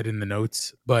enough ahead in the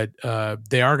notes, but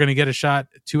they are going to get a shot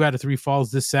 2 out of 3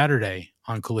 falls this Saturday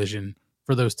on Collision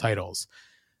for those titles.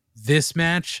 This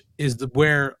match is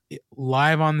where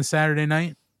live on the Saturday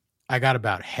night, I got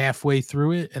about halfway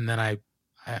through it, and then I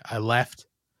left.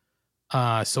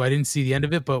 So I didn't see the end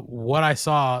of it, but what I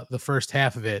saw, the first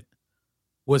half of it,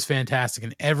 was fantastic.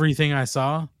 And everything I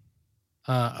saw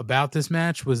about this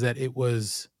match was that it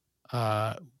was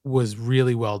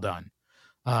really well done.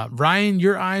 Ryan,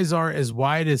 your eyes are as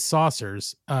wide as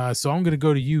saucers, so I'm going to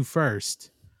go to you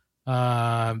first.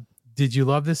 Did you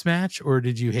love this match or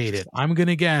did you hate it? I'm going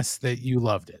to guess that you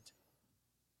loved it.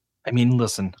 I mean,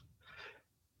 listen,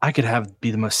 I could be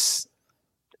the most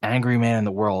angry man in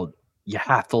the world. You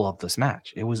have to love this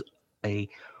match. It was a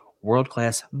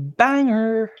world-class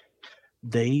banger.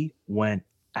 They went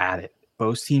at it.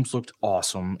 Both teams looked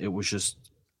awesome. It was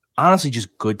just, honestly,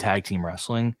 just good tag team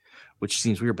wrestling, which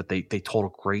seems weird, but they told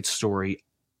a great story.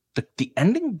 The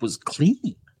ending was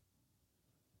clean,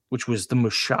 which was the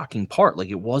most shocking part. Like,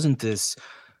 it wasn't this,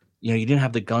 you didn't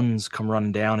have the guns come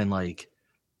running down and like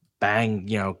bang,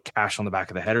 Cash on the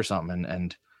back of the head or something.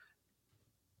 And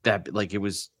that, like, it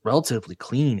was relatively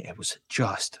clean. It was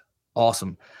just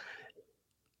awesome.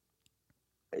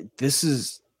 This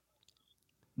is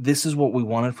what we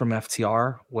wanted from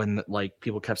FTR when, like,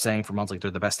 people kept saying for months, like,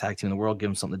 they're the best tag team in the world, give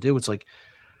them something to do. It's like,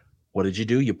 what did you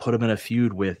do? You put them in a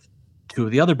feud with 2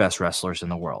 of the other best wrestlers in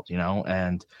the world,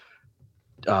 and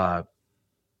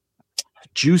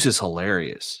Juice is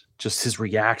hilarious. Just his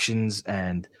reactions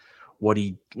and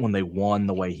when they won,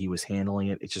 the way he was handling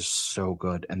it, it's just so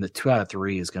good. And the 2 out of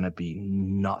 3 is going to be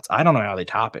nuts. I don't know how they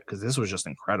top it because this was just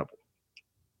incredible.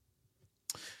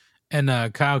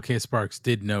 And Kyle K. Sparks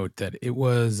did note that it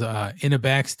was in a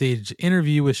backstage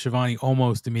interview with Shivani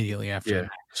almost immediately after. Yeah. The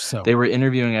match. So they were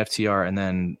interviewing FTR, and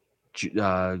then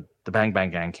the Bang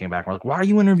Bang Gang came back and were like, "Why are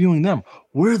you interviewing them?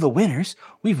 We're the winners.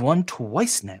 We've won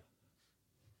twice now.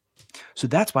 So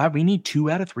that's why we need 2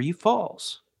 out of 3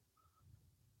 falls."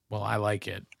 Well, I like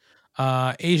it.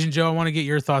 Asian Joe, I want to get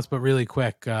your thoughts, but really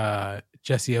quick.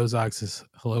 Jesse Ozog says,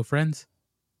 hello, friends.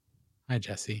 Hi,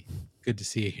 Jesse. Good to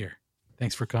see you here.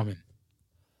 Thanks for coming.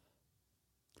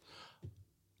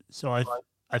 So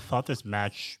I thought this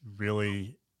match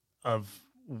really of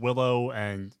Willow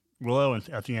and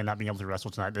Athena not being able to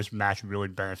wrestle tonight. This match really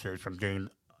benefited from getting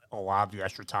a lot of the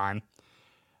extra time.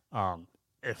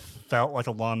 It felt like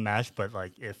a long match, but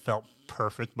like it felt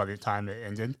perfect by the time it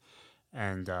ended.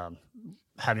 And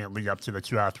having it lead up to the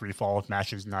 2 out of 3 falls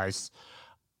match is nice.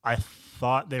 I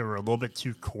thought they were a little bit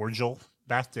too cordial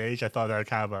backstage. I thought that was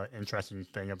kind of an interesting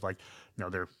thing of like,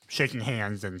 they're shaking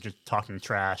hands and just talking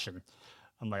trash. And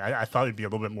I'm like, I thought it'd be a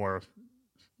little bit more,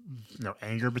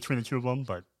 anger between the 2 of them.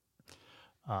 But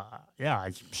Yeah,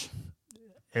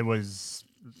 it was.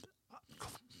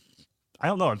 I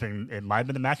don't know. I think it might have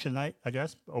been the match of the night, I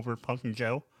guess, over Punk and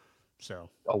Joe. So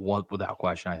Without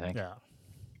question, I think. yeah,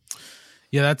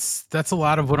 Yeah, that's a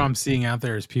lot of what I'm seeing out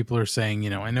there is people are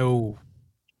saying, I know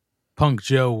Punk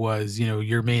Joe was,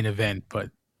 your main event, but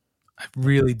I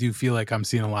really do feel like I'm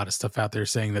seeing a lot of stuff out there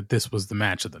saying that this was the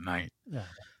match of the night. yeah.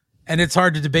 And it's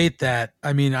hard to debate that.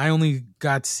 I mean, I only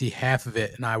got to see half of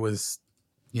it and I was,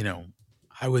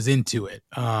 I was into it.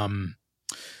 I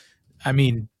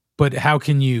mean, but how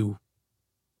can you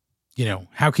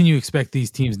expect these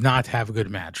teams not to have a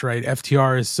good match, right?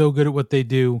 FTR is so good at what they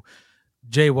do.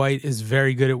 Jay White is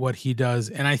very good at what he does.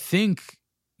 And I think,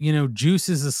 Juice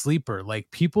is a sleeper.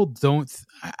 Like people don't,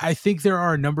 I think there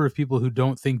are a number of people who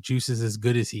don't think Juice is as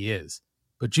good as he is,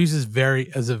 but Juice is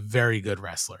a very good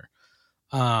wrestler.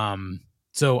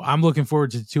 So I'm looking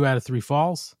forward to 2 out of 3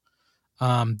 falls.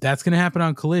 That's going to happen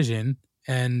on Collision.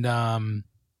 And,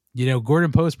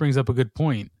 Gordon Post brings up a good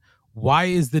point. Why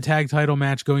is the tag title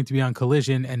match going to be on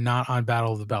Collision and not on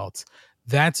Battle of the Belts?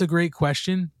 That's a great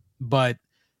question, but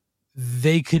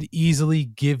they could easily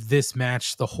give this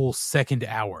match the whole second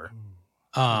hour.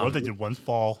 What if they did one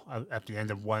fall at the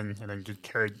end of one and then just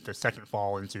carried the second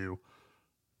fall into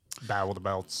Battle of the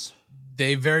Belts?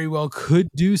 They very well could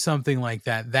do something like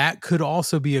that. That could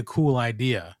also be a cool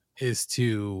idea, is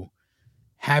to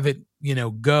have it,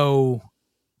 go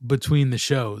between the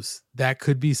shows. That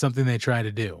could be something they try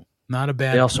to do. Not a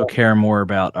bad. They also care more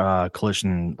about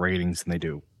Collision ratings than they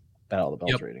do Battle of the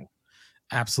Belts rating.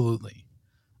 Absolutely.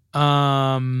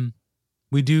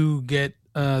 We do get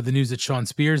the news that Shawn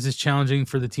Spears is challenging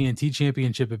for the TNT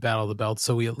Championship at Battle of the Belts,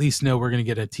 so we at least know we're going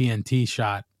to get a TNT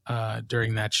shot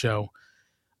during that show.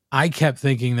 I kept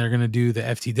thinking they're going to do the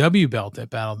FTW belt at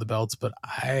Battle of the Belts, but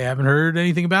I haven't heard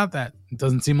anything about that. It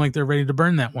doesn't seem like they're ready to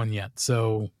burn that one yet.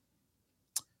 So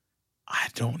I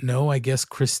don't know. I guess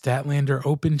Chris Statlander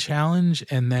Open Challenge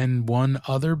and then one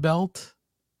other belt.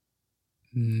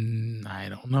 I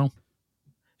don't know.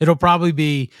 It'll probably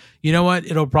be,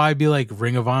 It'll probably be like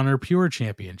Ring of Honor Pure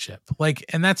Championship.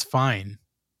 And that's fine.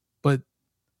 But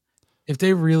if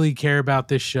they really care about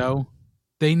this show,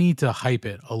 they need to hype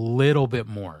it a little bit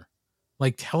more.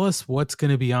 Tell us what's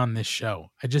going to be on this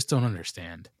show. I just don't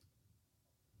understand.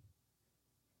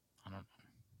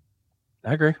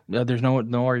 I agree. Yeah, there's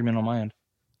no argument on my end.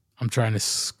 I'm trying to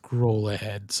scroll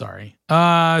ahead. Sorry.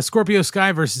 Scorpio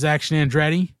Sky versus Action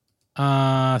Andretti.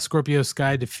 Scorpio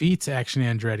Sky defeats Action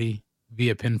Andretti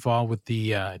via pinfall with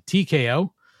the TKO.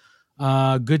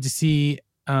 Good to see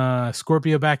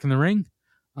Scorpio back in the ring.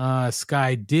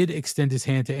 Sky did extend his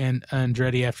hand to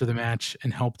Andretti after the match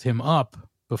and helped him up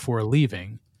before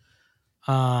leaving.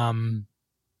 Listen,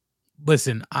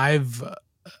 I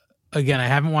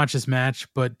haven't watched this match,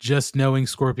 but just knowing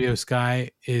Scorpio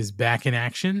Sky is back in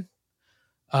action,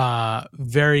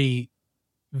 very,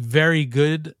 very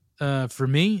good for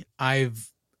me.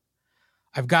 I've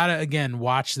got to again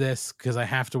watch this because I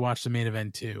have to watch the main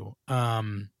event too.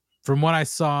 From what I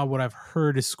saw, what I've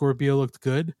heard is Scorpio looked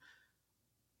good.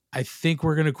 I think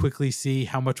we're going to quickly see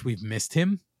how much we've missed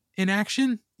him in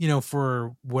action,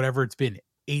 for whatever it's been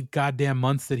 8 goddamn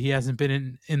months that he hasn't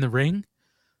been in the ring.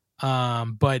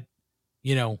 But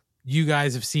you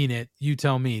guys have seen it. You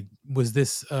tell me, was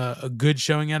this a good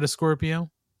showing out of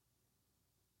Scorpio?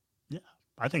 Yeah,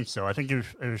 I think so. I think it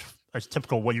was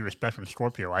typical what you expect from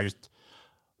Scorpio.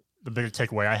 The biggest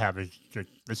takeaway I have is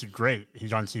this is great.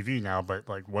 He's on TV now, but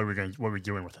what are we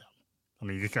doing with him? I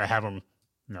mean, you're just gonna have him,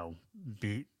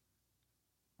 beat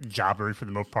jobbers for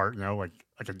the most part, like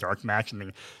a dark match. I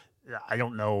mean, I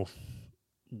don't know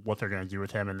what they're gonna do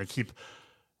with him, and they keep,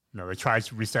 they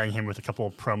tried resetting him with a couple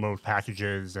of promo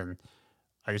packages, and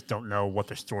I just don't know what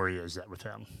the story is with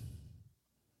him.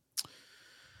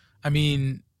 I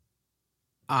mean,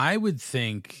 I would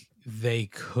think they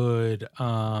could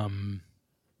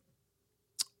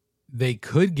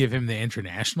give him the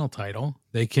international title.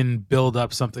 They can build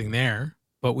up something there,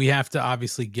 but we have to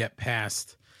obviously get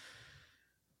past.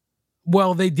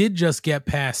 Well, they did just get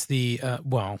past the.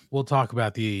 We'll talk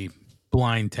about the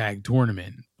blind tag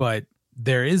tournament, but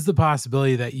there is the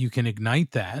possibility that you can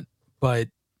ignite that, but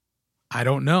I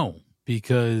don't know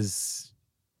because,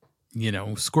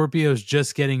 Scorpio's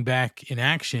just getting back in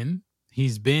action.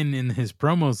 He's been in his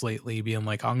promos lately being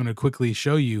like, I'm going to quickly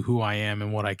show you who I am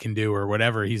and what I can do or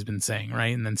whatever he's been saying,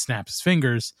 right? And then snaps his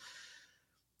fingers.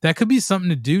 That could be something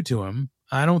to do to him.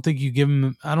 I don't think he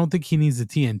needs the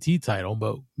TNT title,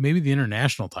 but maybe the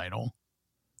international title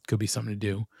could be something to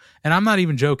do. And I'm not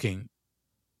even joking.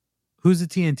 Who's the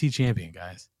TNT champion,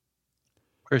 guys?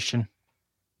 Christian.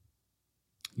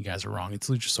 You guys are wrong. It's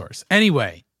Luchasaurus.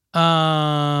 Anyway,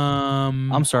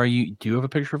 I'm sorry. Do you have a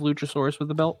picture of Luchasaurus with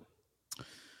the belt?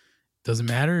 Doesn't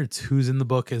matter. It's who's in the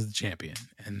book as the champion,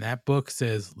 and that book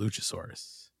says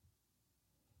Luchasaurus,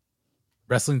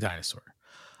 Wrestling Dinosaur.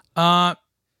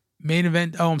 Main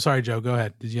event. Oh, I'm sorry, Joe. Go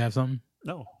ahead. Did you have something?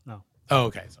 No. Oh,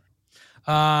 okay. Sorry.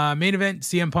 Main event: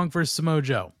 CM Punk versus Samoa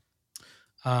Joe.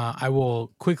 I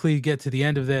will quickly get to the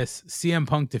end of this. CM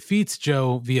Punk defeats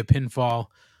Joe via pinfall.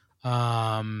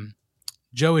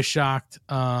 Joe is shocked.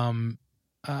 Punk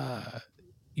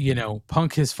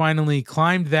has finally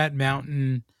climbed that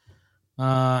mountain,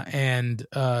 and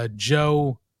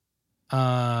Joe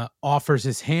offers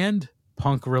his hand.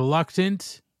 Punk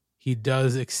reluctant. He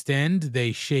does extend.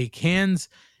 They shake hands,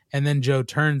 and then Joe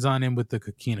turns on him with the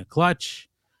Coquina clutch.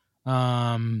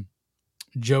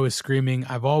 Joe is screaming,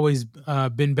 "I've always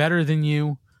been better than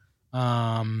you."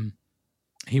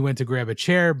 He went to grab a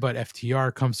chair, but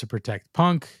FTR comes to protect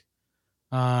Punk.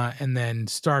 And then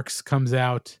Starks comes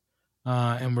out,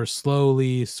 and we're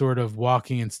slowly sort of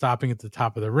walking and stopping at the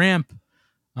top of the ramp.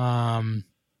 And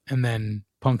then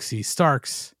Punk sees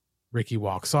Starks. Ricky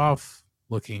walks off,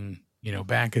 looking,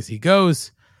 back as he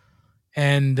goes.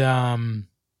 And,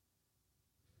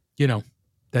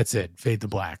 that's it. Fade to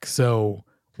black. So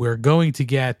we're going to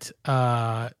get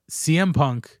CM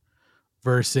Punk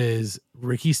versus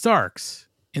Ricky Starks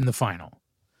in the final.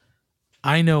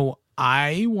 I know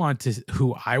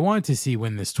who I want to see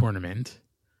win this tournament,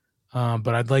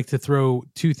 but I'd like to throw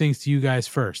two things to you guys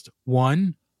first.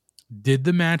 One, did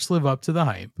the match live up to the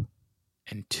hype?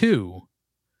 And two,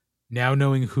 now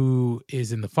knowing who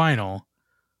is in the final,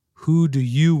 who do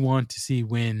you want to see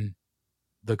win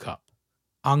the cup?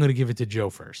 I'm going to give it to Joe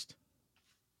first.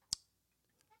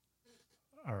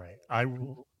 All right. I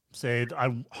will say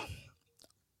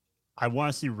I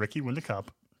want to see Ricky win the cup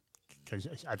because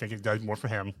I think it does more for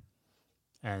him,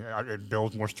 and it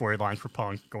builds more storylines for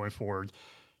Punk going forward.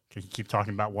 Because you keep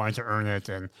talking about wanting to earn it,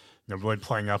 and really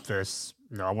playing up this.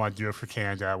 I want to do it for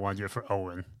Canada. I want to do it for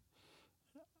Owen.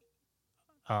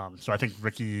 So I think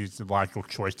Ricky's the logical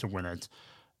choice to win it.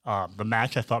 The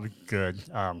match I thought was good.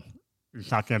 It's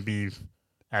not going to be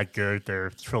that good. Their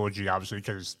trilogy, obviously,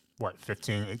 because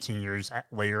 15, 18 years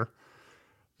later.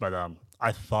 But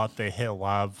I thought they hit a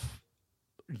lot of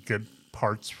good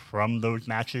parts from those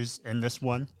matches in this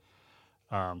one.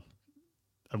 And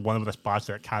one of the spots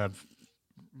that kind of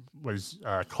was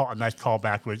a nice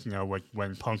callback was,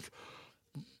 when Punk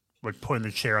would put in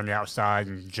the chair on the outside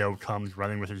and Joe comes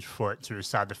running with his foot to his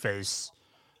side of the face.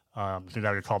 I think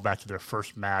that would call back to their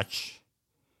first match.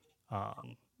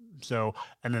 And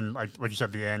then like what you said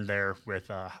at the end there with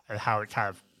how it kind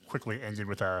of quickly ended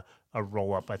with a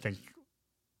roll-up, I think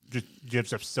just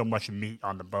gives us so much meat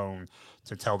on the bone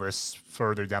to tell this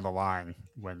further down the line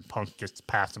when Punk gets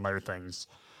past some other things.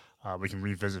 We can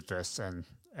revisit this and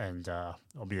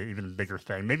it'll be an even bigger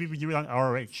thing. Maybe we do it on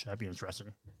ROH. That'd be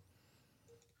interesting.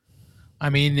 I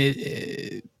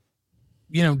mean,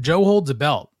 Joe holds a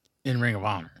belt in Ring of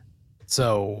Honor.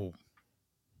 So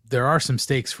there are some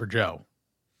stakes for Joe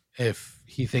if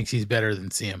he thinks he's better than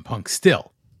CM Punk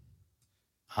still.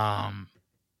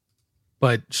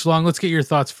 But Shlong, let's get your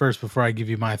thoughts first before I give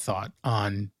you my thought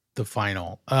on the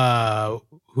final.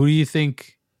 Who do you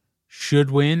think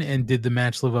should win, and did the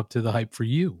match live up to the hype for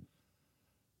you?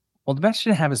 Well, the match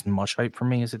didn't have as much hype for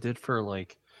me as it did for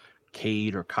like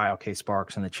Cade or Kyle K.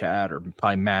 Sparks in the chat, or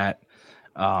probably Matt,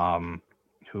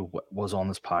 who was on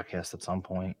this podcast at some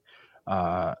point.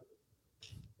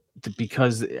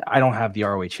 Because I don't have the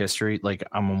ROH history, like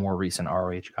I'm a more recent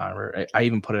ROH convert. I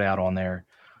even put it out on there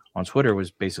on Twitter,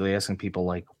 was basically asking people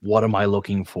like, what am I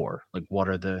looking for? Like, what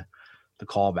are the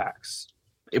callbacks?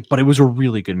 But it was a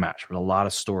really good match with a lot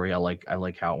of story. I like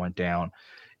how it went down.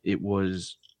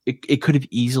 It could have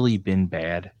easily been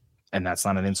bad, and that's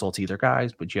not an insult to either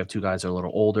guys, but you have two guys that are a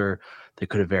little older. They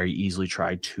could have very easily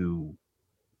tried to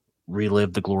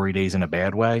relive the glory days in a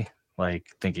bad way, like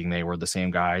thinking they were the same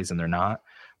guys and they're not.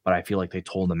 But I feel like they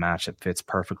told the match that fits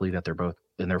perfectly, that they're both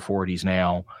in their 40s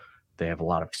now. They have a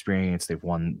lot of experience. They've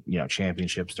won,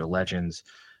 championships. They're legends.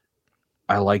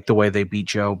 I like the way they beat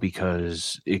Joe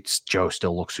because Joe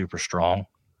still looks super strong.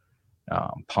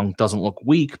 Punk doesn't look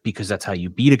weak because that's how you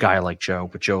beat a guy like Joe,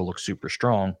 but Joe looks super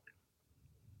strong.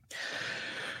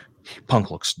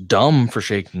 Punk looks dumb for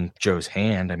shaking Joe's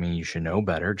hand. I mean, you should know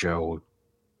better. Joe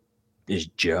is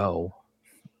Joe.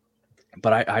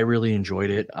 But I really enjoyed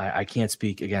it. I can't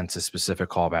speak, again, to specific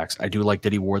callbacks. I do like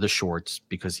that he wore the shorts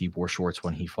because he wore shorts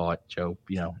when he fought Joe,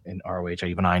 in ROH.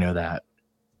 Even I know that.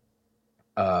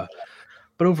 But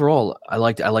overall, I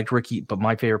liked Ricky. But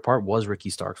my favorite part was Ricky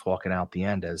Starks walking out the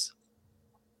end as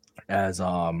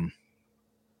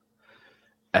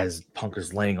as Punk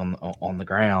is laying on the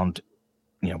ground,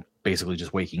 basically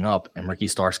just waking up, and Ricky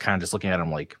Starks kind of just looking at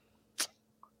him like,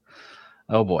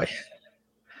 oh boy.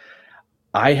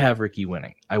 I have Ricky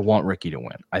winning. I want Ricky to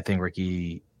win. I think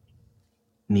Ricky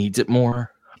needs it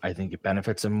more. I think it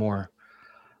benefits him more.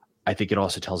 I think it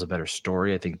also tells a better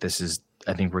story. I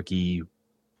think Ricky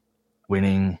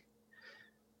winning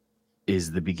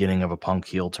is the beginning of a Punk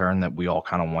heel turn that we all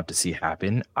kind of want to see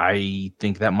happen. I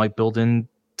think that might build into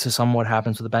some what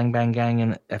happens with the Bang Bang Gang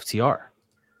and FTR.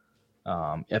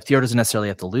 FTR doesn't necessarily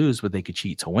have to lose, but they could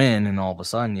cheat to win, and all of a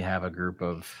sudden you have a group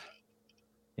of,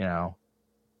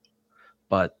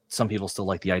 but some people still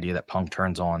like the idea that Punk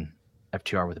turns on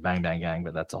FTR with the Bang Bang Gang,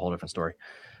 but that's a whole different story.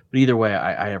 But either way,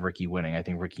 I have Ricky winning. I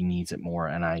think Ricky needs it more,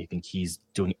 and I think he's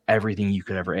doing everything you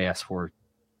could ever ask for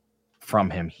from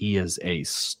him. He is a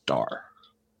star.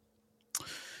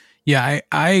 Yeah,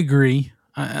 I agree.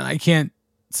 I can't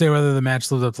say whether the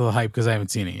match lived up to the hype because I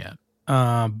haven't seen it yet.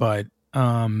 But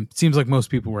it seems like most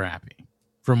people were happy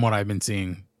from what I've been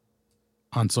seeing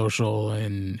on social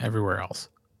and everywhere else.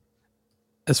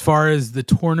 As far as the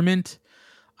tournament,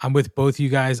 I'm with both you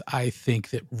guys. I think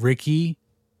that Ricky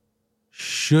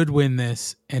should win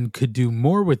this and could do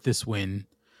more with this win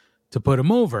to put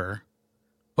him over.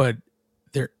 But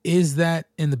there is that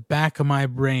in the back of my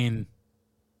brain,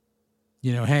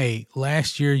 hey,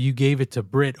 last year you gave it to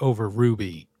Britt over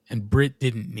Ruby, and Britt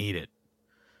didn't need it.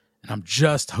 And I'm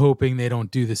just hoping they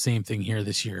don't do the same thing here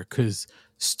this year, because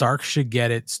Stark should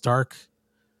get it. Starks,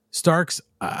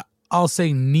 I'll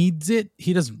say, needs it.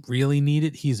 He doesn't really need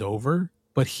it. He's over.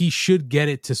 But he should get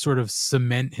it to sort of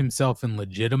cement himself and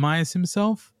legitimize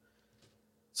himself.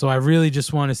 So I really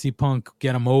just want to see Punk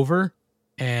get him over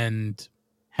and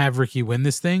have Ricky win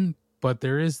this thing. But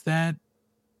there is that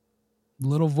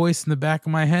little voice in the back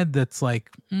of my head that's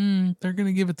like, they're going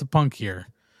to give it to Punk here.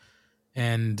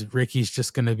 And Ricky's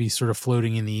just going to be sort of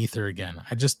floating in the ether again.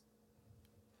 I just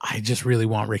really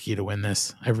want Ricky to win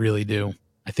this. I really do.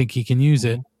 I think he can use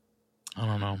it. I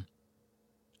don't know.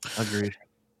 Agreed.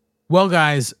 Well,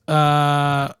 guys,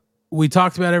 we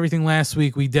talked about everything last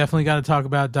week. We definitely got to talk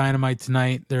about Dynamite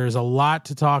tonight. There's a lot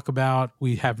to talk about.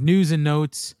 We have news and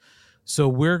notes. So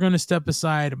we're going to step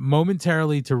aside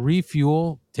momentarily to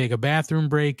refuel, take a bathroom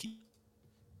break.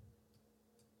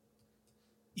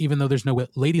 Even though there's no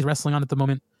ladies wrestling on at the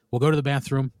moment, we'll go to the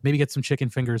bathroom, maybe get some chicken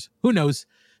fingers. Who knows?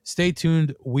 Stay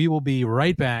tuned. We will be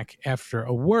right back after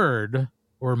a word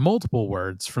or multiple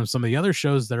words from some of the other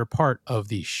shows that are part of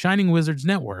the Shining Wizards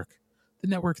Network, the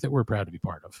network that we're proud to be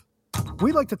part of.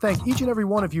 We'd like to thank each and every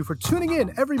one of you for tuning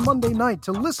in every Monday night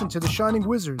to listen to the Shining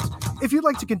Wizards. If you'd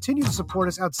like to continue to support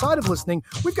us outside of listening,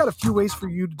 we've got a few ways for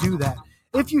you to do that.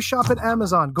 If you shop at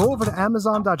Amazon, go over to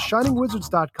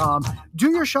amazon.shiningwizards.com,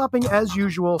 do your shopping as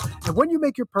usual, and when you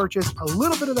make your purchase, a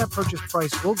little bit of that purchase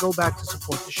price will go back to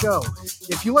support the show.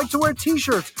 If you like to wear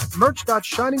t-shirts,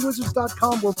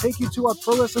 merch.shiningwizards.com will take you to our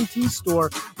Pro Wrestling Tees store,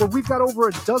 where we've got over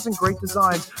a dozen great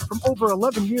designs from over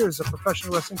 11 years of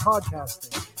professional wrestling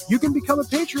podcasting. You can become a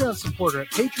Patreon supporter at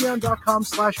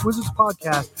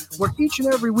patreon.com/wizardspodcast, where each and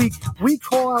every week we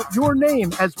call out your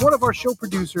name as one of our show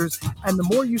producers, and the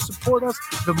more you support us,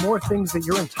 the more things that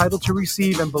you're entitled to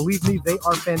receive, and believe me, they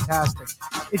are fantastic.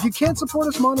 If you can't support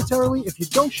us monetarily, if you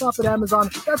don't shop at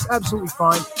Amazon, that's absolutely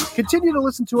fine. Continue to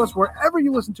listen to us wherever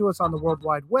you listen to us on the World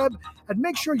Wide Web, and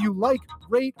make sure you like,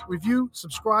 rate, review,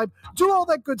 subscribe, do all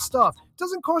that good stuff.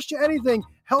 Doesn't cost you anything,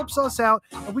 helps us out,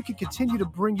 and we can continue to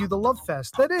bring you the love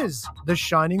fest that is the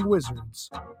Shining Wizards.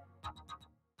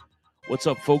 What's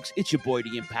up, folks? It's your boy,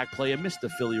 the Impact Player, Mr.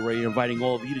 Philly Ray, inviting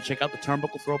all of you to check out the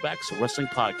Turnbuckle Throwbacks Wrestling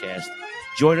Podcast.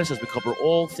 Join us as we cover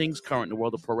all things current in the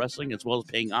world of pro wrestling, as well as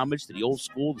paying homage to the old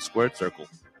school, the Squared Circle.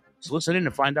 So listen in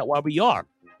and find out why we are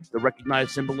the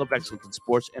recognized symbol of excellence in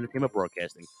sports entertainment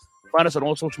broadcasting. Find us on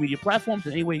all social media platforms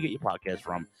and anywhere you get your podcast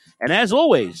from. And as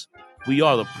always, we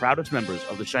are the proudest members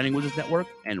of the Shining Wizards Network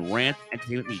and Rant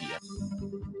Entertainment Media.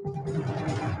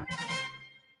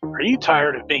 Are you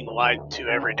tired of being lied to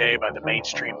every day by the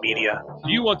mainstream media?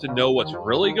 Do you want to know what's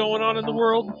really going on in the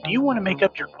world? Do you want to make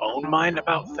up your own mind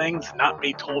about things, not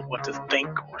be told what to think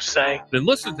or say? Then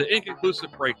listen to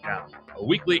Inconclusive Breakdown, a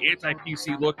weekly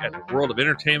anti-PC look at the world of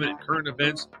entertainment and current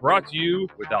events, brought to you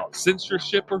without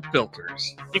censorship or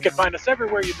filters. You can find us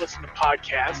everywhere you listen to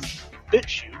podcasts,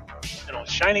 BitChute, and on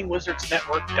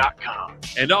ShiningWizardsNetwork.com.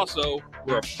 And also,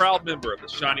 we're a proud member of the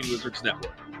Shining Wizards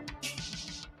Network.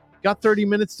 Got 30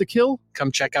 minutes to kill?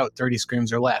 Come check out 30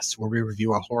 Screams or Less, where we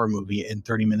review a horror movie in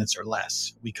 30 minutes or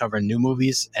less. We cover new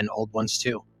movies and old ones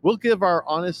too. We'll give our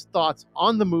honest thoughts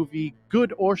on the movie,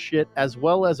 good or shit, as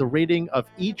well as a rating of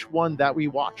each one that we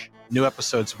watch. New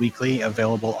episodes weekly,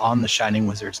 available on the Shining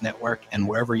Wizards Network and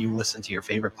wherever you listen to your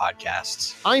favorite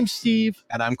podcasts. I'm Steve.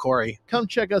 And I'm Corey. Come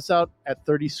check us out at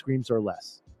 30 Screams or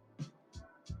Less.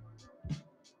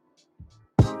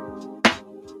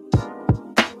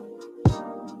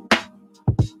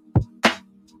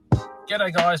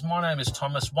 G'day guys, my name is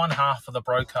Thomas, one half of the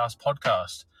Broadcast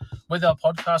Podcast. With our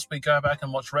podcast, we go back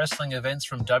and watch wrestling events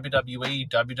from WWE,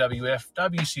 WWF,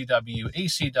 WCW,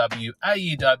 ECW,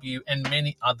 AEW, and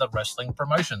many other wrestling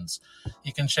promotions.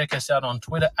 You can check us out on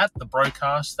Twitter at The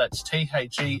Broadcast, that's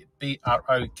TheBrokast,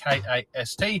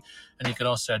 and you can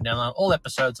also download all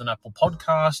episodes on Apple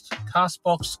Podcasts,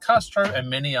 Castbox, Castro, and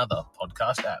many other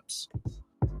podcast apps.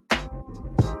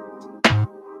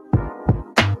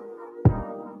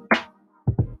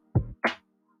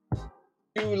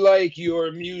 You like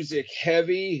your music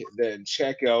heavy? Then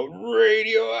check out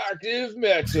Radioactive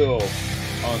Metal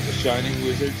on the Shining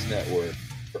Wizards Network.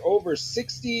 For over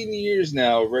 16 years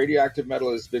now, Radioactive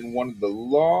Metal has been one of the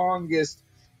longest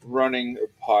running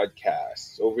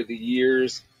podcasts. Over the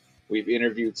years, we've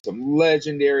interviewed some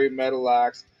legendary metal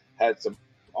acts, had some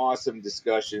awesome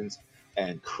discussions,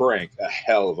 and cranked a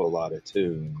hell of a lot of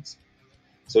tunes.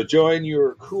 So join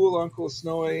your cool Uncle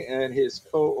Snowy and his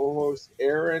co-host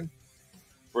Aaron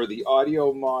for the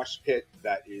audio mosh pit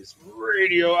that is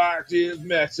Radioactive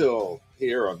Metal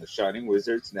here on the Shining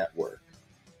Wizards Network.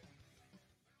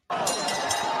 Well,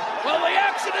 the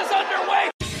action is underway.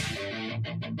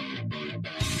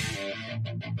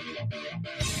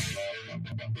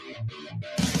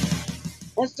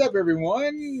 What's up,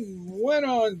 everyone? When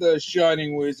on the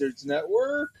Shining Wizards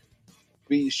Network,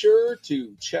 be sure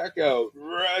to check out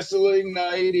Wrestling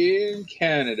Night in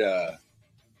Canada.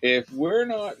 If we're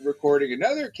not recording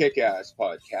another kick-ass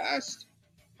podcast,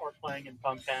 Or playing in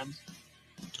punk bands.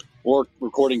 Or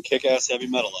recording kick-ass heavy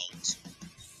metal albums,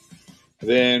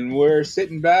 then we're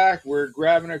sitting back, we're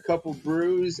grabbing a couple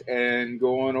brews, and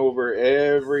going over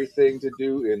everything to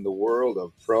do in the world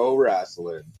of pro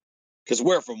wrestling. because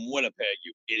we're from Winnipeg,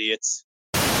 you idiots.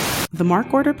 The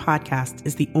Mark Order Podcast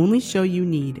is the only show you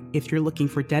need if you're looking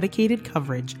for dedicated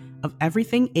coverage of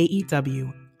everything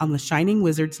AEW on the Shining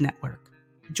Wizards Network.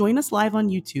 Join us live on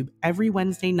YouTube every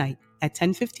Wednesday night at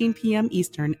 10:15 p.m.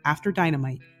 Eastern after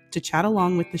Dynamite to chat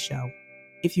along with the show.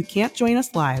 If you can't join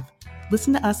us live,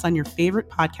 listen to us on your favorite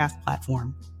podcast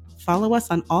platform. Follow us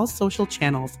on all social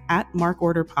channels at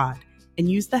MarkOrderPod and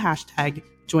use the hashtag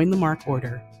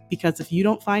 #JoinTheMarkOrder, because if you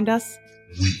don't find us,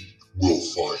 we will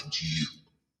find you.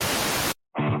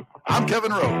 I'm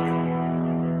Kevin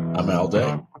Rowe. I'm Al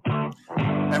Day.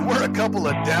 And we're a couple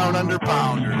of down under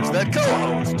pounders that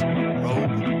co-host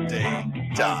Rogue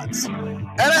Day Dots,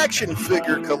 an action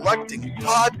figure collecting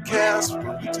podcast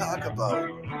where we talk about,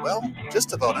 well,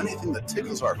 just about anything that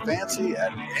tickles our fancy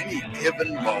at any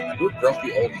given moment. We're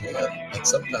grumpy old men, and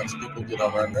sometimes people get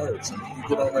on our nerves. And when you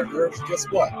get on our nerves, guess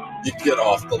what? You get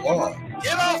off the lawn.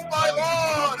 Get off my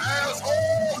lawn,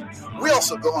 asshole! We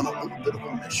also go on a little bit of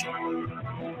a mission.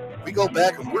 We go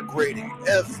back and we're grading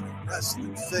every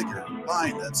wrestling figure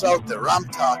line that's out there. I'm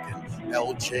talking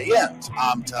LJNs.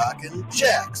 I'm talking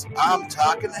Jacks. I'm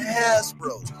talking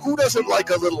Hasbros. Who doesn't like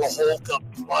a little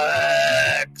Hulkaplex?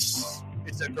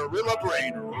 It's a Gorilla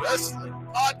Brain Wrestling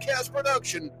podcast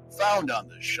production found on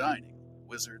the Shining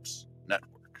Wizards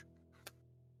Network.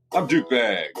 I'm Duke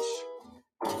Bags.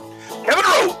 Kevin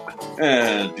Rowe!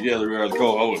 And together we are the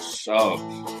co-hosts of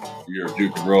Your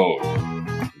Duke and Road.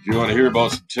 If you want to hear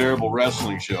about some terrible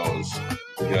wrestling shows,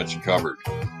 we got you covered.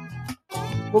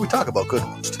 Well, we talk about good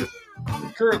ones, too.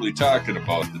 We're currently talking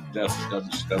about the death of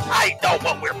WCW. I know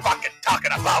what we're fucking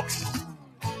talking about.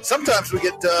 Sometimes we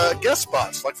get guest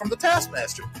spots, like from the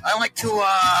Taskmaster. I like to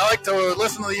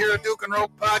listen to the Year of Duke and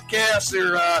Rope podcast.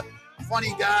 They're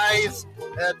funny guys.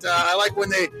 That I like when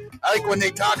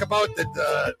they talk about the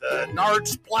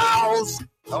Nards plows.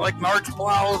 I like Nards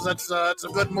plows. That's a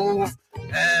good move.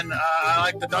 And I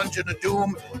like the Dungeon of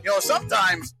Doom. You know,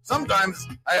 sometimes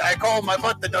I call my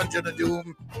butt the Dungeon of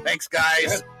Doom. Thanks,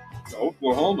 guys. Yeah,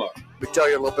 Oklahoma. Let me tell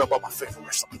you a little bit about my favorite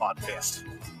wrestling podcast.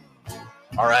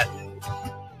 All right.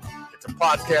 It's a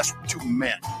podcast with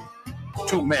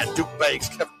two men, Duke Bags,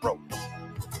 Kevin Rowe.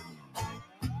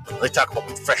 They talk about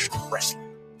professional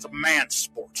wrestling. It's a man's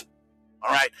sport.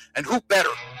 All right? And who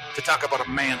better to talk about a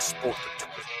man's sport than Duke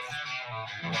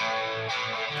Bags?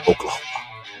 Oklahoma.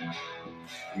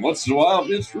 And once in a while,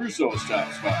 Vince Russo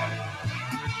stops by.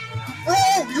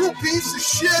 Oh, you piece of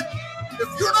shit!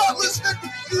 If you're not listening to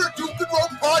the Year Duke and Rope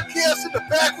podcast in the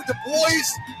back with the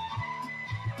boys,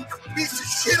 you piece of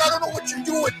shit, I don't know what you're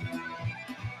doing.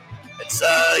 It's,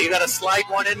 you gotta slide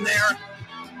one in there.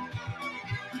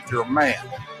 If you're a man,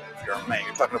 you're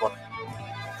talking about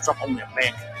something only a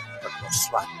man can do. You're talking about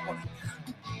slide one in there.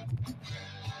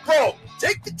 Bro,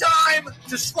 take the time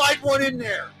to slide one in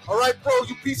there. All right, bro,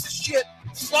 you piece of shit.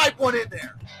 Slide one in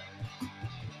there.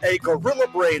 A Gorilla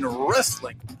Brain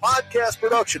Wrestling podcast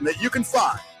production that you can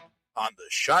find on the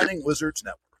Shining Wizards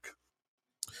Network.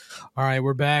 All right,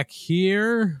 we're back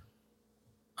here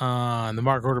on the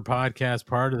Mark Order Podcast,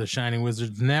 part of the Shining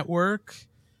Wizards Network.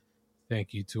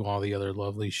 Thank you to all the other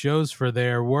lovely shows for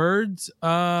their words.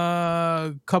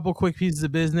 Couple quick pieces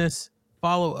of business.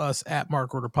 Follow us at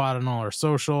Mark Order Pod on all our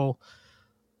social.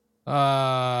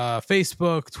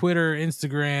 Facebook, Twitter,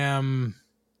 Instagram,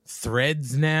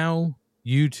 Threads now,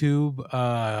 YouTube,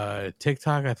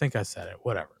 TikTok. I think I said it.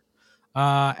 Whatever.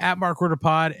 At Mark Order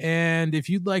Pod. And if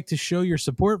you'd like to show your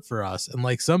support for us, and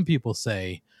like some people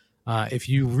say, if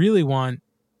you really want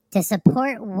to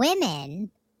support women,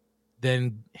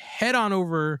 then head on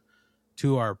over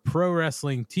to our Pro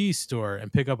Wrestling Tee store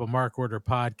and pick up a Mark Order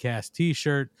Podcast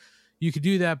t-shirt. You could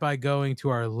do that by going to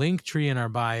our link tree in our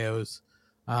bios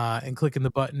and clicking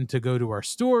the button to go to our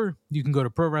store. You can go to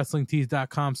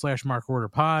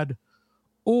prowrestlingtees.com/markorderpod,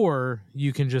 or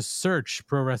you can just search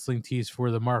Pro Wrestling Tees for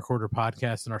the Mark Order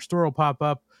Podcast and our store will pop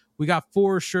up. We got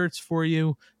 4 shirts for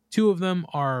you. 2 of them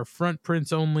are front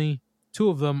prints only. 2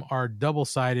 of them are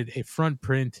double-sided, a front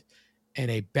print and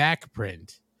a back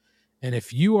print. And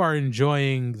if you are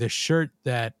enjoying the shirt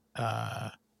that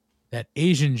that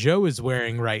Asian Joe is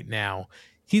wearing right now,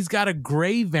 he's got a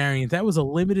gray variant. That was a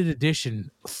limited edition.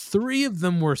 3 of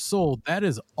them were sold. That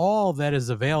is all that is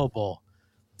available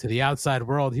to the outside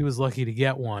world. He was lucky to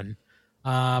get one.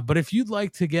 But if you'd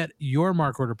like to get your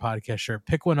Mark Order Podcast shirt,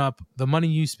 pick one up. The money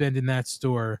you spend in that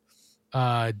store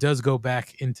does go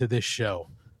back into this show.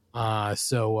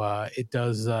 So it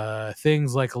does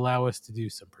things like allow us to do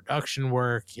some production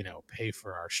work, pay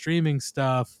for our streaming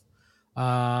stuff,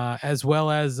 as well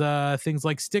as things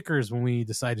like stickers when we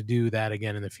decide to do that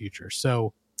again in the future.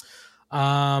 So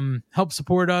help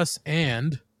support us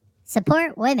and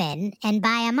support women and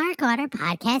buy a Mark Order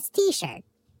Podcast t-shirt.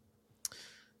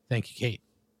 Thank you, Kate.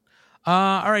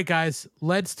 All right, guys,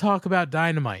 let's talk about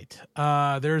Dynamite.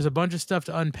 There's a bunch of stuff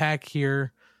to unpack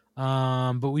here.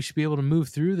 But we should be able to move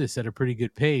through this at a pretty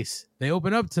good pace. They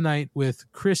open up tonight with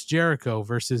Chris Jericho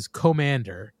versus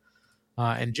Commander.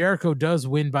 And Jericho does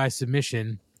win by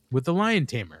submission with the Lion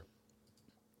Tamer.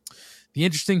 The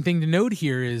interesting thing to note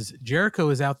here is Jericho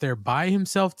is out there by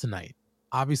himself tonight.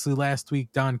 Obviously, last week,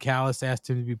 Don Callis asked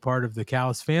him to be part of the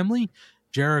Callis family.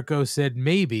 Jericho said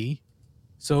maybe.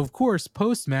 So, of course,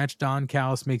 post-match, Don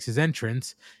Callis makes his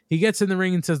entrance. He gets in the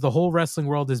ring and says the whole wrestling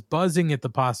world is buzzing at the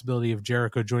possibility of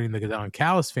Jericho joining the Don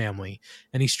Callis family,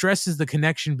 and he stresses the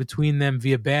connection between them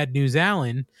via Bad News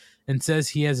Allen and says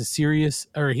he has a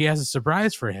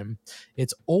surprise for him.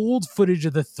 It's old footage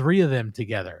of the 3 of them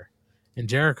together. And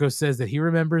Jericho says that he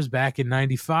remembers back in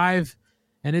 95,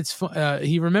 and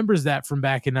he remembers that from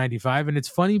back in 95, and it's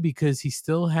funny because he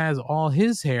still has all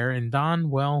his hair, and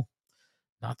Don, well,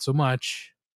 not so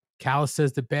much. Callis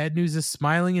says that Bad News is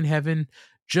smiling in heaven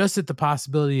just at the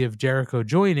possibility of Jericho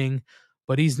joining,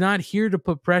 but he's not here to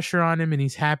put pressure on him, and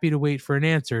he's happy to wait for an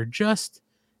answer. Just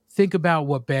think about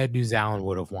what Bad News Allen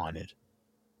would have wanted.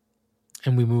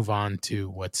 And we move on to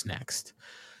what's next.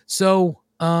 So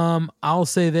I'll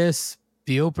say this.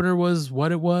 The opener was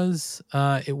what it was.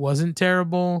 It wasn't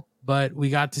terrible, but we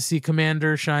got to see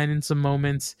Commander shine in some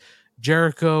moments.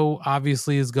 Jericho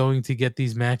obviously is going to get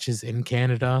these matches in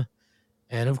Canada.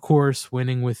 And of course,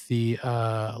 winning with the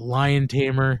Lion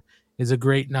Tamer is a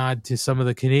great nod to some of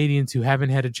the Canadians who haven't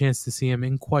had a chance to see him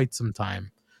in quite some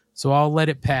time. So I'll let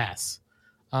it pass.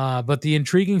 But the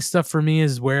intriguing stuff for me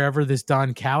is wherever this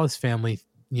Don Callis family,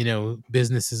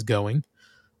 business is going.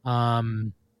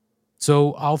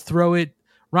 So I'll throw it.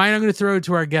 Ryan, I'm going to throw it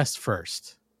to our guest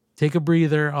first. Take a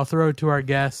breather. I'll throw it to our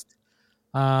guest.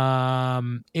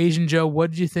 Asian Joe,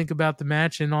 what did you think about the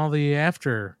match and all the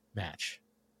after match?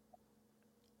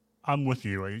 I'm with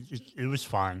you. It was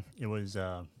fine. It was.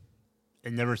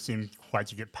 It never seemed quite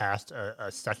to get past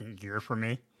a second gear for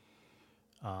me.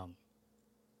 And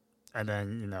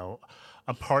then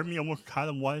a part of me almost kind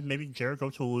of wanted maybe Jericho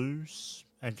to lose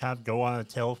and kind of go on a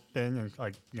tailspin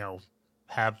and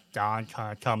have Don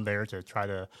kind of come there to try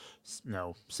to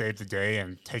save the day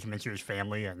and take him into his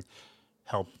family and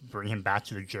help bring him back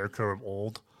to the Jericho of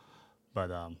old.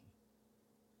 But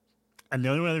and the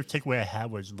only other takeaway I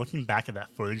had was looking back at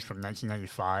that footage from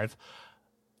 1995.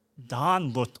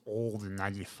 Don looked old in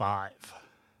 '95.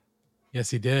 Yes,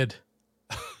 he did.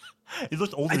 He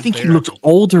looked older. I think he there, looked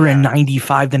older in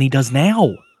 '95 than he does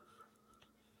now.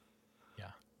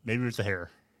 Maybe it's the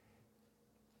hair.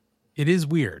 It is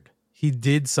weird. He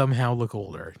did somehow look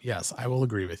older. Yes, I will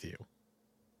agree with you.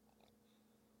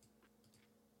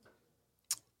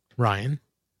 Ryan,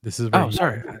 this is where Oh,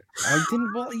 sorry. I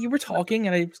didn't. Well, you were talking,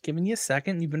 and I was giving you a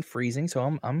second. You've been freezing,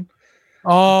 so I'm.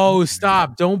 Oh,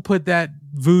 stop! Don't put that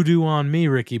voodoo on me,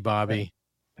 Ricky Bobby.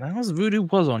 That was voodoo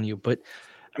was on you, but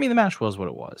I mean the match was what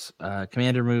it was.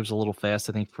 Commander moves a little fast,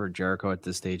 I think, for Jericho at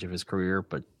this stage of his career,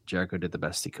 but Jericho did the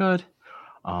best he could.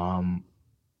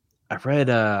 I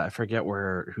read I forget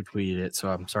who tweeted it, so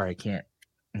I'm sorry I can't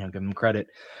give him credit,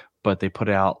 but they put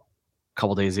out a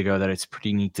couple days ago that it's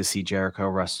pretty neat to see Jericho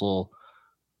wrestle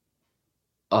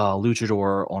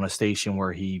luchador on a station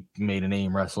where he made a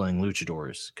name wrestling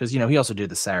luchadors, because he also did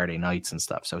the Saturday nights and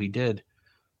stuff, so he did.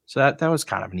 So that was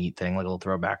kind of a neat thing, like a little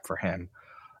throwback for him.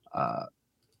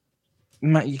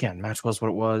 Again, match was what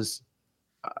it was.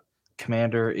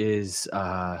 Commander is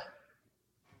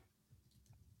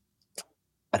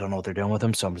I don't know what they're doing with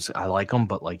him, so I like him,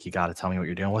 but like you got to tell me what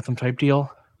you're doing with him type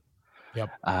deal. Yep.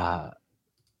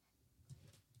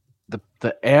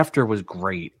 The after was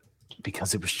great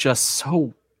because it was just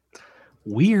so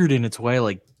weird in its way.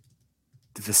 Like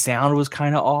the sound was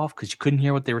kind of off because you couldn't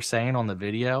hear what they were saying on the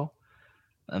video,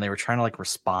 and they were trying to like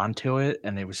respond to it,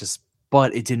 and it was just.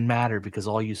 But it didn't matter because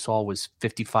all you saw was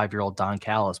 55-year-old Don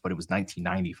Callis, but it was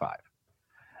 1995,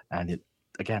 and it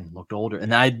again looked older.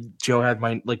 And Joe had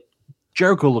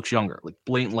Jericho looks younger, like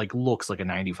blatant, like looks like a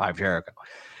 95 Jericho.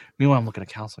 Meanwhile, I'm looking at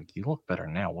Callis like, you look better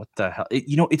now. What the hell?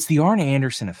 It's the Arn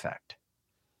Anderson effect,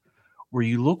 where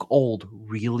you look old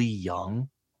really young,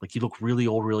 like you look really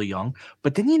old really young,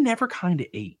 but then you never kind of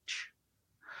age.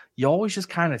 You always just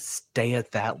kind of stay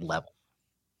at that level.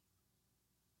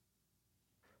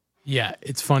 Yeah,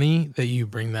 it's funny that you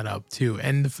bring that up too,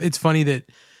 and it's funny that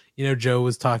Joe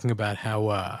was talking about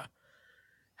how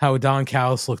Don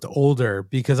Callis looked older,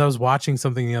 because I was watching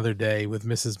something the other day with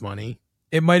Mrs. Money.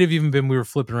 It might have even been we were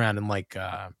flipping around and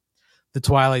the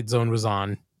Twilight Zone was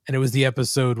on, and it was the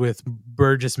episode with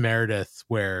Burgess Meredith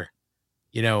where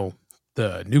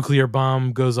the nuclear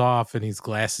bomb goes off and his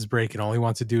glasses break and all he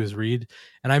wants to do is read.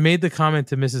 And I made the comment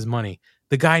to Mrs. Money,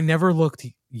 the guy never looked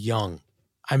young.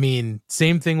 I mean,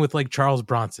 same thing with like Charles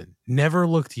Bronson. Never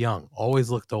looked young, always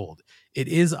looked old. It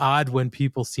is odd when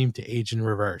people seem to age in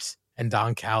reverse, and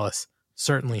Don Callis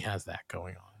certainly has that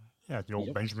going on. Yeah, the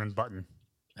old Benjamin Button.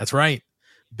 That's right.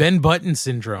 Ben Button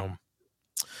syndrome.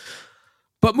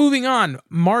 But moving on,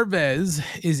 Marvez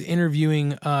is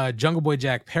interviewing Jungle Boy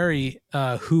Jack Perry,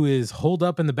 who is holed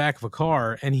up in the back of a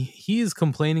car, and he is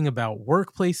complaining about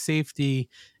workplace safety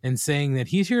and saying that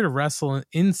he's here to wrestle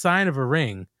inside of a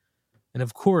ring. And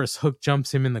of course, Hook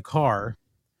jumps him in the car,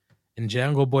 and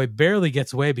Jungle Boy barely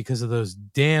gets away because of those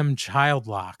damn child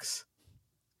locks.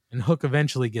 And Hook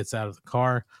eventually gets out of the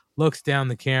car, looks down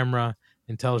the camera,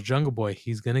 and tells Jungle Boy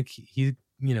he's gonna keep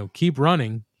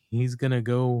running. He's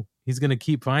gonna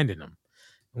keep finding him.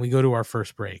 And we go to our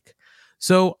first break.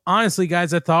 So honestly,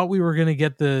 guys, I thought we were gonna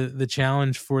get the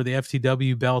challenge for the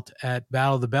FTW belt at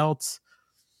Battle of the Belts.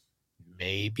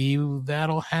 Maybe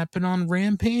that'll happen on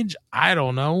Rampage. I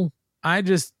don't know. I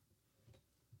just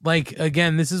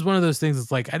again, this is one of those things.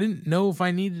 It's like I didn't know if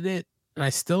I needed it, and I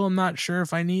still am not sure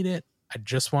if I need it. I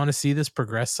just want to see this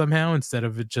progress somehow instead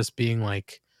of it just being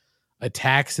like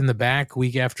attacks in the back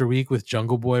week after week with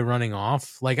Jungle Boy running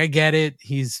off. Like, I get it.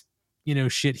 He's,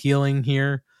 shit healing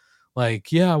here.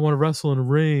 Like, yeah, I want to wrestle in a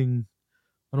ring.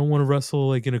 I don't want to wrestle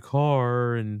like in a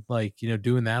car and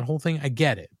doing that whole thing. I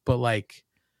get it. But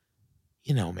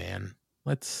man,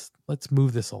 let's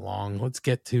move this along. Let's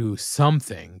get to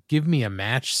something. Give me a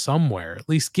match somewhere. At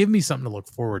least give me something to look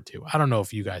forward to. I don't know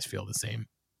if you guys feel the same.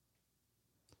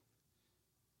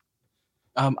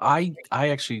 I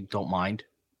actually don't mind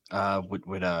with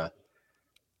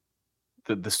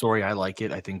the story. I like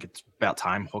it. I think it's about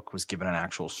time Hook was given an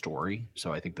actual story,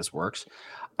 so I think this works.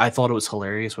 I thought it was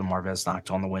hilarious when Marvez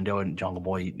knocked on the window and Jungle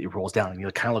Boy rolls down and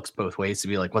he kind of looks both ways to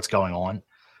be like, what's going on?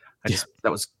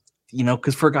 That was,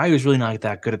 because for a guy who's really not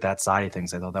that good at that side of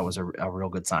things, I thought that was a real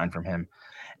good sign from him.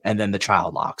 And then the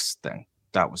child locks thing,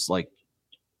 that was like,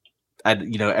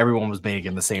 everyone was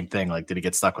making the same thing. Like, did he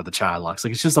get stuck with the child locks?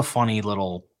 Like, it's just a funny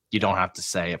little, you don't have to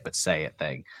say it, but say it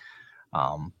thing.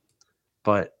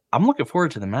 But I'm looking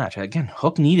forward to the match. Again,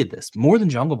 Hook needed this more than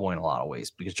Jungle Boy in a lot of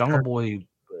ways, because Jungle Boy,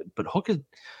 but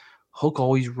Hook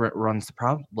always runs the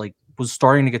problem. Like, was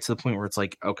starting to get to the point where it's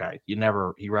like, okay,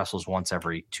 he wrestles once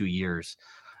every 2 years,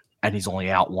 and he's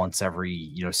only out once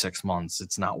every 6 months.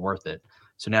 It's not worth it.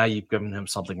 So now you've given him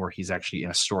something where he's actually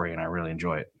in a story, and I really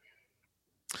enjoy it.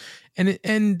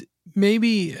 And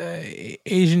maybe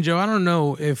Asian Joe, I don't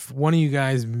know if one of you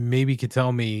guys maybe could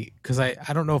tell me, because I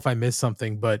don't know if I missed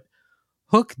something, but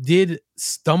Hook did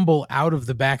stumble out of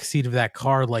the back seat of that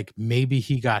car like maybe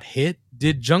he got hit.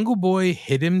 Did Jungle Boy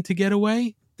hit him to get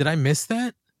away? Did I miss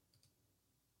that?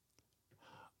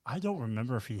 I don't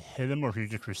remember if he hit him or if he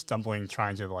just was stumbling,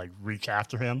 trying to like reach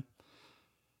after him.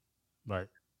 But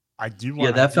I do want.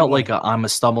 Yeah, that felt like I'm a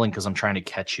stumbling because I'm trying to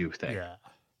catch you thing. Yeah.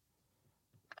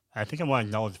 I think I want to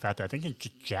acknowledge the fact that I think it's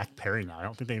Jack Perry now. I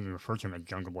don't think they even refer to him as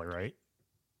Jungle Boy, right?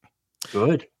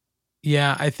 Good.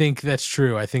 Yeah, I think that's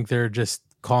true. I think they're just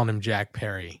calling him Jack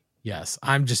Perry. Yes,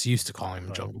 I'm just used to calling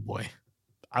him Jungle Boy.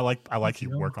 I like his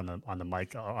work on the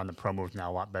mic on the promos now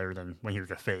a lot better than when he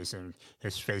was a face, and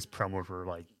his face promos were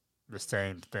like the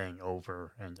same thing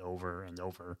over and over and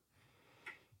over.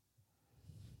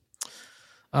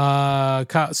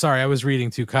 Sorry, I was reading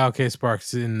too. Kyle K.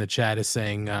 Sparks in the chat is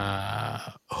saying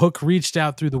Hook reached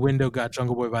out through the window, got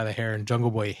Jungle Boy by the hair, and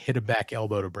Jungle Boy hit a back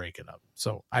elbow to break it up.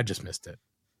 So I just missed it,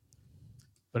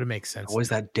 but it makes sense. Always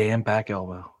that damn back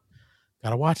elbow.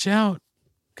 Gotta watch out.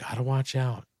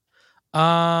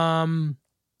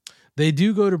 They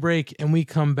do go to break, and we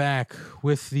come back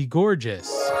with the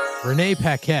gorgeous Renee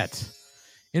Paquette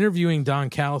interviewing Don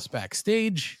Callis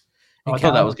backstage. I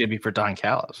thought that was going to be for Don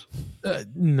Callis.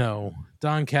 No,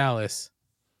 Don Callis.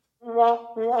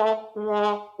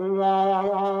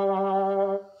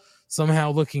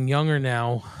 Somehow looking younger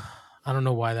now. I don't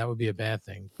know why that would be a bad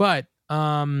thing. But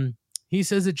he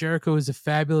says that Jericho is a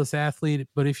fabulous athlete,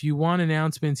 but if you want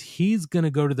announcements, he's going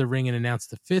to go to the ring and announce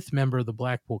the 5th member of the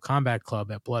Blackpool Combat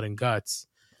Club at Blood and Guts.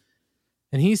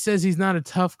 And he says he's not a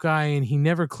tough guy, and he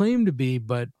never claimed to be,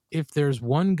 but if there's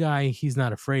one guy he's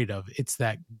not afraid of, it's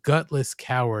that gutless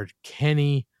coward,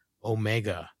 Kenny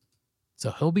Omega.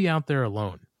 So he'll be out there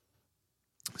alone.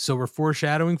 So we're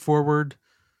foreshadowing forward.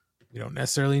 We don't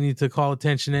necessarily need to call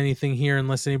attention to anything here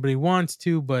unless anybody wants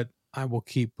to, but I will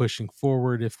keep pushing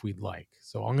forward if we'd like.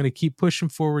 So I'm going to keep pushing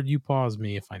forward. You pause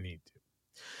me if I need to.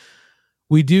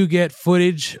 We do get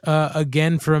footage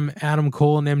again from Adam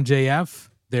Cole and MJF.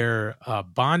 Their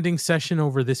bonding session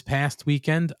over this past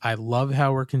weekend. I love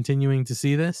how we're continuing to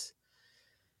see this.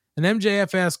 And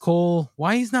MJF asks Cole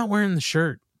why he's not wearing the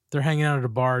shirt. They're hanging out at a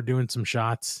bar doing some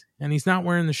shots, and he's not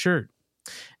wearing the shirt.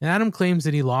 And Adam claims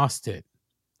that he lost it.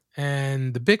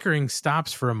 And the bickering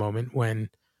stops for a moment when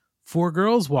 4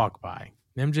 girls walk by.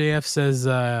 MJF says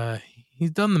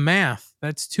he's done the math.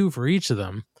 That's 2 for each of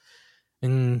them.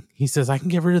 And he says, I can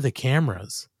get rid of the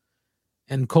cameras.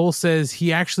 And Cole says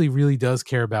he actually really does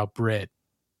care about Britt.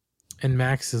 And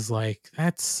Max is like,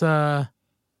 that's 4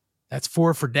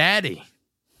 for daddy.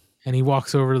 And he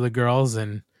walks over to the girls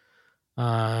and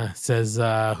says,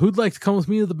 who'd like to come with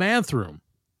me to the bathroom?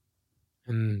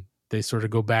 And they sort of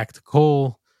go back to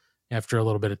Cole. After a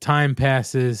little bit of time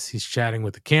passes, he's chatting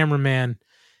with the cameraman.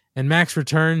 And Max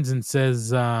returns and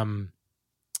says,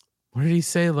 what did he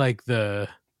say? Like the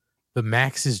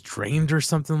max is drained or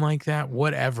something like that.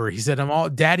 Whatever. He said,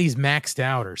 daddy's maxed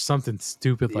out or something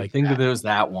stupid like that. I think that was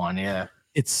that one. Yeah.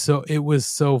 It was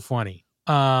so funny.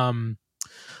 But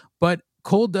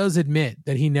Cole does admit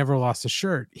that he never lost a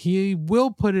shirt. He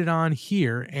will put it on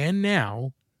here and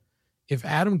now if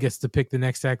Adam gets to pick the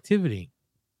next activity.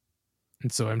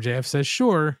 And so MJF says,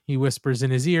 sure. He whispers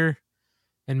in his ear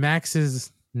and Max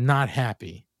is not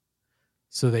happy.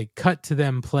 So they cut to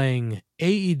them playing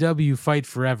AEW Fight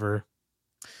Forever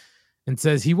and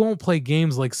says he won't play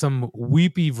games like some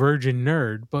weepy virgin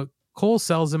nerd, but Cole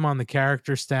sells him on the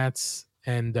character stats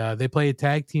and they play a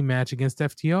tag team match against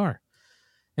FTR.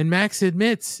 And Max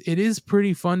admits it is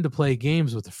pretty fun to play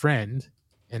games with a friend.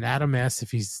 And Adam asks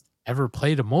if he's ever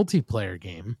played a multiplayer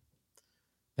game.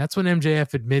 That's when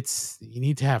MJF admits you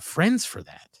need to have friends for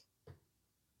that.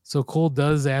 So Cole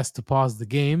does ask to pause the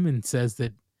game and says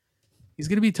that he's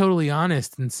going to be totally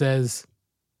honest and says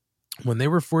when they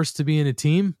were forced to be in a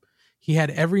team, he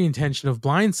had every intention of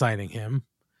blindsiding him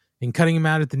and cutting him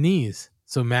out at the knees.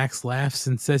 So Max laughs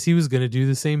and says he was going to do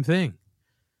the same thing.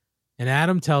 And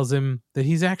Adam tells him that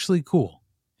he's actually cool.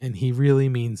 And he really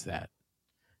means that.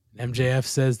 And MJF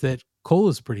says that Cole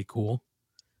is pretty cool.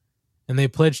 And they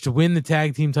pledge to win the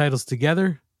tag team titles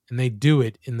together. And they do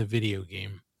it in the video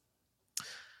game.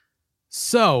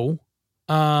 So,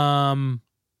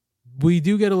 we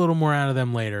do get a little more out of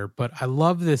them later, but I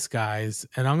love this, guys.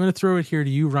 And I'm going to throw it here to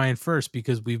you, Ryan, first,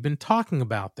 because we've been talking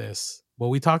about this. Well,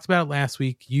 we talked about it last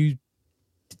week. You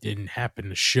didn't happen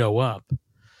to show up,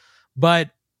 but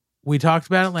we talked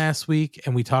about it last week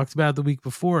and we talked about it the week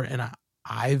before. And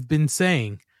I've been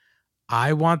saying,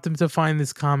 I want them to find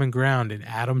this common ground and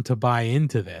Adam to buy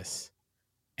into this.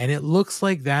 And it looks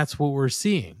like that's what we're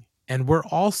seeing. And we're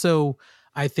also,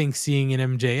 I think, seeing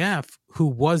an MJF who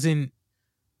was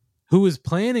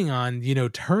planning on,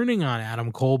 turning on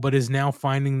Adam Cole, but is now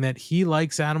finding that he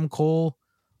likes Adam Cole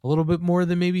a little bit more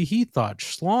than maybe he thought.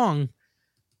 Schlong,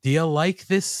 do you like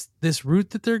this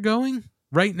route that they're going?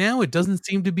 Right now, it doesn't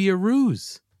seem to be a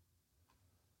ruse.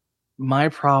 My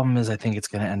problem is I think it's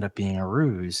going to end up being a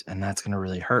ruse, and that's going to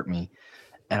really hurt me.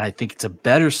 And I think it's a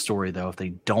better story, though, if they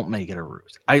don't make it a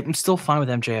ruse. I'm still fine with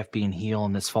MJF being heel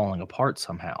and this falling apart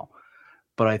somehow.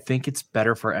 But I think it's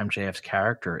better for MJF's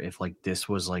character if, like, this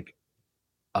was, like,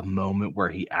 a moment where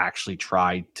he actually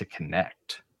tried to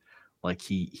connect. Like,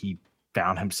 he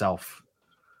found himself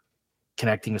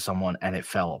connecting with someone and it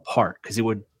fell apart. Because it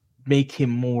would make him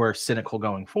more cynical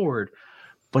going forward,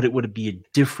 but it would be a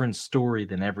different story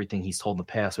than everything he's told in the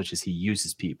past, which is he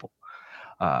uses people.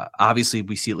 Obviously,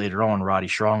 we see it later on. Roddy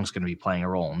Strong's going to be playing a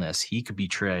role in this. He could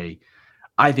betray.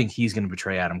 I think he's going to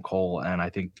betray Adam Cole, and I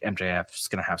think MJF's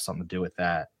going to have something to do with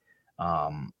that.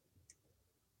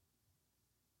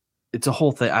 It's a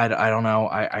whole thing. I don't know.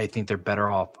 I think they're better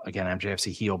off. Again, MJF's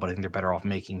a heel, but I think they're better off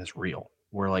making this real,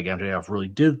 where like MJF really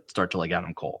did start to like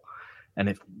Adam Cole, and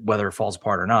if whether it falls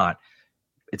apart or not,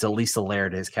 it's at least a layer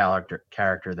to his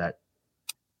character that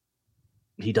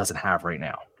he doesn't have right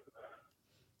now.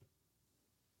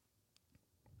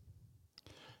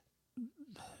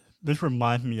 This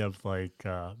reminds me of like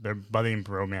their budding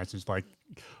bromance is like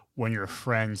when your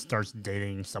friend starts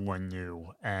dating someone new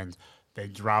and they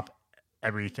drop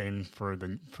everything for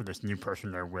this new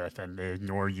person they're with and they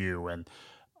ignore you, and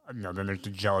then there's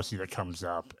the jealousy that comes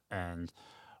up, and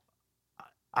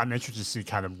I'm interested to see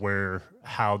kind of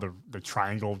how the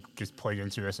triangle gets played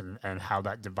into this and how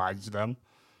that divides them.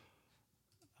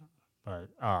 But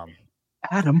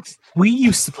Adam, we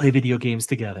used to play video games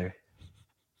together.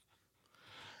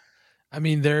 I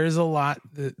mean,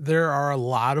 there are a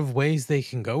lot of ways they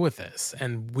can go with this,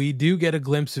 and we do get a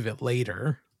glimpse of it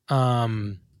later.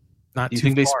 Not Do you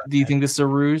too think far. do you think this is a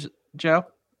ruse, Joe?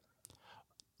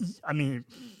 I mean,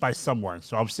 by someone.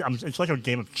 So it's like a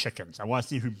game of chickens. I want to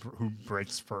see who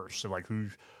breaks first. So like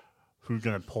who's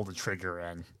gonna pull the trigger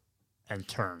and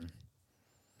turn.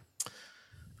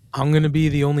 I'm gonna be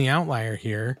the only outlier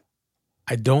here.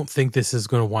 I don't think this is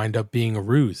going to wind up being a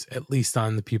ruse, at least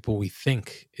on the people we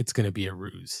think it's going to be a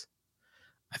ruse.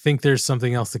 I think there's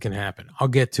something else that can happen. I'll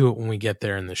get to it when we get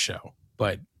there in the show,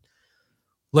 but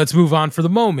let's move on for the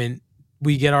moment.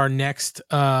 We get our next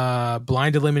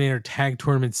Blind Eliminator Tag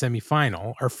Tournament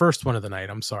semifinal, our first one of the night.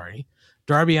 I'm sorry.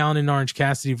 Darby Allin and Orange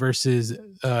Cassidy versus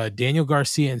Daniel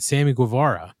Garcia and Sammy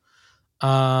Guevara.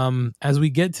 As we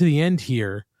get to the end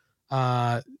here,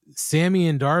 Sammy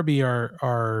and Darby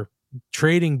are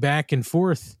trading back and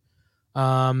forth,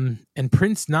 and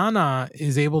Prince Nana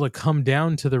is able to come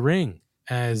down to the ring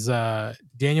as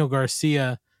Daniel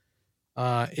Garcia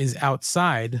is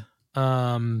outside,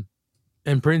 and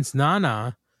Prince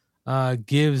Nana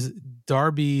gives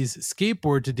Darby's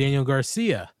skateboard to Daniel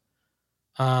Garcia,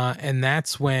 and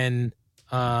that's when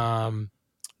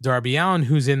Darby Allin,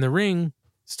 who's in the ring,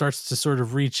 starts to sort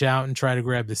of reach out and try to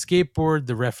grab the skateboard.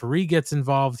 The referee gets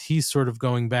involved. He's sort of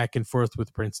going back and forth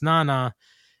with Prince Nana,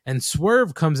 and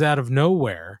Swerve comes out of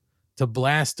nowhere to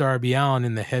blast Darby Allin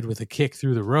in the head with a kick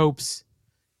through the ropes.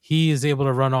 He is able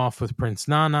to run off with Prince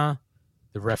Nana.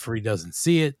 The referee doesn't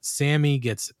see it. Sammy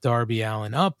gets Darby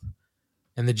Allin up,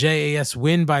 and the JAS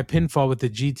win by pinfall with the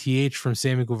GTH from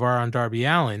Sammy Guevara on Darby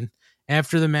Allin.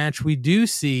 After the match, we do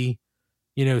see,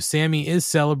 Sammy is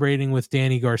celebrating with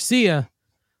Danny Garcia,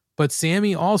 but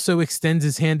Sammy also extends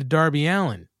his hand to Darby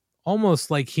Allin,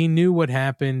 almost like he knew what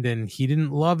happened and he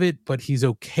didn't love it, but he's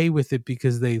okay with it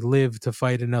because they live to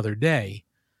fight another day.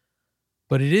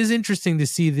 But it is interesting to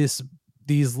see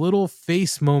these little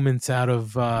face moments out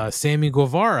of Sammy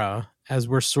Guevara as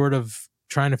we're sort of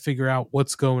trying to figure out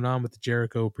what's going on with the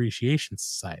Jericho Appreciation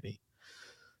Society.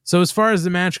 So as far as the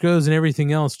match goes and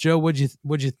everything else, Joe, what'd you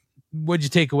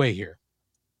take away here?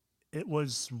 It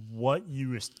was what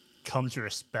you come to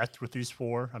expect with these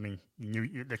four. I mean,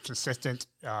 they're consistent.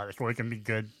 The story can be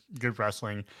good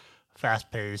wrestling,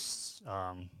 fast paced.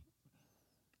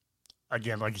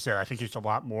 Again, like you said, I think it's a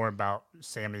lot more about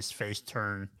Sammy's face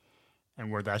turn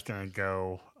and where that's going to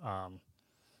go.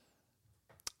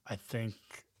 I think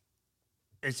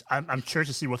I'm curious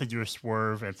to see what they do with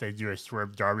Swerve, if they do a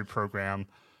Swerve Darby program,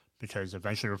 because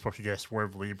eventually we're supposed to get a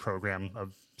Swerve Lead program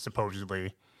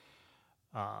supposedly.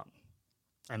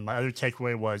 And my other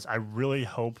takeaway was I really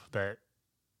hope that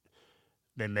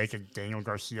they make a Daniel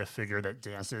Garcia figure that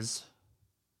dances,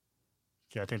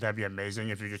 Yeah, I think that'd be amazing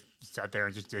if you just sat there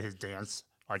and just did his dance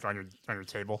like on your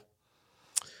table.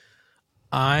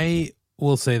 I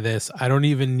will say this. I don't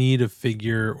even need a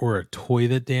figure or a toy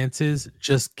that dances.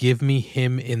 Just give me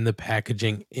him in the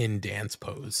packaging in dance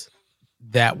pose.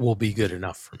 That will be good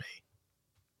enough for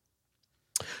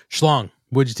me. Schlong,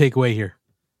 what'd you take away here?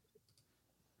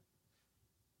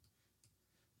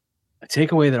 I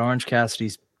take away that Orange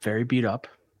Cassidy's very beat up.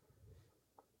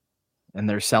 And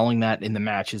they're selling that in the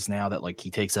matches now that like he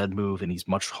takes that move and he's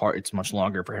it's much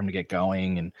longer for him to get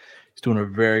going. And he's doing a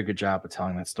very good job of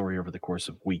telling that story over the course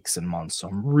of weeks and months. So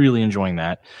I'm really enjoying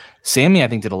that. Sammy, I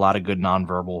think, did a lot of good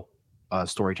nonverbal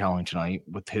storytelling tonight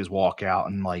with his walkout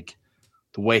and like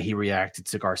the way he reacted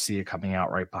to Garcia coming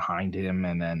out right behind him.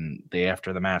 And then the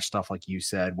after the match stuff, like you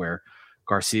said, where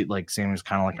Garcia, like Sammy was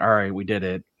kind of like, all right, we did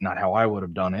it. Not how I would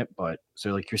have done it. But so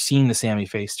like you're seeing the Sammy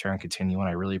face turn continue. And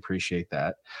I really appreciate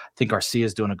that. I think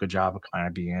Garcia's doing a good job of kind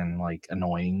of being like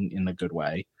annoying in the good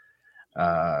way.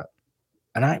 And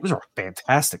it was a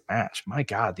fantastic match. My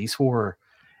God, these four,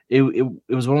 it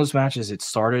was one of those matches. It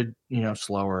started,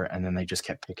 slower, and then they just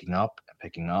kept picking up and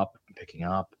picking up and picking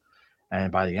up. And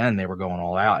by the end, they were going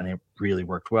all out, and it really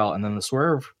worked well. And then the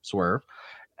swerve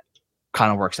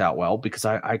kind of works out well because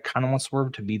I kind of want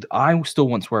Swerve to be. I still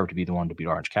want Swerve to be the one to beat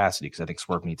Orange Cassidy because I think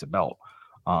Swerve needs a belt.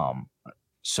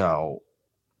 So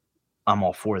I'm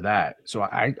all for that. So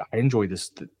I enjoy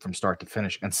this from start to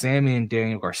finish. And Sammy and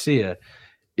Daniel Garcia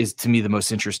is to me the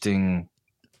most interesting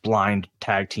blind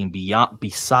tag team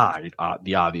beside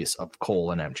the obvious of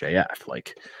Cole and MJF.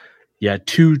 Like, yeah,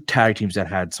 two tag teams that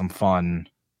had some fun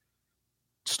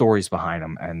stories behind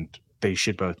them, and they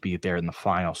should both be there in the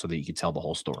final so that you can tell the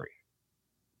whole story.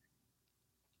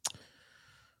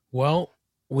 Well,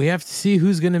 we have to see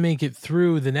who's going to make it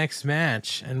through the next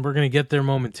match, and we're going to get there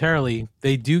momentarily.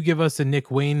 They do give us a Nick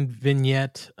Wayne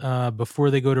vignette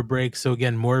before they go to break. So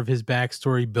again, more of his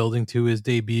backstory building to his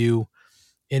debut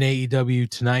in AEW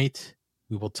tonight.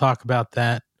 We will talk about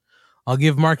that. I'll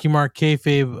give Marky Mark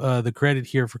Kayfabe the credit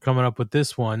here for coming up with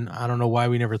this one. I don't know why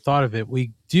we never thought of it.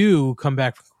 We do come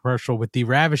back from commercial with the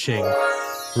ravishing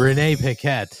Renee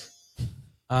Paquette.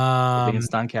 I think it's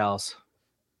Don Callis.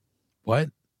 What?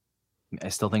 I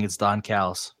still think it's Don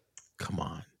Callis. Come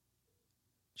on.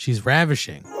 She's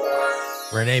ravishing.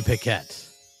 Renee Paquette.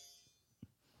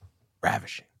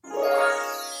 Ravishing.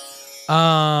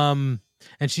 And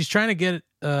she's trying to get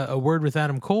a word with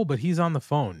Adam Cole, but he's on the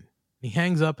phone. He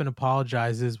hangs up and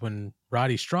apologizes when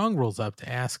Roddy Strong rolls up to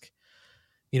ask,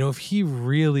 if he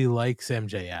really likes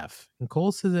MJF. And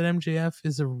Cole says that MJF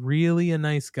is a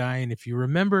nice guy. And if you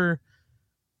remember,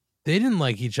 they didn't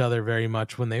like each other very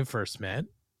much when they first met.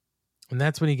 And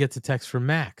that's when he gets a text from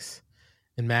Max.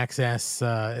 And Max asks,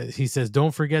 he says,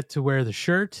 don't forget to wear the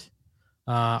shirt.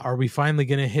 Are we finally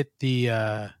going to hit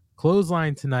the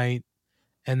clothesline tonight?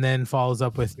 And then follows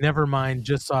up with, never mind,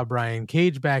 just saw Brian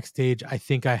Cage backstage. I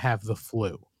think I have the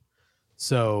flu.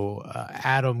 So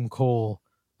Adam Cole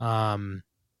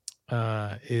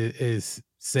is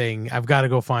saying, I've got to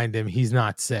go find him. He's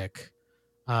not sick.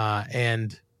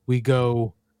 And we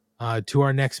go to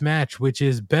our next match, which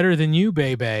is Better Than You,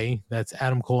 Baby. That's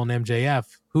Adam Cole and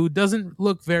MJF, who doesn't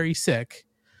look very sick,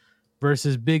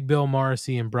 versus Big Bill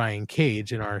Morrissey and Brian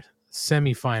Cage in our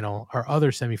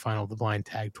other semifinal of the blind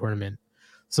tag tournament.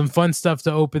 Some fun stuff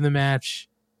to open the match.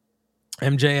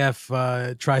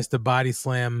 MJF tries to body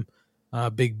slam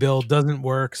Big Bill. Doesn't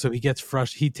work, so he gets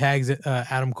frustrated. He tags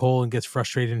Adam Cole and gets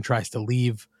frustrated and tries to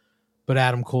leave, but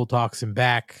Adam Cole talks him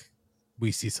back.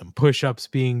 We see some push-ups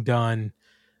being done.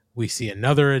 We see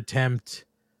another attempt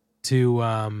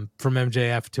from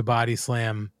MJF to body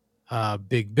slam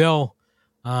Big Bill,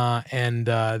 and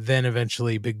then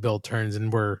eventually Big Bill turns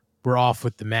and we're off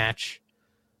with the match.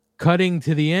 Cutting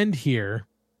to the end here.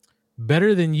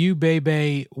 Better Than You,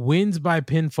 Baby wins by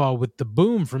pinfall with the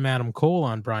boom from Adam Cole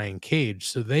on Brian Cage.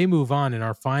 So they move on, and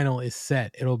our final is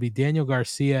set. It'll be Daniel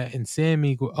Garcia and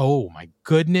Sammy. Oh, my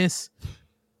goodness.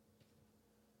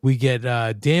 We get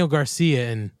Daniel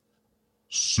Garcia and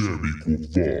Sammy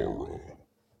Guevara.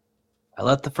 I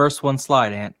let the first one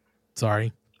slide, Ant.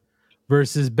 Sorry.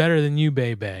 Versus Better Than You,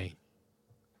 Baby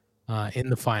in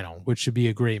the final, which should be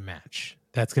a great match.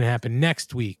 That's going to happen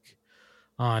next week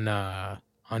on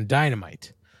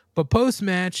Dynamite. But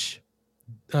post-match,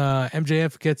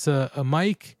 MJF gets a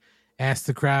mic, asks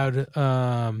the crowd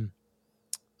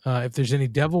if there's any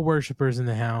devil worshippers in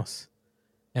the house,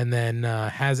 and then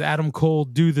has Adam Cole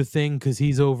do the thing because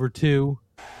he's over too.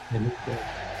 And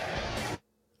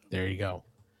there you go.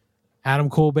 Adam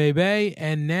Cole, baby,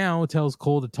 and now tells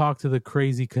Cole to talk to the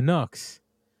crazy Canucks.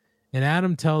 And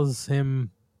Adam tells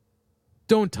him,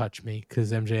 don't touch me,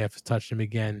 because MJF has touched him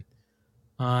again.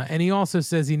 And he also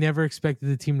says he never expected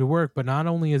the team to work, but not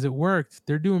only has it worked,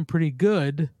 they're doing pretty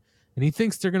good. And he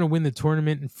thinks they're going to win the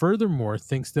tournament, and furthermore,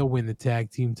 thinks they'll win the tag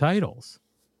team titles.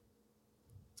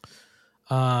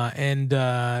 And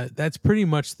that's pretty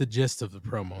much the gist of the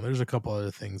promo. There's a couple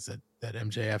other things that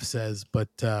MJF says, but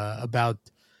about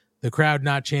the crowd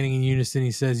not chanting in unison,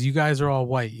 he says, "You guys are all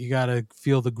white. You got to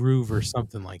feel the groove," or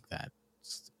something like that.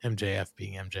 It's MJF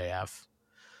being MJF.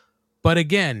 But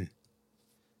again,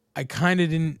 I kind of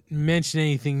didn't mention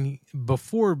anything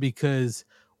before because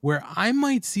where I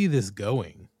might see this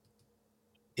going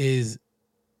is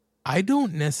I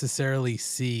don't necessarily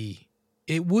see,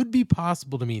 it would be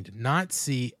possible to me to not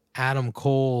see Adam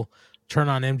Cole turn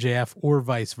on MJF or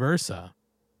vice versa.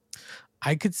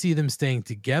 I could see them staying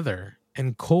together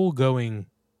and Cole going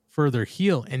further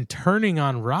heel and turning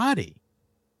on Roddy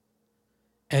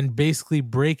and basically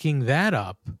breaking that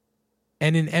up.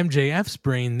 And in MJF's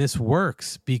brain, this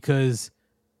works because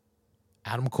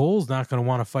Adam Cole's not going to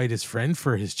want to fight his friend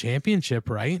for his championship,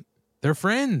 right? They're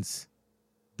friends.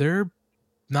 They're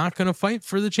not going to fight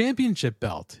for the championship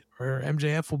belt, or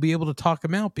MJF will be able to talk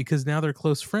him out because now they're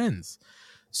close friends.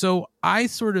 So I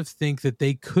sort of think that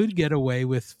they could get away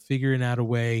with figuring out a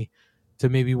way to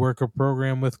maybe work a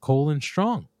program with Cole and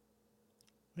Strong.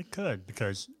 It could,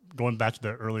 because going back to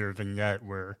the earlier vignette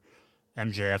where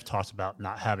MJF talks about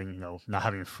not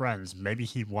having friends, maybe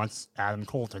he wants Adam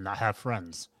Cole to not have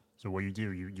friends. So what you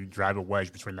do, you drive a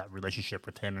wedge between that relationship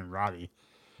with him and Roddy,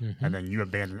 and then you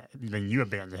abandon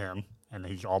him, and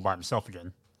then he's all by himself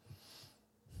again.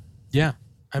 Yeah,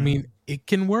 I mean, it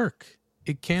can work.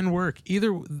 It can work.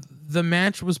 Either the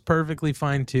match was perfectly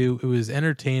fine too. It was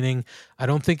entertaining. I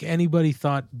don't think anybody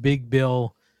thought Big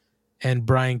Bill and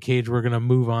Brian Cage were going to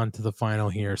move on to the final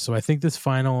here. So I think this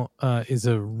final is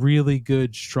a really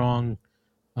good, strong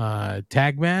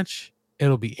tag match.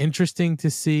 It'll be interesting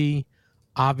to see.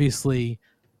 Obviously,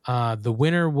 the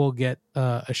winner will get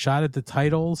a shot at the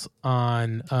titles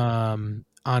on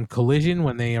Collision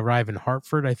when they arrive in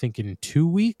Hartford, I think in 2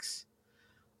 weeks.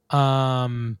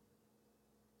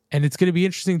 And it's going to be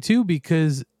interesting too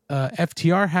because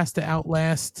FTR has to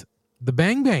outlast the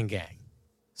Bang Bang Gang.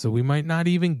 So we might not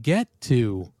even get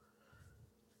to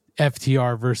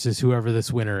FTR versus whoever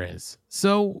this winner is.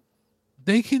 So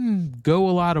they can go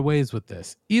a lot of ways with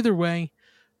this. Either way,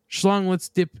 Schlong, let's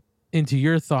dip into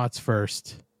your thoughts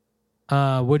first.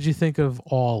 What'd you think of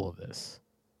all of this?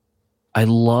 I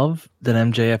love that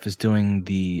MJF is doing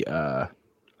the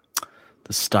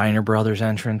Steiner Brothers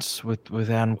entrance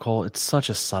with Adam Cole. It's such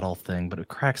a subtle thing, but it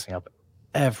cracks me up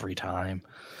every time.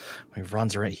 When he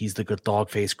runs around, he's the good dog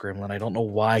face gremlin. I don't know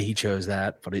why he chose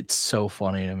that, but it's so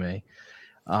funny to me.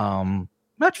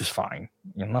 Match was fine.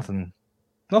 Nothing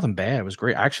bad. It was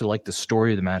great. I actually liked the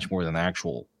story of the match more than the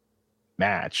actual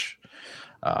match.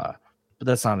 But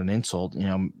that's not an insult.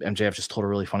 MJF just told a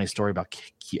really funny story about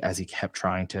as he kept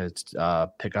trying to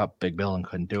pick up Big Bill and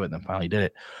couldn't do it, and then finally did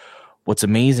it. What's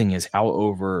amazing is how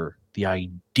over the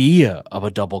idea of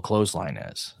a double clothesline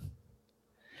is.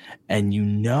 And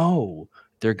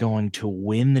they're going to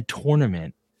win the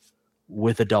tournament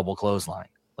with a double clothesline.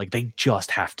 Like, they just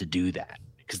have to do that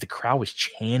because the crowd was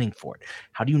chanting for it.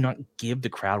 How do you not give the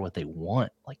crowd what they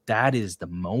want? Like, that is the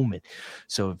moment.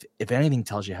 So if anything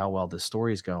tells you how well this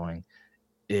story is going,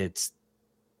 it's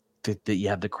that you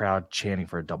have the crowd chanting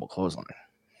for a double clothesline.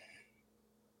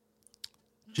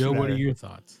 Joe, what are your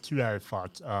thoughts? Two added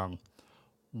thoughts.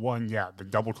 One, the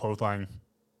double clothesline.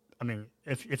 I mean,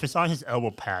 if it's on his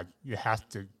elbow pad, you have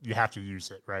to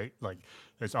use it, right? Like,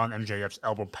 it's on MJF's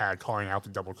elbow pad, calling out the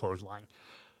double clothesline.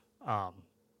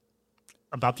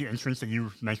 About the entrance that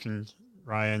you mentioned,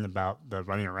 Ryan, about the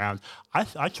running around,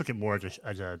 I took it more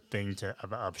as a thing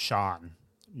of Shawn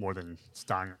more than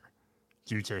Steiner,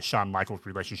 due to Shawn Michaels'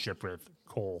 relationship with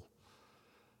Cole.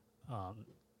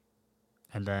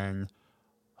 And then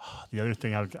the other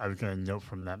thing I was going to note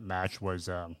from that match was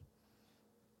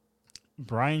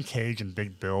Brian Cage and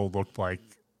Big Bill looked like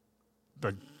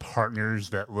the partners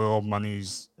that Lil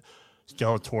Money's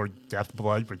Skeletor Death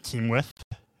Blood would team with.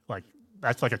 Like,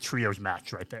 that's like a trios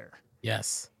match right there.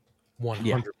 Yes,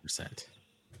 100%.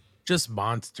 Just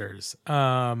monsters.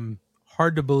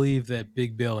 Hard to believe that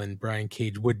Big Bill and Brian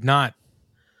Cage would not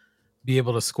be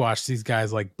able to squash these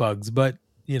guys like bugs, but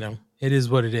it is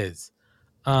what it is.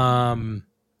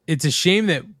 It's a shame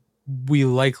that we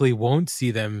likely won't see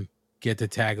them get to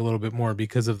tag a little bit more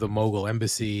because of the Mogul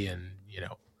Embassy and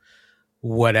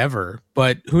whatever,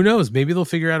 but who knows, maybe they'll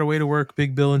figure out a way to work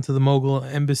Big Bill into the Mogul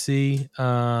Embassy,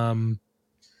 and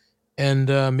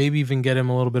maybe even get him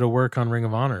a little bit of work on Ring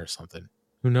of Honor or something.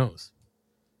 Who knows?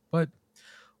 But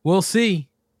we'll see.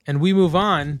 And we move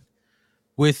on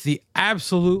with the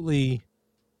absolutely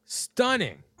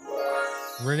stunning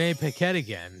Renee Paquette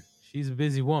again. She's a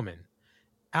busy woman.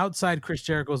 Outside Chris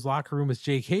Jericho's locker room is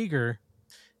Jake Hager,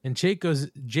 and Jake goes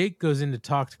in to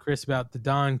talk to Chris about the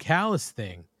Don Callis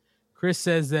thing. Chris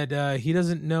says that he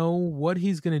doesn't know what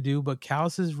he's going to do, but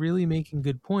Callis is really making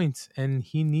good points, and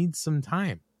he needs some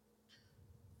time.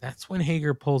 That's when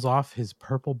Hager pulls off his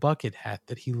purple bucket hat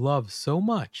that he loves so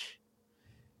much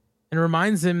and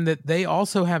reminds him that they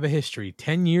also have a history.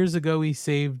 10 years ago, he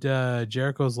saved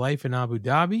Jericho's life in Abu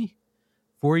Dhabi.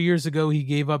 4 years ago, he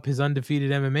gave up his undefeated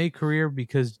MMA career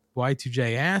because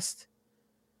Y2J asked.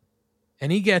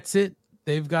 And he gets it.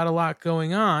 They've got a lot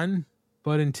going on.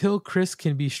 But until Chris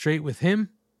can be straight with him,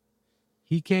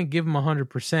 he can't give him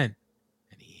 100%. And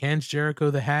he hands Jericho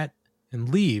the hat and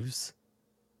leaves,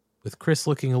 with Chris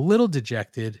looking a little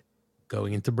dejected,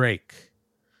 going into break.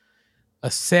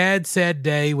 A sad, sad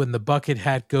day when the bucket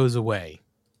hat goes away.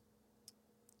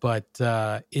 But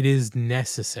it is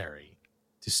necessary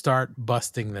to start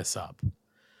busting this up.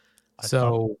 I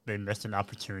thought they missed an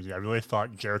opportunity. I really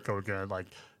thought Jericho was going to,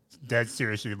 dead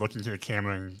seriously look into the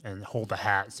camera and hold the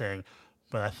hat saying,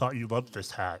 but I thought you loved this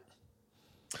hat.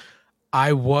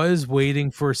 I was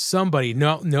waiting for somebody.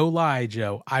 No lie,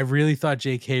 Joe. I really thought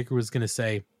Jake Hager was going to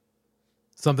say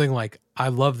something like, I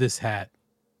love this hat,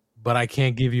 but I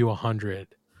can't give you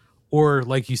 100. Or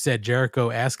like you said, Jericho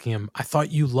asking him, I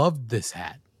thought you loved this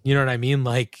hat. You know what I mean?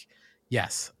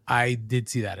 Yes, I did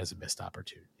see that as a missed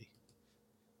opportunity.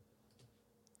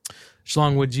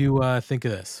 Shlong, what'd you think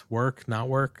of this? Work, not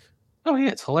work? Oh yeah,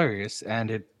 it's hilarious,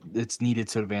 and it's needed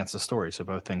to advance the story, so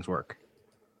both things work.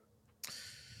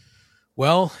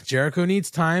 Well, Jericho needs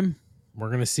time. We're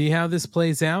going to see how this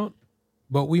plays out,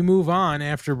 but we move on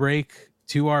after break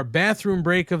to our bathroom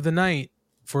break of the night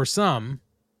for some,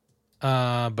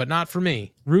 but not for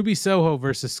me. Ruby Soho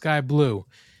versus Sky Blue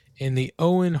in the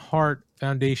Owen Hart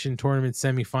Foundation Tournament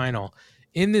semifinal.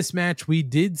 In this match, we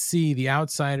did see the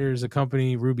Outsiders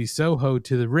accompany Ruby Soho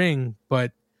to the ring,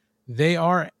 but they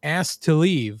are asked to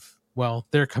leave. Well,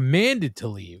 they're commanded to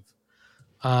leave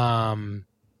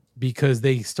because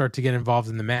they start to get involved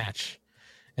in the match.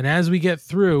 And as we get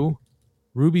through,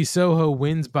 Ruby Soho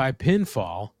wins by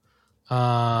pinfall.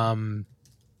 And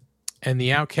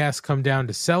the Outcasts come down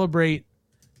to celebrate.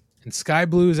 And Sky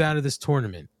Blue is out of this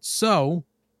tournament. So,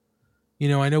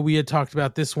 I know we had talked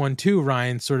about this one too,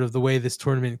 Ryan, sort of the way this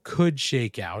tournament could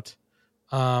shake out.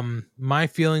 My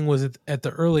feeling was at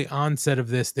the early onset of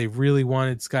this, they really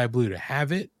wanted Sky Blue to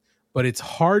have it, but it's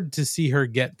hard to see her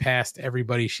get past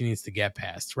everybody she needs to get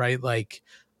past, right?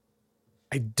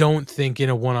 I don't think in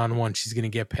a one-on-one she's going to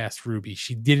get past Ruby.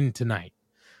 She didn't tonight.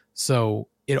 So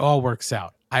it all works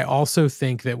out. I also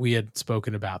think that we had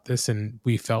spoken about this and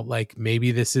we felt like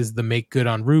maybe this is the make good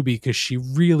on Ruby because she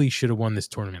really should have won this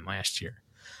tournament last year.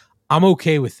 I'm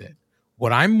okay with it.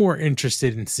 What I'm more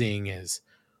interested in seeing is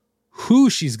who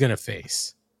she's going to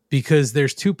face, because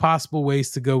there's two possible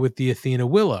ways to go with the Athena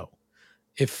Willow.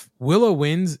 If Willow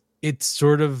wins, it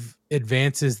sort of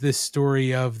advances this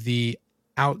story of the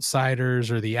Outsiders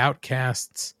or the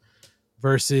Outcasts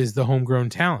versus the homegrown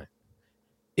talent.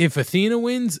 If Athena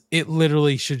wins, it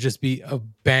literally should just be a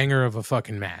banger of a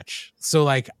fucking match.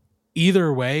 So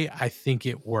either way, I think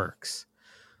it works.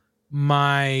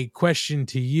 My question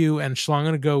to you, and Shlong, I'm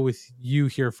going to go with you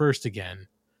here first again.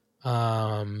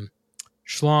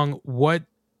 Shlong, what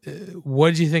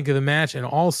did you think of the match? And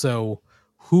also,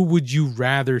 who would you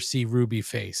rather see Ruby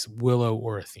face, Willow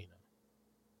or Athena?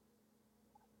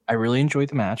 I really enjoyed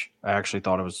the match. I actually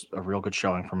thought it was a real good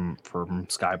showing from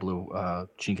Sky Blue.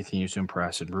 She continues to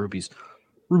impress, and Ruby's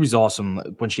awesome.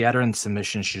 When she had her in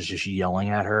submission, she was just yelling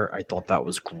at her. I thought that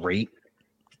was great.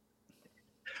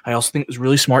 I also think it was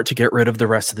really smart to get rid of the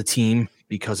rest of the team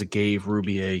because it gave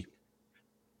Ruby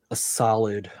a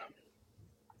solid,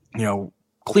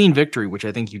 clean victory, which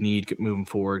I think you need moving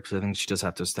forward because I think she does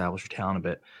have to establish her talent a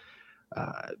bit.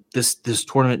 This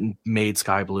tournament made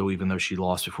Sky Blue, even though she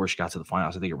lost before she got to the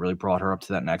finals. I think it really brought her up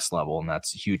to that next level, and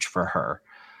that's huge for her.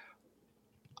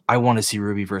 I want to see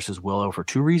Ruby versus Willow for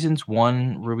two reasons.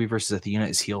 One, Ruby versus Athena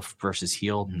is heel versus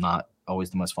heel, not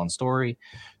always the most fun story.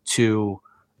 Two,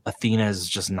 Athena is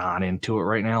just not into it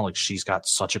right now. She's got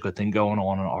such a good thing going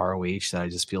on in ROH that I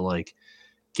just feel like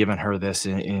giving her this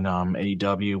in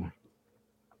AEW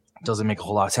doesn't make a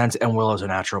whole lot of sense. And Willow's a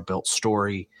natural built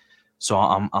story. So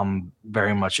I'm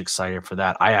very much excited for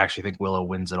that. I actually think Willow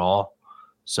wins it all.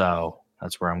 So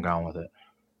that's where I'm going with it.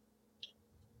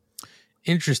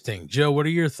 Interesting. Joe, what are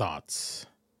your thoughts?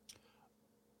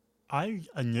 I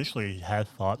initially had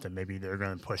thought that maybe they're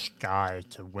going to push Sky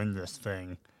to win this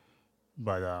thing.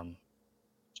 But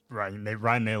Right.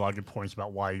 Ryan made a lot of good points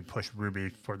about why you pushed Ruby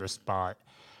for this spot.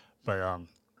 But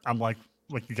I'm like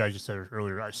you guys just said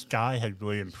earlier, Sky had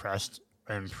really impressed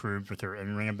and improved with her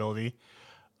in-ring ability.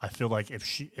 I feel like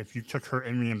if you took her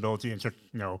in-ring ability and took,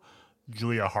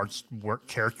 Julia Hart's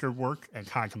character work and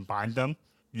kind of combined them,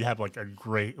 you have like a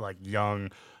great like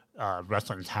young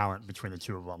wrestling talent between the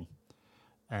two of them.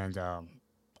 And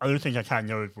other things I kind of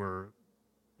noted were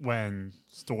when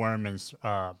Storm and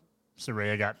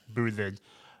Saraya got booted,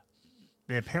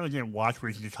 they apparently didn't watch where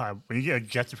you can just kind of, when you get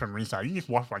ejected from ringside, you can just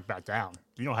walk right back down.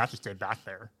 You don't have to stay back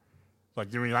there.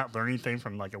 Like, did we not learn anything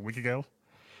from like a week ago?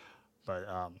 But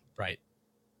right.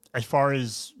 As far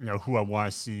as who I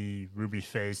want to see Ruby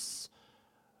face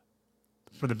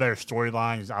for the better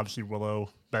storyline is obviously Willow.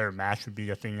 Better match would be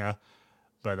Athena,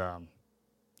 but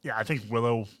yeah, I think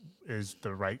Willow is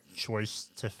the right choice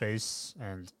to face,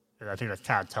 and I think that's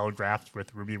kind of telegraphed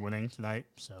with Ruby winning tonight.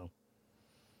 So.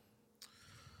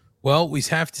 Well, we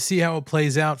have to see how it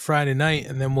plays out Friday night,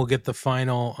 and then we'll get the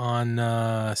final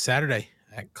on Saturday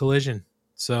at Collision.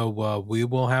 So we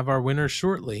will have our winners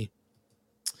shortly.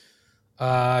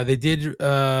 They did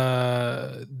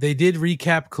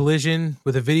recap Collision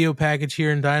with a video package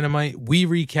here in Dynamite. We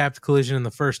recapped Collision in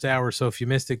the first hour, so if you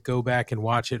missed it, go back and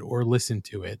watch it or listen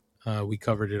to it. We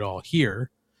covered it all here.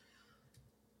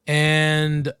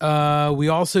 And we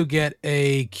also get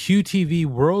a QTV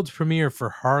world premiere for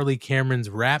Harley Cameron's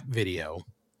rap video.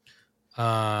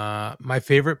 My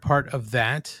favorite part of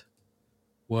that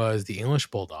was the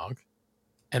English Bulldog.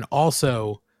 And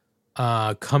also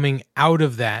coming out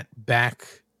of that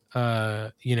back,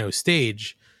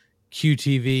 stage,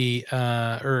 QTV,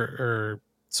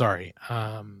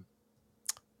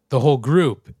 the whole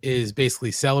group is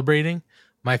basically celebrating.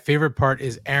 My favorite part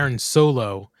is Aaron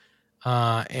Solo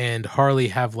and Harley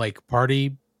have like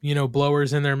party,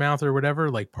 blowers in their mouth or whatever,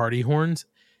 like party horns.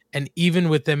 And even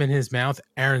with them in his mouth,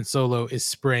 Aaron Solo is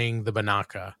spraying the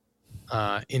Banaka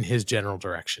in his general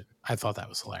direction. I thought that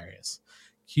was hilarious.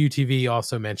 QTV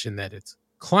also mentioned that it's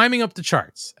climbing up the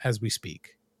charts as we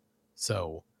speak.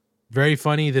 So very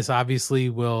funny. This obviously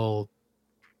will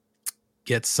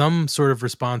get some sort of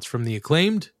response from the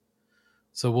Acclaimed.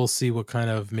 So we'll see what kind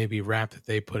of maybe rap that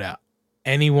they put out.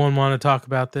 Anyone want to talk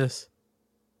about this?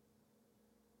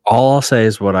 All I'll say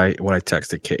is what I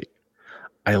texted Kate.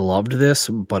 I loved this,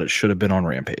 but it should have been on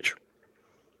Rampage.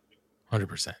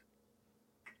 100%.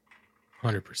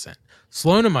 100%.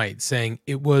 Sloanamite saying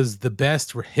it was the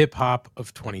best hip hop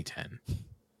of 2010.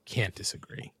 Can't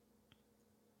disagree.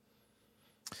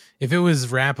 If it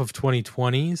was rap of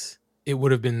 2020s, it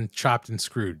would have been chopped and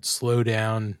screwed, slow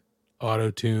down,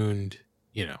 auto-tuned,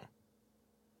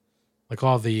 like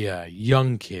all the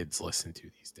young kids listen to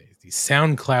these days, these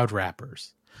SoundCloud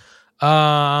rappers.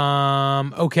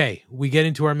 Okay, we get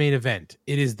into our main event.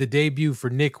 It is the debut for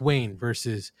Nick Wayne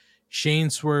versus Shane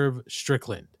Swerve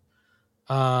Strickland.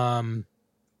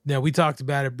 Now we talked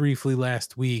about it briefly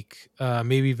last week,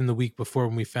 maybe even the week before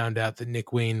when we found out that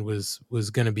Nick Wayne was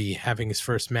going to be having his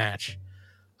first match.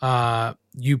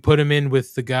 You put him in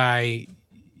with the guy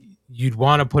you'd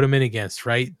want to put him in against,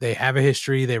 right? They have a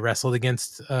history. They wrestled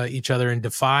against each other in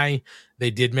Defy.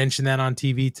 They did mention that on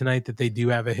TV tonight, that they do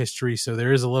have a history. So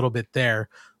there is a little bit there,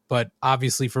 but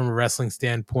obviously from a wrestling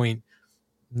standpoint,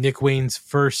 Nick Wayne's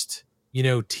first,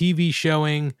 TV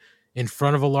showing in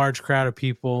front of a large crowd of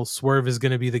people. Swerve is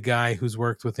going to be the guy who's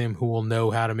worked with him, who will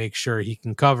know how to make sure he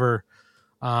can cover.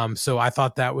 So I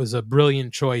thought that was a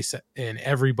brilliant choice in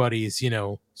everybody's,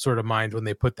 sort of mind when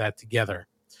they put that together.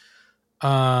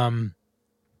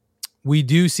 We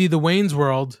do see the Wayne's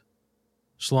World,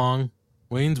 Schlong.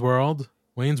 Wayne's World.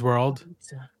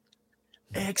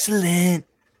 Excellent.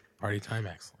 Party time,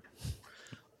 excellent.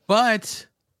 But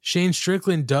Shane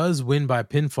Strickland does win by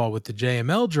pinfall with the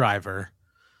JML driver.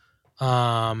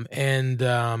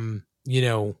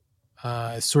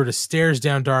 Sort of stares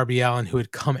down Darby Allin, who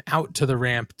had come out to the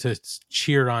ramp to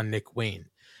cheer on Nick Wayne.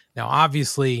 Now,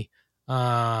 obviously,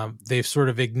 they've sort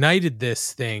of ignited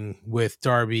this thing with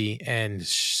Darby and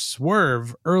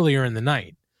Swerve earlier in the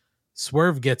night.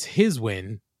 Swerve gets his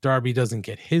win. Darby doesn't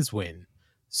get his win.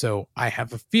 So I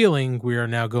have a feeling we are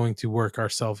now going to work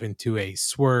ourselves into a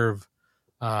Swerve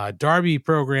Darby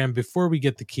program before we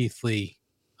get the Keith Lee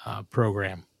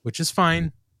program, which is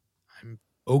fine. I'm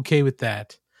okay with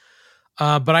that.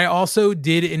 But I also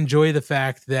did enjoy the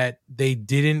fact that they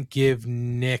didn't give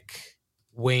Nick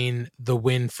Wayne the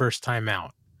win first time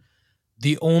out.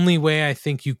 The only way I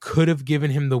think you could have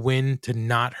given him the win to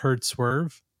not hurt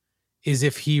Swerve is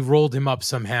if he rolled him up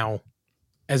somehow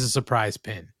as a surprise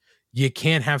pin. You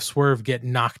can't have Swerve get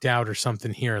knocked out or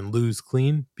something here and lose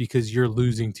clean, because you're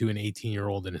losing to an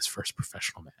 18-year-old in his first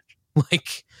professional match.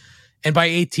 Like, and by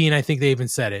 18, I think they even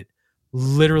said it.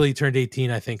 Literally turned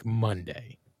 18, I think,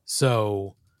 Monday.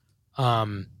 So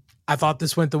I thought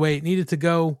this went the way it needed to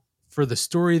go for the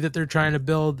story that they're trying to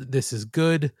build. This is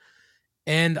good.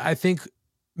 And I think,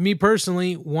 me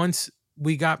personally, once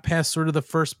we got past sort of the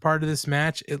first part of this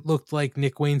match, it looked like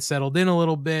Nick Wayne settled in a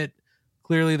little bit.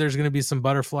 Clearly, there's going to be some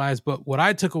butterflies. But what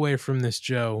I took away from this,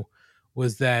 Joe,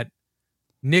 was that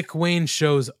Nick Wayne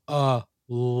shows a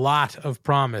lot of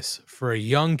promise for a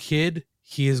young kid.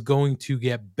 He is going to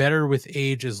get better with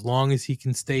age as long as he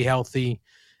can stay healthy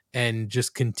and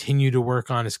just continue to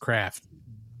work on his craft.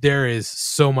 There is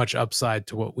so much upside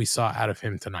to what we saw out of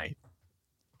him tonight.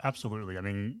 Absolutely. I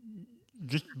mean,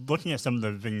 just looking at some of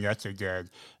the vignettes they did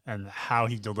and how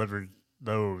he delivered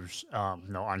those,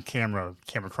 on camera,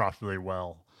 came across really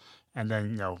well. And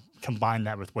then, combine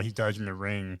that with what he does in the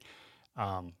ring.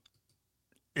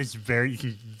 It's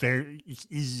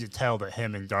easy to tell that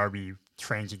him and Darby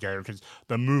train together because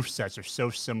the move sets are so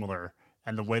similar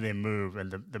and the way they move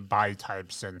and the body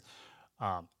types. And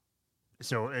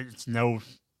so it's no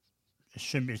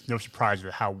surprise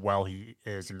with how well he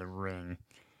is in the ring.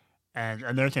 And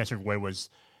another thing I took away was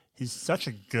he's such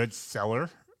a good seller.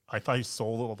 I thought he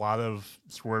sold a lot of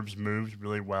Swerve's moves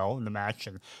really well in the match,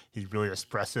 and he's really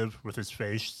expressive with his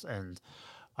face, and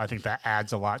I think that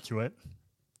adds a lot to it.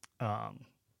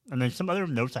 And then some other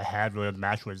notes I had really on the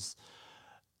match was,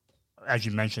 as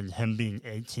you mentioned, him being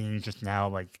 18 just now.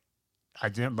 Like, I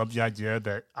didn't love the idea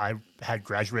that I had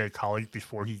graduated college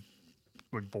before he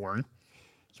was born,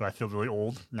 so I feel really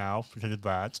old now because of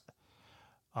that.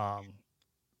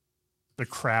 The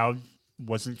crowd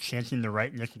wasn't chanting the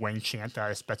right Nick Wayne chant that I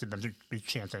expected them to be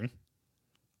chanting.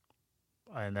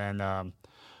 And then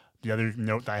the other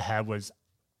note that I had was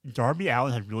Darby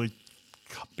Allin had really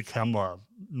become a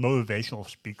motivational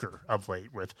speaker of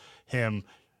late, with him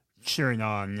cheering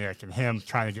on Nick and him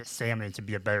trying to get Sammy to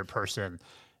be a better person.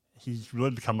 He's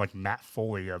really become like Matt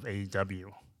Foley of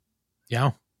AEW.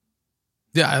 Yeah.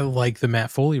 Yeah, I like the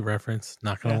Matt Foley reference.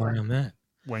 Not going to lie on that.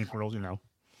 Wayne World,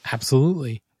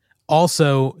 Absolutely.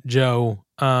 Also, Joe,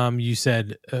 you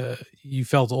said you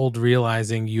felt old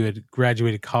realizing you had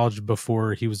graduated college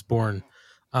before he was born.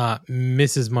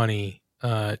 Mrs. Money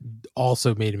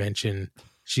also made mention.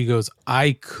 She goes,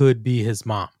 "I could be his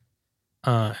mom,"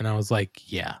 and I was like,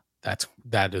 "Yeah,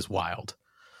 that is wild."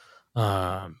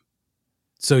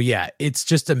 So yeah, it's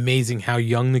just amazing how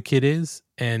young the kid is,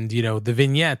 and the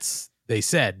vignettes they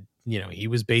said, he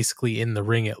was basically in the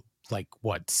ring at like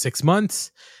 6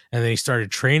 months, and then he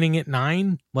started training at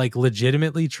 9, like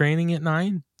legitimately training at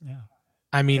 9. Yeah,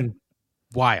 I mean,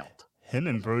 wild. Him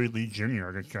and Brody Lee Jr.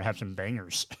 are gonna have some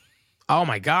bangers. Oh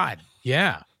my god,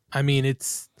 yeah. I mean,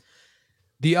 it's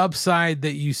the upside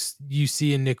that you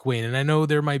see in Nick Wayne, and I know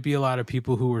there might be a lot of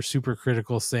people who are super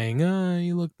critical, saying,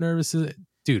 "You look nervous."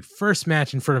 Dude, first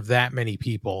match in front of that many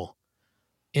people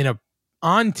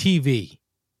on TV.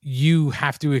 You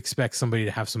have to expect somebody to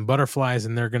have some butterflies,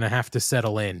 and they're going to have to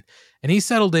settle in. And he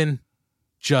settled in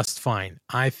just fine.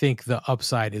 I think the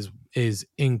upside is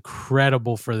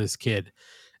incredible for this kid.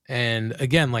 And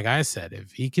again, like I said,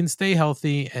 if he can stay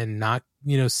healthy and not,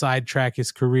 sidetrack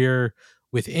his career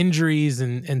with injuries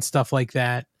and stuff like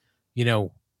that,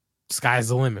 sky's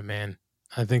the limit, man.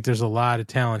 I think there's a lot of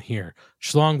talent here.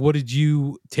 Schlong, what did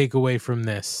you take away from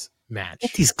this match?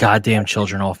 Get these goddamn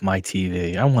children off my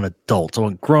TV. I want adults. I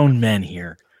want grown men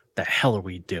here. The hell are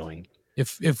we doing?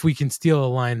 If we can steal a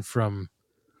line from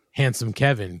Handsome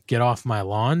Kevin, get off my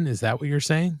lawn. Is that what you're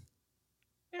saying?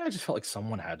 Yeah, I just felt like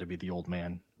someone had to be the old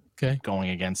man. Okay. Going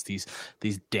against these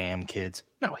damn kids.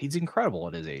 No, he's incredible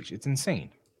at his age. It's insane.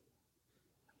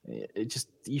 It just,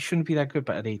 you shouldn't be that good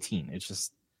at 18. It's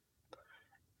just,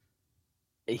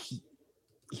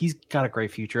 he's got a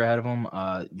great future ahead of him.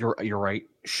 You're right.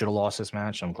 Should have lost this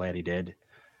match. I'm glad he did.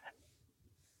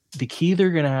 The key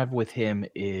they're going to have with him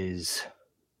is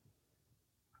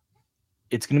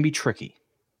it's going to be tricky.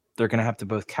 They're going to have to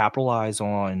both capitalize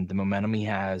on the momentum he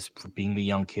has for being the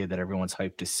young kid that everyone's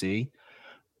hyped to see,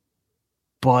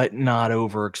 but not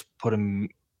put him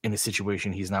in a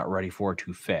situation he's not ready for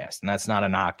too fast. And that's not a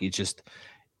knock. It's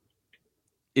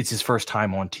his first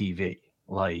time on TV.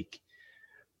 Like,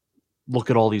 look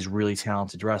at all these really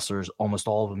talented wrestlers. Almost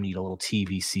all of them need a little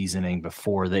TV seasoning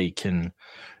before they can.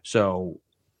 So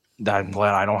I'm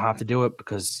glad I don't have to do it,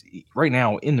 because right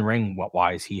now in the ring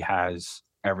wise, he has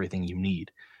everything you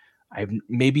need.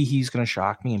 Maybe he's going to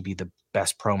shock me and be the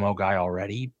best promo guy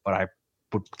already, but I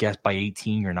would guess by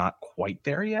 18, you're not quite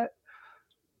there yet.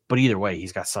 But either way,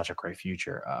 he's got such a great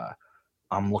future.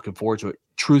 I'm looking forward to it.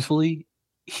 Truthfully,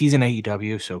 he's in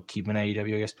AEW, so keep him in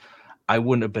AEW, I guess. I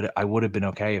would have been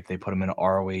okay if they put him in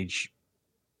ROH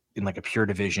in like a pure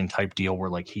division type deal where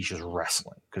like he's just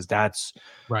wrestling, because that's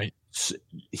right.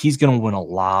 He's going to win a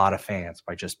lot of fans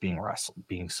by just being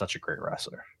such a great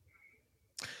wrestler.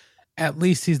 At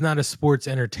least he's not a sports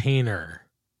entertainer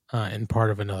and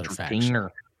part of another faction.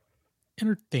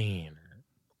 Entertainer.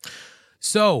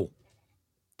 So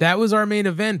that was our main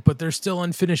event, but there's still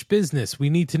unfinished business. We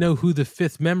need to know who the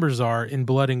 5th members are in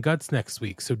Blood and Guts next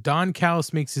week. So Don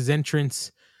Callis makes his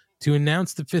entrance to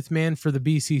announce the 5th man for the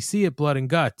BCC at Blood and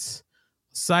Guts.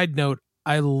 Side note,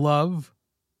 I love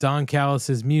Don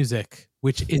Callis's music,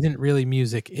 which isn't really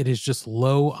music. It is just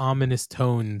low, ominous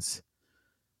tones,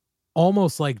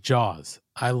 almost like Jaws.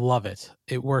 I love it.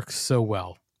 It works so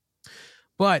well.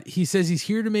 But he says he's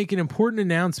here to make an important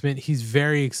announcement. He's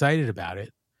very excited about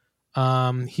it.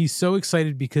 He's so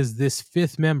excited because this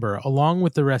 5th member, along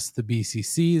with the rest of the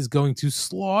BCC, is going to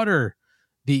slaughter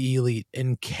the Elite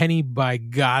and Kenny by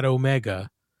God Omega.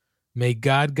 May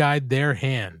God guide their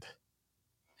hand.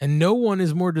 And no one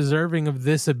is more deserving of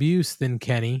this abuse than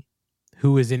Kenny,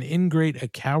 who is an ingrate, a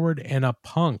coward, and a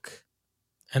punk.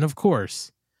 And of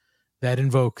course, that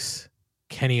invokes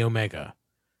Kenny Omega.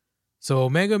 So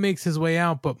Omega makes his way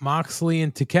out, but Moxley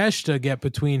and Takeshita get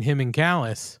between him and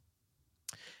Callis.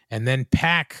 And then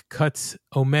Pac cuts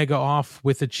Omega off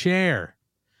with a chair.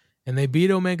 And they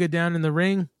beat Omega down in the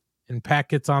ring. And Pac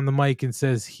gets on the mic and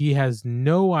says he has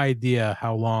no idea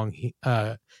how long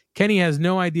Kenny has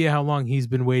no idea how long he's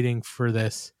been waiting for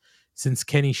this, since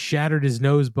Kenny shattered his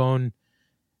nose bone.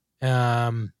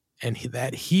 And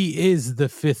that he is the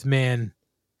 5th man,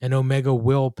 and Omega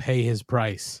will pay his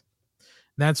price.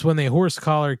 And that's when they horse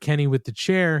collar Kenny with the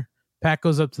chair. Pac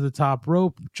goes up to the top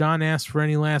rope. John asks for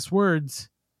any last words.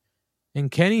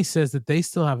 And Kenny says that they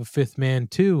still have a 5th man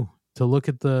too, to look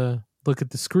at the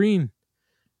screen.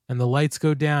 And the lights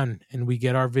go down and we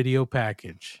get our video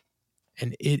package.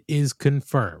 And it is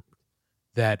confirmed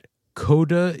that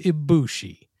Kota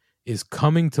Ibushi is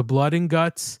coming to Blood and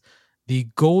Guts. The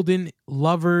Golden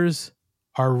Lovers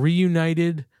are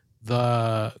reunited.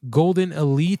 The Golden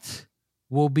Elite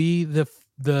will be the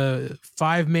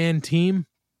 5-man team.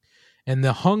 And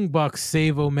the Hung Bucks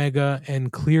save Omega and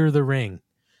clear the ring.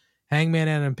 Hangman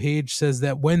Adam Page says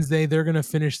that Wednesday they're going to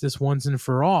finish this once and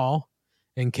for all.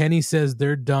 And Kenny says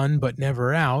they're done but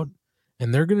never out.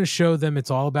 And they're going to show them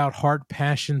it's all about heart,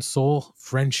 passion, soul,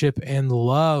 friendship, and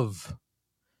love.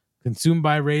 Consumed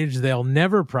by rage, they'll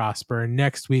never prosper. And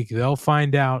next week they'll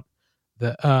find out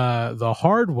the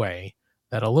hard way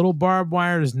that a little barbed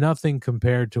wire is nothing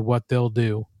compared to what they'll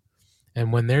do.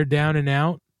 And when they're down and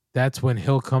out, that's when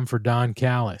he'll come for Don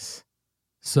Callis.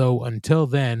 So until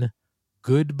then,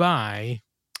 goodbye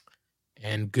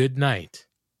and good night.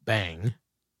 Bang.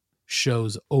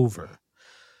 Show's over.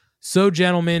 So,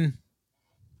 gentlemen,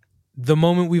 the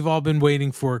moment we've all been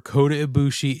waiting for, Kota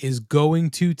Ibushi is going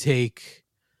to take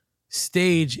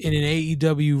stage in an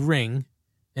AEW ring.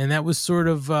 And that was sort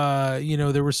of,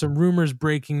 there were some rumors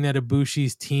breaking that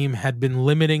Ibushi's team had been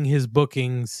limiting his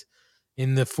bookings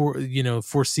in the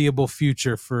foreseeable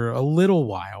future for a little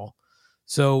while.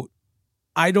 So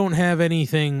I don't have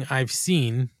anything I've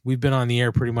seen. We've been on the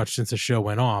air pretty much since the show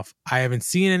went off. I haven't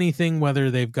seen anything,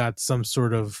 whether they've got some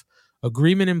sort of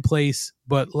agreement in place,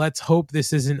 but let's hope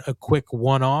this isn't a quick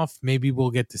one-off. Maybe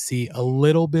we'll get to see a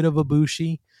little bit of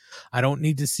Ibushi. I don't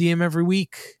need to see him every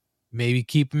week. Maybe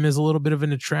keep him as a little bit of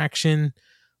an attraction,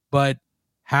 but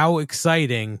how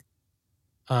exciting.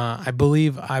 I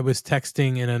believe I was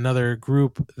texting in another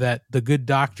group that the Good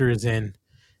Doctor is in.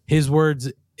 His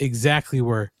words exactly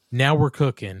were, now we're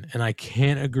cooking, and I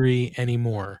can't agree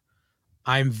anymore.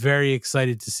 I'm very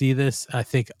excited to see this. I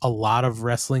think a lot of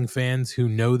wrestling fans who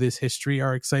know this history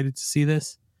are excited to see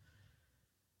this.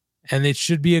 And it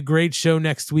should be a great show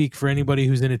next week for anybody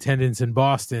who's in attendance in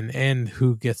Boston and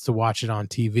who gets to watch it on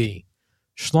TV.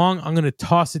 Schlong, I'm going to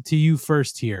toss it to you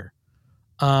first here.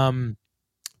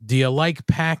 Do you like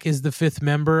Pac as the 5th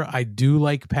member? I do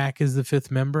like Pac as the 5th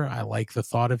member. I like the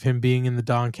thought of him being in the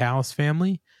Don Callis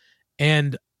family.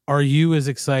 And are you as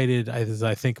excited as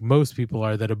I think most people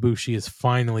are that Ibushi is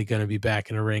finally going to be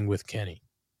back in a ring with Kenny?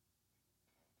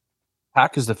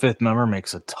 Pac as the 5th member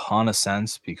makes a ton of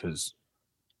sense because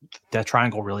that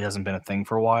triangle really hasn't been a thing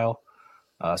for a while.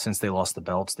 Since they lost the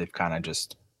belts, they've kind of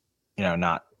just,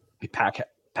 not Pac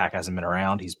hasn't been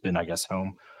around. He's been, I guess,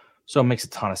 home. So it makes a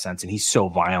ton of sense. And he's so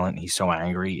violent. He's so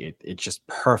angry. It's just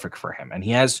perfect for him. And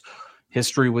he has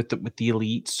history with the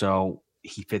Elite. So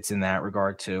he fits in that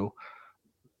regard too.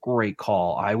 Great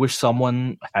call. I wish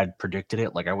someone had predicted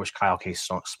it. Like I wish Kyle K.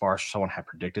 Sparks, someone had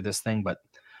predicted this thing, but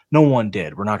no one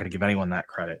did. We're not going to give anyone that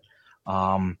credit.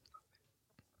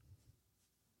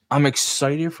 I'm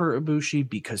excited for Ibushi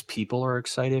because people are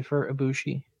excited for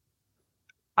Ibushi.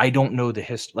 I don't know the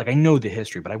history. Like, I know the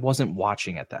history, but I wasn't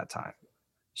watching at that time.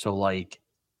 So, like,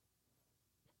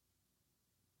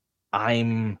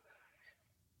 I'm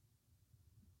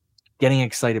getting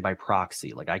excited by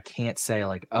proxy. Like, I can't say,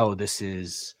 like, oh, this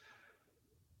is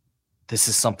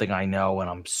something I know and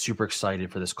I'm super excited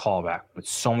for this callback. But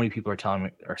so many people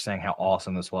are saying how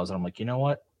awesome this was. And I'm like, you know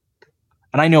what?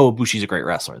 And I know Ibushi's a great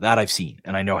wrestler. That I've seen.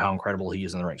 And I know how incredible he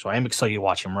is in the ring. So I am excited to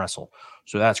watch him wrestle.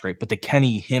 So that's great. But the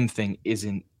Kenny him thing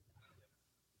isn't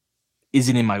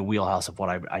in my wheelhouse of what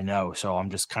I know. So I'm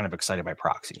just kind of excited by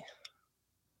proxy.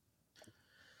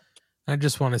 I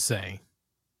just want to say,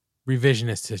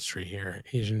 revisionist history here,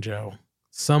 Asian Joe.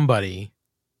 Somebody,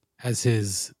 as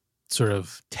his sort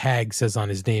of tag says on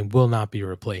his name, will not be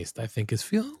replaced, I think is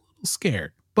feeling a little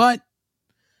scared. But,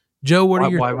 Joe, what are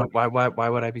your thoughts? Why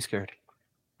would I be scared?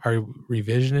 Our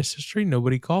revisionist history?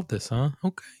 Nobody called this, huh?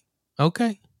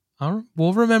 Okay. All right.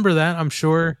 We'll remember that. I'm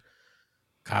sure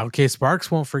Kyle K. Sparks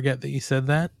won't forget that you said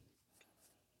that.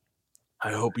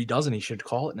 I hope he doesn't. He should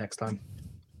call it next time.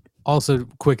 Also,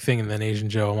 quick thing, and then Asian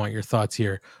Joe, I want your thoughts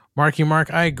here. Marky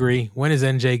Mark, I agree. When is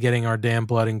NJ getting our damn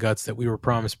blood and guts that we were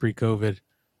promised pre-COVID?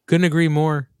 Couldn't agree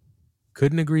more.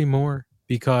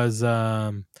 Because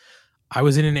I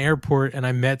was in an airport and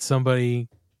I met somebody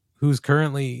who's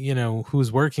currently,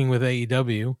 who's working with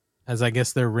AEW as I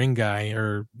guess their ring guy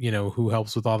or, who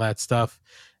helps with all that stuff.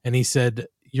 And he said,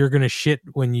 you're going to shit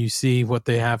when you see what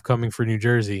they have coming for New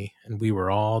Jersey. And we were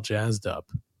all jazzed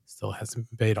up. Still hasn't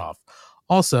been paid off.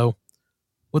 Also,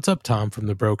 what's up, Tom from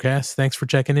the broadcast? Thanks for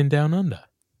checking in down under.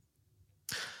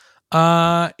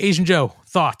 Asian Joe,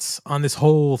 thoughts on this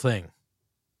whole thing?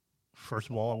 First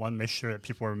of all, I want to make sure that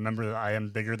people remember that I am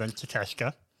bigger than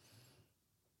Takeshita.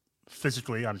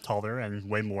 Physically, I'm taller and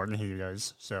way more than he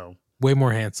does. So way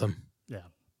more handsome. Yeah,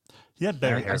 he had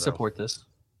better hair. I support this.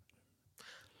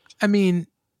 I mean,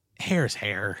 hair's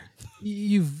hair.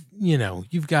 You've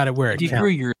got it where it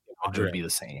counts. Your would be the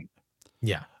same.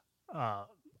 Yeah.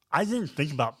 I didn't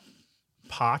think about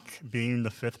Pac being the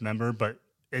fifth member, but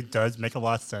it does make a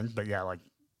lot of sense. But yeah, like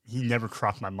he never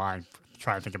crossed my mind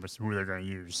trying to think of who they're going to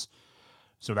use.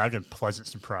 So that was a pleasant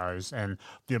surprise. And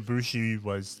the Ibushi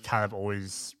was kind of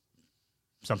always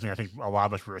something I think a lot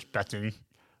of us were expecting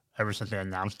ever since they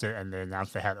announced it and they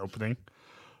announced they had opening.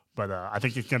 But I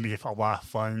think it's going to be a lot of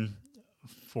fun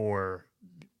for,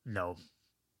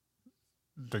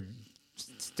 the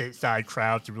stateside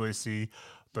crowd to really see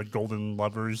the Golden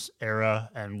Lovers era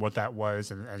and what that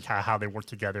was and kind of how they work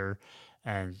together.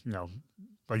 And,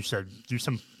 like you said, do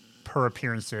some per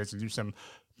appearances and do some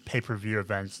pay-per-view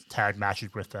events, tag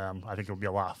matches with them. I think it'll be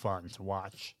a lot of fun to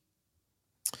watch.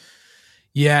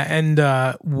 Yeah, and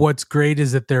what's great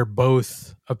is that they're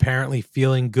both apparently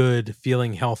feeling good,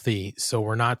 feeling healthy. So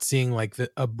we're not seeing like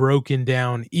a broken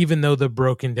down, even though the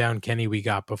broken down Kenny we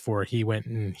got before he went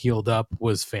and healed up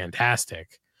was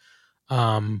fantastic.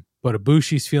 But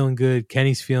Ibushi's feeling good,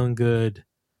 Kenny's feeling good,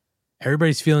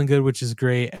 everybody's feeling good, which is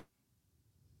great.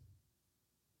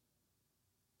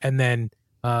 And then,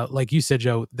 like you said,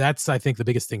 Joe, that's, I think, the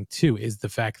biggest thing, too, is the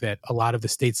fact that a lot of the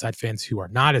stateside fans who are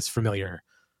not as familiar,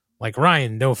 like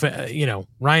Ryan,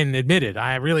 Ryan admitted,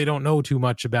 I really don't know too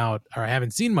much about, or I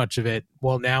haven't seen much of it.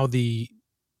 Well, now the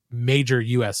major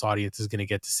U.S. audience is going to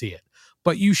get to see it.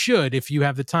 But you should, if you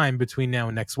have the time between now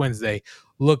and next Wednesday,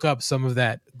 look up some of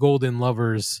that Golden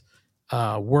Lovers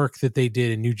work that they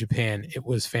did in New Japan. It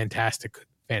was fantastic,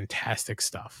 fantastic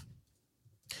stuff.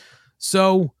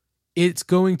 So it's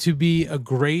going to be a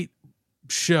great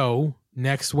show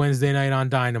next Wednesday night on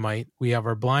Dynamite. We have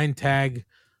our blind tag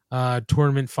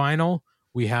tournament final.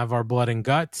 We have our blood and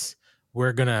guts.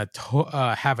 We're going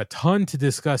to have a ton to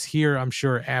discuss here, I'm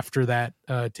sure, after that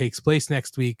takes place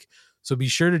next week. So be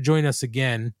sure to join us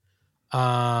again.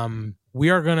 We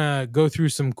are going to go through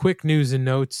some quick news and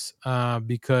notes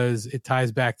because it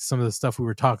ties back to some of the stuff we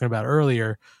were talking about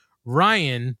earlier.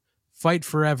 Ryan, Fight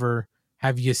Forever.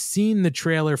 Have you seen the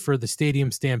trailer for the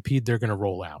Stadium Stampede they're going to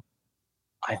roll out?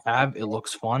 I have. It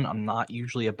looks fun. I'm not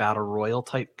usually a battle royal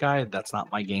type guy. That's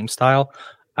not my game style.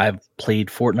 I've played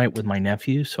Fortnite with my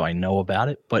nephew, so I know about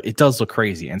it. But it does look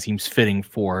crazy and seems fitting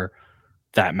for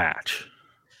that match.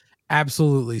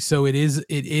 Absolutely. So it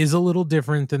is a little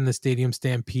different than the Stadium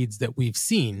Stampedes that we've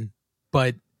seen,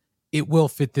 but it will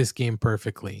fit this game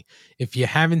perfectly. If you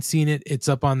haven't seen it, it's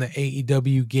up on the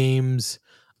AEW Games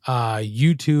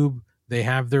YouTube. They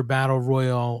have their Battle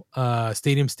Royal,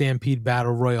 Stadium Stampede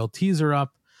Battle Royal teaser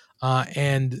up,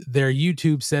 and their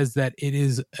YouTube says that it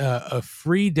is a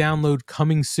free download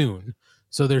coming soon.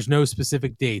 So there's no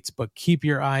specific dates, but keep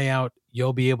your eye out.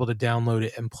 You'll be able to download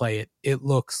it and play it. It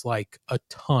looks like a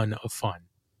ton of fun.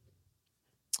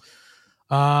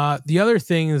 The other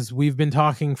thing is we've been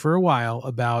talking for a while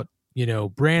about,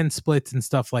 brand splits and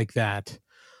stuff like that.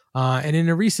 And in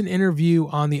a recent interview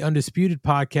on the Undisputed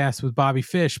podcast with Bobby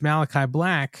Fish, Malachi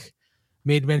Black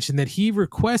made mention that he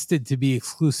requested to be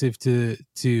exclusive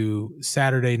to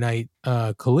Saturday Night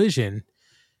Collision.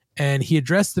 And he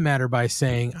addressed the matter by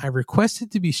saying, I requested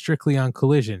to be strictly on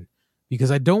Collision because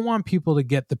I don't want people to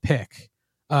get to pick.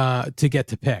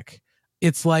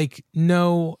 It's like,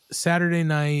 no, Saturday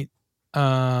night,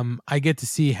 I get to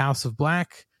see House of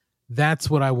Black. That's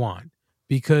what I want.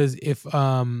 Because if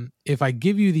I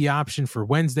give you the option for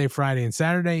Wednesday, Friday, and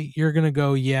Saturday, you're going to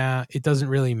go, yeah, it doesn't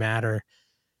really matter.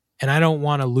 And I don't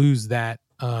want to lose that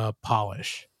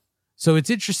polish. So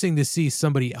it's interesting to see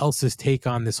somebody else's take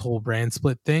on this whole brand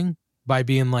split thing by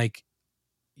being like,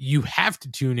 you have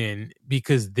to tune in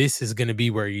because this is going to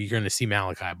be where you're going to see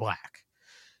Malachi Black.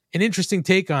 An interesting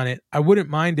take on it. I wouldn't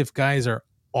mind if guys are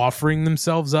offering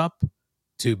themselves up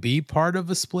to be part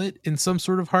of a split in some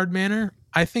sort of hard manner.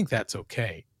 I think that's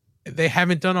okay. They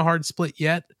haven't done a hard split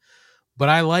yet, but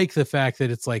I like the fact that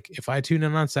it's like, if I tune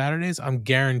in on Saturdays, I'm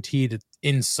guaranteed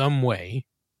in some way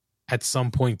at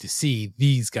some point to see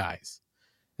these guys.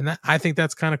 And I think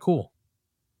that's kind of cool.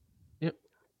 Yep.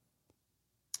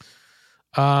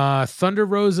 Thunder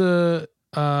Rosa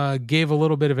gave a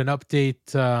little bit of an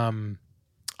update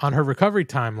on her recovery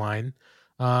timeline.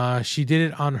 She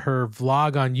did it on her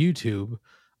vlog on YouTube.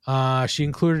 She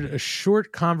included a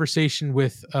short conversation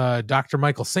with Dr.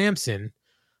 Michael Sampson,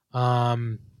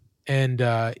 and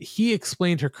he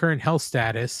explained her current health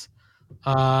status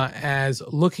as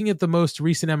looking at the most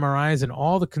recent MRIs and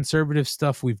all the conservative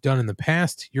stuff we've done in the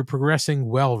past, you're progressing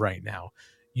well right now.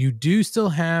 You do still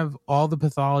have all the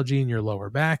pathology in your lower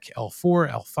back,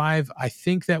 L4, L5. I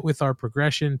think that with our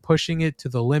progression, pushing it to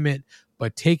the limit,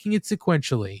 but taking it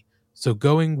sequentially, so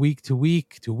going week to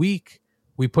week to week,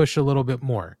 we push a little bit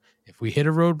more. If we hit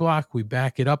a roadblock, we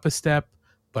back it up a step,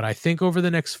 but I think over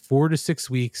the next 4 to 6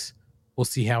 weeks, we'll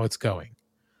see how it's going.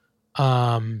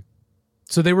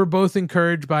 So they were both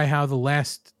encouraged by how the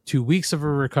last 2 weeks of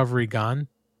her recovery gone.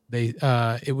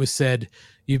 It was said,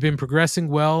 you've been progressing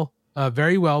well,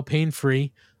 very well,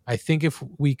 pain-free. I think if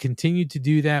we continue to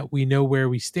do that, we know where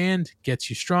we stand, gets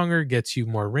you stronger, gets you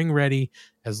more ring ready.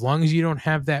 As long as you don't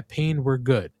have that pain, we're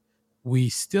good. We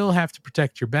still have to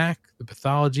protect your back. The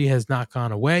pathology has not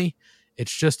gone away.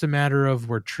 It's just a matter of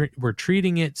we're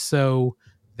treating it so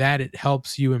that it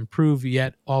helps you improve,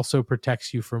 yet also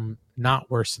protects you from not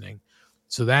worsening.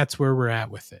 So that's where we're at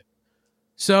with it.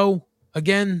 So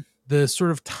again, the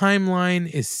sort of timeline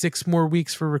is 6 more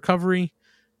weeks for recovery.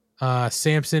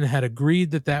 Sampson had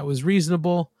agreed that was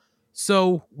reasonable.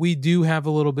 So we do have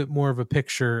a little bit more of a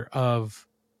picture of,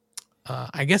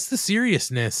 I guess, the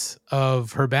seriousness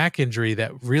of her back injury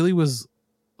that really was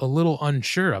a little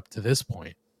unsure up to this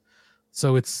point.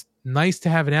 So it's nice to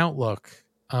have an outlook.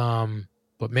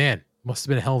 But man, must have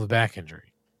been a hell of a back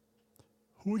injury.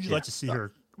 Who would you like to see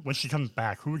her when she comes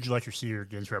back? Who would you like to see her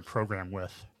get into a program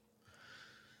with?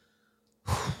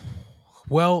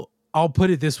 Well, I'll put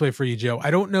it this way for you, Joe.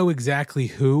 I don't know exactly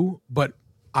who, but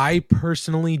I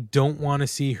personally don't want to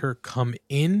see her come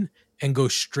in and go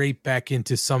straight back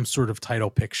into some sort of title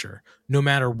picture, no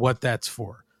matter what that's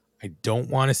for. I don't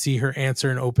want to see her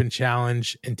answer an open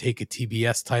challenge and take a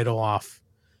TBS title off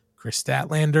Chris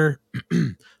Statlander.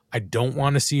 I don't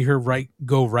want to see her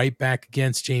go right back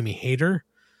against Jamie Hayter.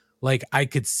 Like, I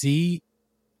could see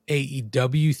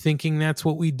AEW thinking that's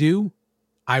what we do.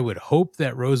 I would hope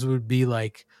that Rosa would be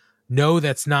like, no,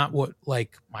 that's not what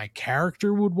like my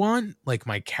character would want. Like,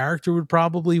 my character would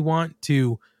probably want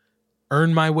to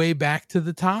earn my way back to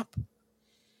the top.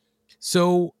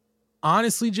 So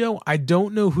honestly, Joe, I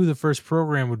don't know who the first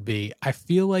program would be. I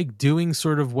feel like doing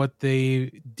sort of what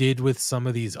they did with some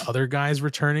of these other guys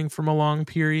returning from a long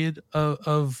period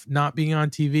of not being on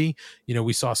TV. You know,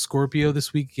 we saw Scorpio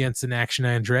this week against an Action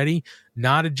Andretti,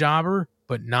 not a jobber,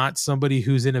 but not somebody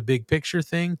who's in a big picture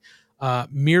thing.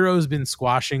 Miro's been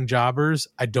squashing jobbers.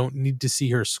 I don't need to see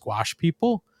her squash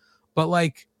people, but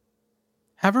like,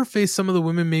 have her face some of the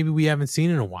women maybe we haven't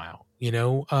seen in a while. You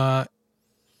know,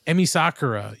 Emi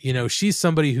Sakura, you know, she's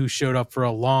somebody who showed up for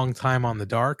a long time on the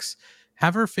darks.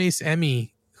 Have her face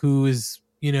Emi, who is,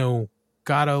 you know,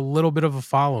 got a little bit of a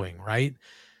following, right?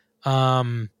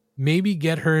 Maybe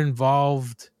get her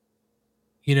involved,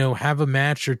 you know, have a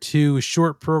match or two, a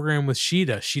short program with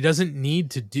Shida. She doesn't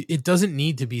need to do, it doesn't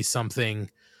need to be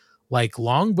something like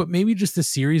long, but maybe just a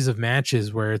series of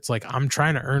matches where it's like, I'm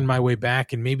trying to earn my way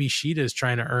back, and maybe Shida is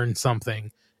trying to earn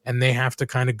something, and they have to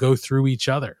kind of go through each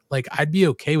other. Like, I'd be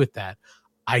okay with that.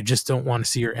 I just don't want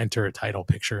to see her enter a title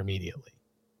picture immediately.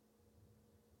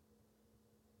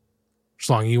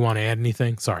 Schlong, you want to add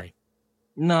anything? Sorry.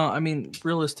 No, I mean,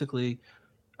 realistically,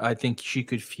 I think she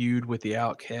could feud with the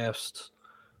Outcasts,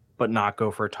 but not go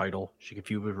for a title. She could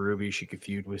feud with Ruby. She could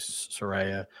feud with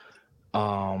Saraya.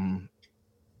 I'm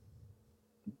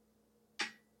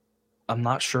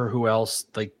not sure who else.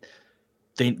 Like,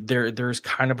 there's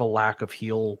kind of a lack of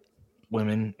heel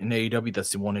women in AEW.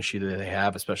 That's the one issue that they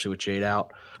have, especially with Jade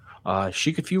out.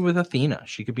 She could feud with Athena.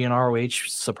 She could be an ROH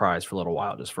surprise for a little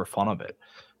while, just for fun of it,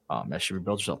 as she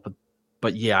rebuilds herself.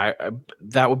 But yeah,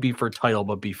 that would be for a title,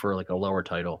 but be for like a lower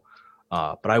title.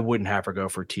 But I wouldn't have her go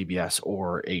for TBS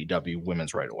or AEW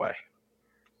women's right away.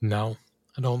 No,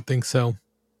 I don't think so.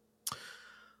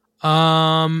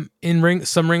 In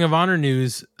some Ring of Honor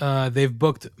news, they've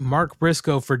booked Mark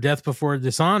Briscoe for Death Before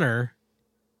Dishonor,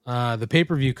 the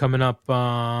pay-per-view coming up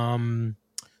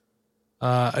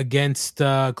against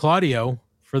Claudio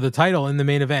for the title in the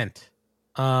main event.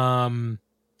 You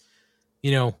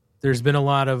know, there's been a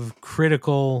lot of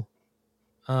critical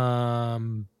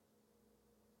sort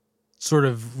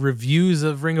of reviews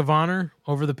of Ring of Honor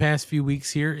over the past few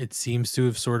weeks here. It seems to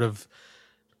have sort of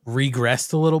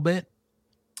regressed a little bit.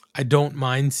 I don't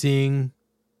mind seeing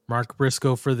Mark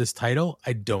Briscoe for this title.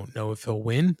 I don't know if he'll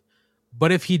win,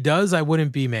 but if he does, I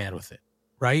wouldn't be mad with it,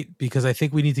 right? Because I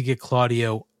think we need to get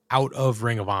Claudio out of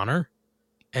Ring of Honor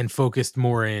and focused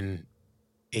more in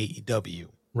AEW,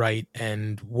 right?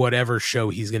 And whatever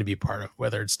show he's going to be part of,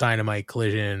 whether it's Dynamite,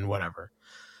 Collision, whatever.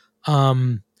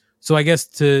 So I guess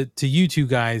to you two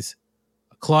guys,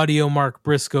 Claudio Mark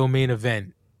Briscoe main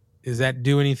event, does that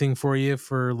do anything for you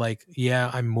for like, yeah,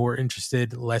 I'm more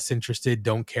interested, less interested,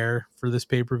 don't care for this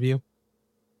pay-per-view?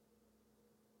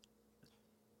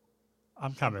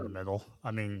 I'm kind of in the middle. I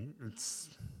mean,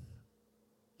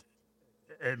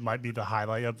 it might be the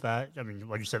highlight of that. I mean,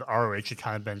 like you said, ROH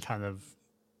had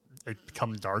it's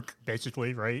become dark,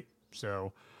 basically, right?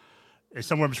 So it's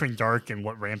somewhere between dark and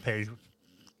what Rampage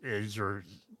is or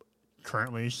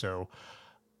currently. So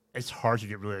it's hard to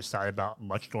get really excited about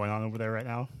much going on over there right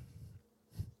now.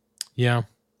 Yeah,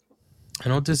 I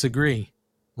don't disagree.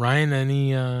 Ryan,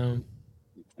 any?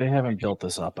 They haven't built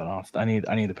this up enough. I need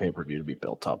the pay-per-view to be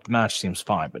built up. The match seems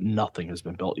fine, but nothing has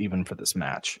been built even for this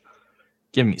match.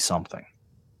 Give me something.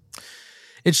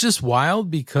 It's just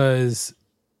wild because,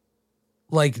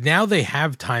 like, now they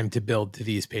have time to build to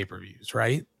these pay-per-views,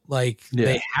 right? Like,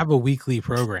 they have a weekly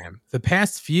program. The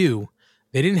past few,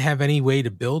 they didn't have any way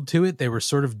to build to it. They were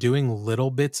sort of doing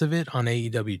little bits of it on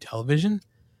AEW television.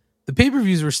 The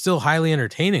pay-per-views were still highly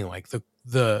entertaining. Like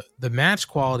the match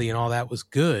quality and all that was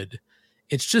good.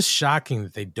 It's just shocking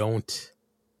that they don't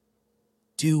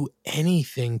do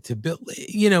anything to build.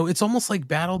 You know, it's almost like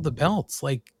Battle of the Belts.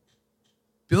 Like,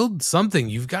 build something.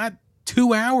 You've got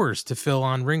 2 hours to fill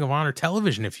on Ring of Honor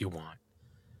television if you want.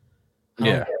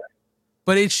 Yeah.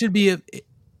 But it should be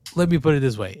let me put it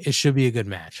this way. It should be a good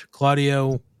match.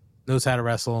 Claudio knows how to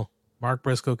wrestle. Mark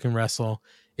Briscoe can wrestle.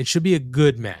 It should be a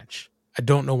good match. I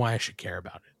don't know why I should care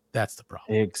about it. That's the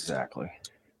problem. Exactly.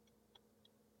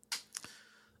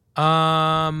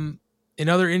 In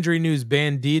other injury news,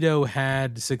 Bandito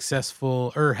had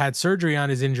surgery on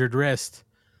his injured wrist.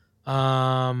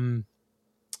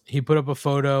 He put up a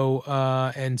photo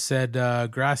and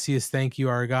said, gracias, thank you,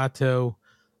 arigato,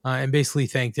 and basically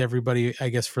thanked everybody, I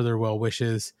guess, for their well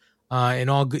wishes.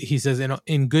 He says,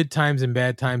 in good times and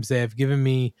bad times, they have given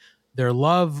me their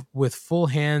love with full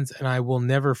hands, and I will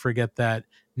never forget that.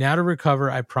 Now to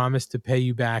recover, I promise to pay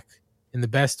you back in the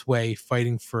best way,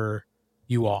 fighting for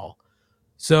you all.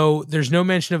 So there's no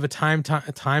mention of a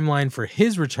timeline for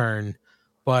his return,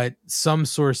 but some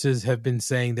sources have been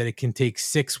saying that it can take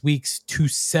 6 weeks to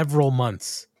several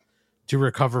months to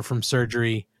recover from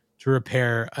surgery to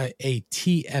repair a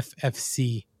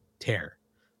TFFC tear.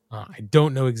 I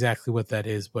don't know exactly what that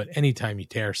is, but anytime you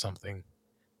tear something,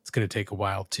 it's going to take a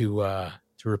while to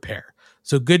repair.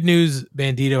 So good news,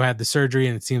 Bandito had the surgery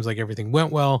and it seems like everything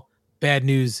went well. Bad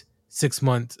news, 6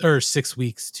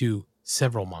 weeks to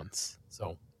several months.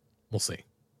 So we'll see.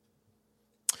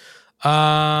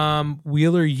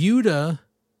 Wheeler Yuta,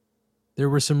 there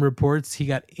were some reports he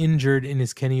got injured in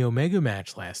his Kenny Omega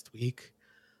match last week.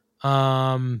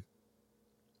 The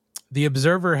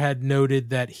Observer had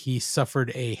noted that he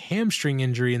suffered a hamstring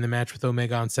injury in the match with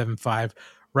Omega on 7-5.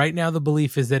 Right now, the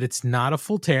belief is that it's not a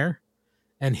full tear,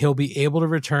 and he'll be able to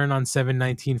return on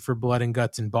 7/19 for Blood and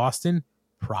Guts in Boston.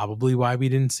 Probably why we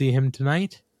didn't see him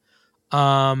tonight.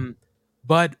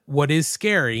 But what is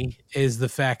scary is the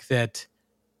fact that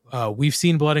we've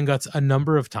seen Blood and Guts a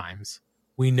number of times.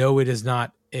 We know it is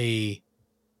not we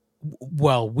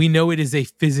know it is a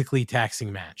physically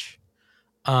taxing match.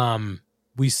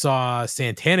 We saw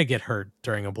Santana get hurt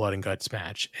during a blood and guts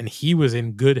match, and he was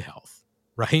in good health,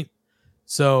 right?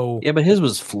 So Yeah, but his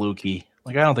was fluky.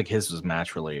 Like, I don't think his was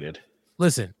match related.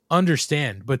 listen,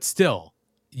 understand, but still,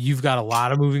 you've got a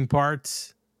lot of moving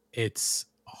parts. It's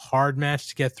a hard match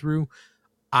to get through.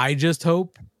 I just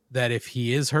hope that if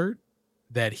he is hurt,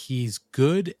 that he's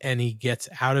good and he gets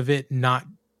out of it, not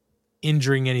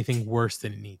injuring anything worse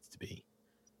than it needs to be.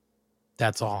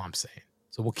 That's all I'm saying.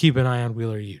 So we'll keep an eye on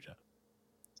Wheeler Yuta.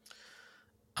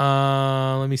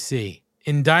 Let me see.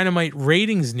 In Dynamite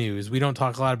ratings news, we don't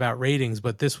talk a lot about ratings,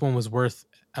 but this one was worth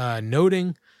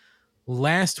noting.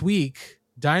 Last week,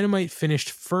 Dynamite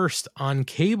finished first on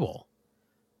cable.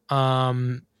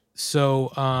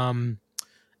 So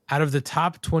out of the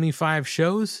top 25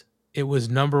 shows, it was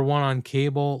number 1 on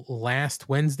cable last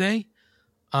Wednesday.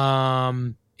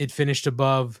 It finished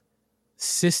above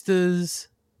Sisters.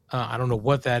 I don't know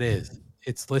what that is.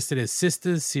 It's listed as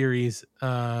Sisters Series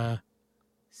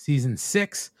Season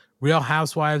 6, Real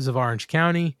Housewives of Orange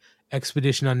County,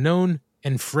 Expedition Unknown,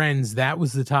 and Friends. That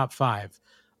was the top 5.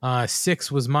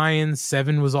 6 was Mayans,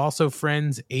 7 was also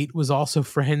Friends, 8 was also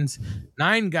Friends,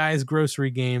 9 Guys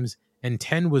Grocery Games, and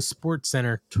 10 was Sports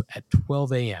Center at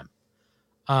 12 a.m.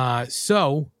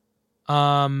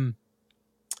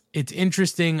 It's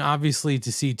interesting, obviously,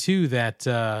 to see too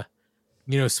that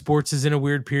sports is in a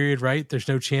weird period, right? There's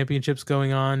no championships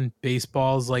going on.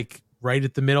 Baseball's like right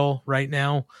at the middle right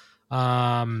now.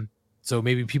 So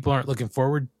maybe people aren't looking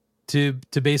forward to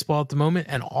baseball at the moment.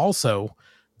 And also,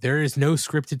 there is no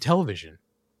scripted television.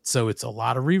 So it's a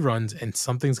lot of reruns, and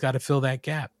something's got to fill that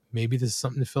gap. Maybe this is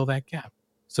something to fill that gap.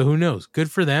 So who knows?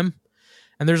 Good for them.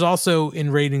 And there's also,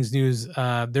 in ratings news,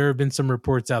 there have been some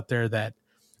reports out there that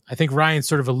I think Ryan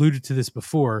sort of alluded to this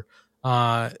before.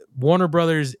 Warner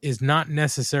Brothers is not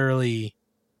necessarily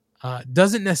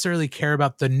doesn't necessarily care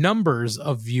about the numbers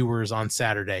of viewers on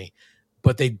Saturday,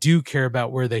 but they do care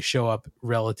about where they show up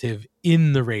relative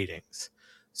in the ratings.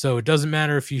 So it doesn't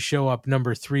matter if you show up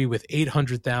number 3 with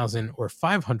 800,000 or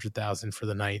 500,000 for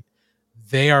the night.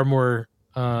 They are more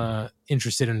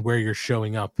interested in where you're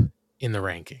showing up in the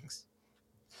rankings.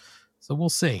 So we'll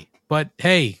see. But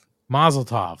hey, Mazel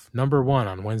Tov, number 1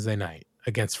 on Wednesday night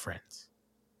against Friends.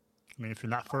 I mean, if you're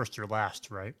not first, you're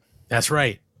last, right? That's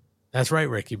right. That's right,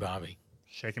 Ricky Bobby.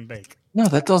 Shake and bake. No,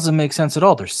 that doesn't make sense at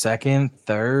all. They're second,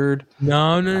 third.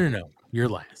 No. You're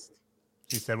last.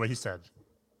 He said what he said.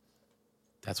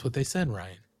 That's what they said,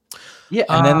 Ryan. Yeah,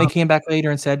 and then they came back later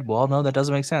and said, well, no, that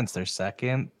doesn't make sense. They're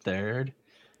second, third.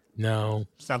 No.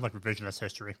 Sounds like revisionist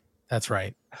history. That's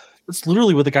right. That's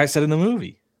literally what the guy said in the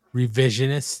movie.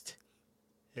 Revisionist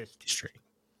history.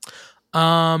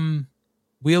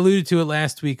 We alluded to it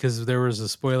last week because there was a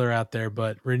spoiler out there,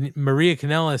 but Maria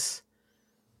Kanellis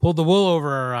pulled the wool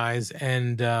over our eyes,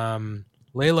 and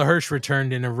Layla Hirsch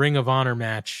returned in a Ring of Honor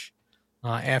match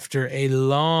after a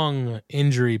long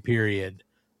injury period.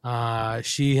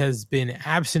 She has been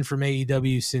absent from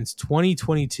AEW since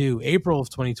 2022, April of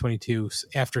 2022,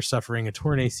 after suffering a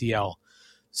torn ACL.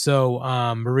 So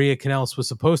Maria Kanellis was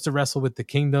supposed to wrestle with the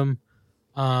Kingdom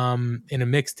in a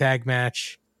mixed tag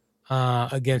match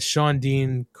against Sean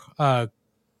Dean,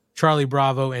 Charlie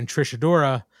Bravo, and Trish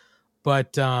Adora,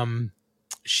 but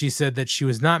she said that she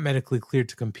was not medically cleared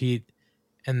to compete,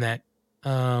 and that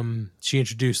she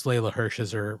introduced Layla Hirsch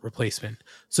as her replacement.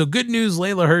 So good news,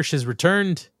 Layla Hirsch has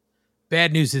returned.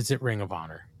 Bad news, it's at Ring of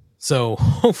Honor. So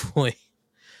hopefully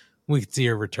we can see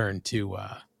her return to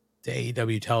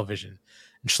AEW television.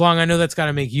 And Schlong, I know that's got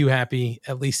to make you happy,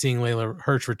 at least seeing Layla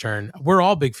Hirsch return. We're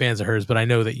all big fans of hers, but I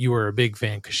know that you were a big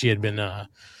fan because she had been a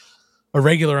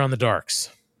regular on the Darks.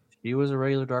 She was a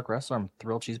regular Dark wrestler. I'm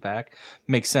thrilled she's back.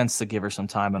 Makes sense to give her some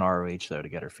time in ROH, though, to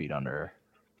get her feet under her.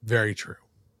 Very true.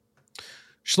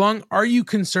 Schlong, are you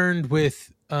concerned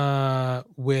with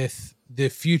the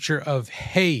future of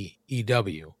Hey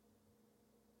EW?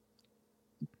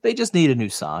 They just need a new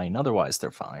sign. Otherwise,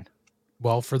 they're fine.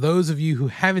 Well, for those of you who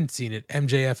haven't seen it,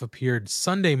 MJF appeared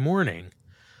Sunday morning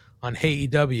on Hey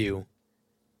EW,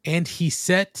 and he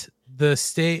set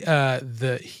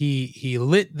he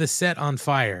lit the set on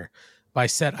fire. By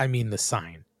set, I mean the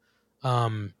sign.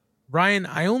 Ryan,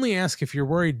 I only ask if you're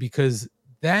worried because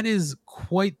that is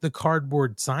quite the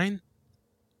cardboard sign.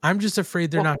 I'm just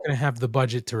afraid they're not going to have the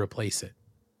budget to replace it.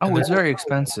 Oh, it's very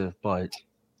expensive, but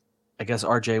I guess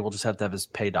RJ will just have to have his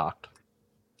pay docked.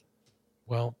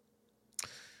 Well,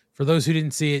 for those who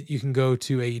didn't see it, you can go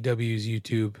to AEW's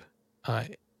YouTube.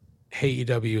 Hey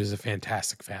EW is a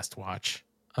fantastic fast watch.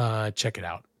 Check it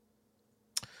out.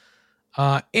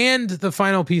 And the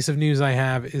final piece of news I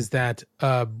have is that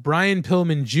Brian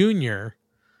Pillman Jr.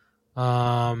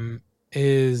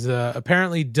 Is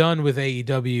apparently done with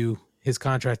AEW. His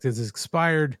contract is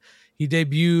expired. He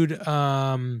debuted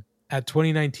at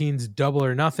 2019's Double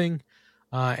or Nothing,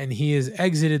 and he has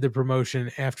exited the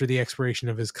promotion after the expiration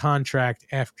of his contract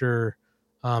after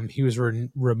he was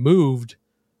removed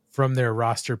from their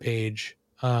roster page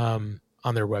on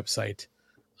their website.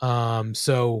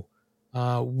 So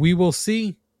we will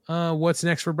see what's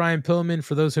next for Brian Pillman.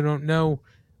 For those who don't know,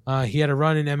 he had a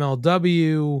run in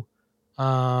MLW,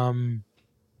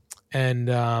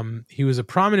 and he was a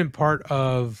prominent part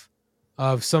of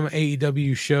some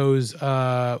AEW shows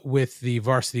with the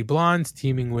Varsity Blondes,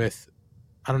 teaming with,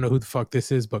 I don't know who the fuck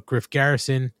this is, but Griff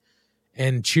Garrison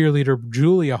and cheerleader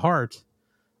Julia Hart.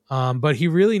 But he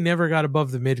really never got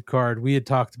above the mid card. We had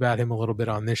talked about him a little bit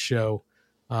on this show.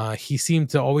 He seemed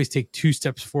to always take 2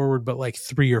 steps forward, but like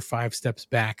 3 or 5 steps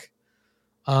back.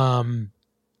 And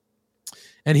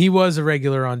he was a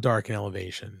regular on Dark and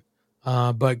Elevation.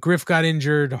 But Griff got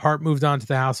injured. Hart moved on to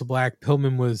the House of Black.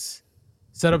 Pillman was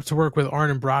set up to work with Arn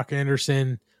and Brock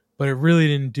Anderson, but it really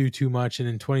didn't do too much. And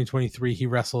in 2023, he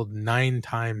wrestled 9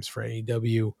 times for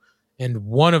AEW, and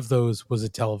one of those was a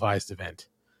televised event.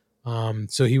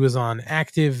 So he was on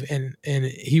active, and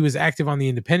he was active on the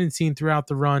independent scene throughout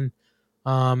the run,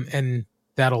 and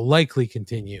that'll likely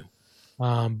continue.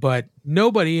 But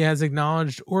nobody has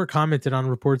acknowledged or commented on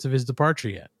reports of his departure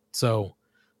yet. So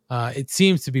it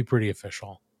seems to be pretty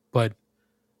official. But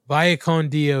via con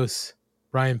Dios,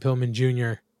 Brian Pillman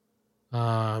Jr.,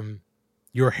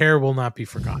 your hair will not be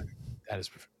forgotten.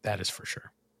 That is for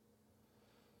sure.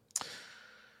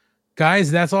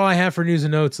 Guys, that's all I have for news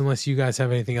and notes, unless you guys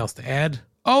have anything else to add.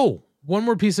 Oh, one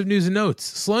more piece of news and notes.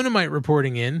 Sloanamite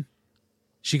reporting in.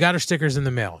 She got her stickers in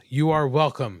the mail. You are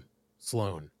welcome,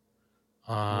 Sloan.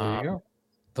 There you go.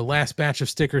 The last batch of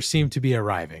stickers seem to be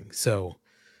arriving. So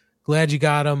glad you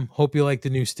got them. Hope you like the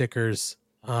new stickers.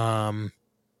 Who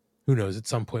knows? At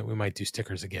some point we might do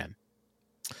stickers again.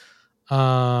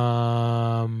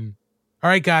 All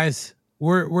right, guys,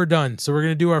 we're done. So we're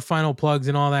going to do our final plugs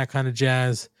and all that kind of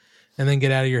jazz, and then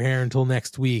get out of your hair until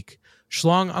next week.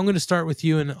 Schlong, I'm going to start with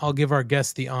you, and I'll give our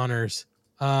guests the honors.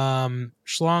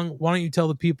 Schlong, why don't you tell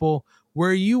the people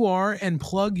where you are and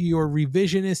plug your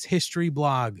revisionist history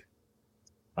blog?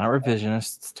 Not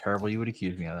revisionist. It's terrible you would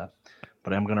accuse me of that.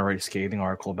 But I'm going to write a scathing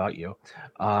article about you.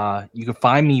 You can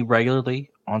find me regularly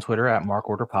on Twitter at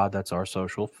MarkOrderPod. That's our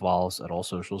social. Follow us at all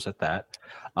socials at that.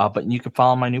 But you can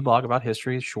follow my new blog about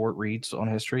history, short reads on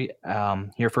history,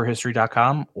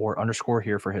 hereforhistory.com or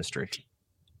 _hereforhistory.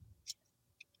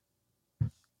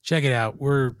 Check it out.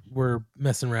 We're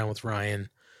messing around with Ryan,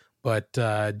 but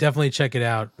definitely check it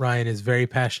out. Ryan is very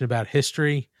passionate about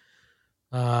history,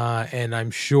 and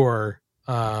I'm sure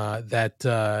that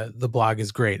the blog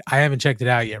is great. I haven't checked it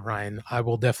out yet, Ryan. I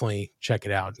will definitely check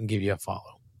it out and give you a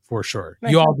follow for sure.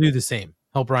 Nice. You all do the same.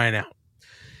 Help Ryan out.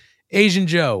 Asian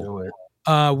Joe,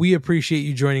 we appreciate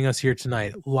you joining us here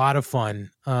tonight. A lot of fun.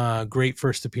 Great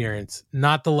first appearance.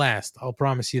 Not the last. I'll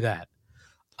promise you that.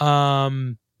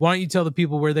 Why don't you tell the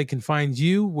people where they can find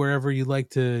you, wherever you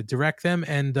like to direct them,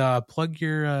 and plug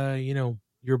your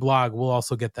your blog. We'll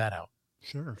also get that out.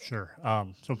 Sure.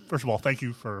 So first of all, thank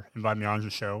you for inviting me on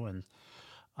the show, and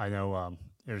I know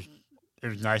it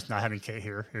was nice not having Kate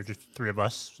here. It was just 3 of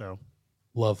us, so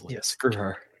lovely. Yeah, screw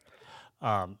her.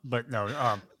 But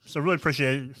no, so really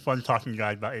appreciate it. Fun talking to you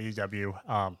guys about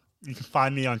AEW. You can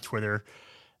find me on Twitter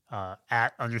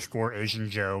at _Asian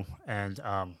Joe, and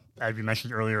as you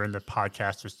mentioned earlier in the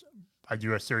podcast, I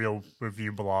do a serial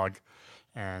review blog,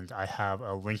 and I have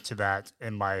a link to that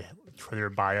in my Twitter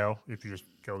bio. If you just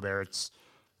go there, it's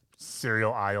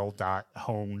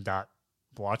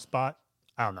serialaisle.home.blogspot.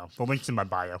 I don't know. The link's in my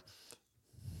bio.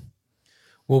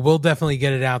 Well, we'll definitely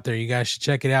get it out there. You guys should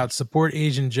check it out. Support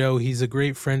Asian Joe. He's a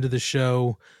great friend of the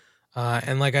show.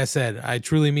 And like I said, I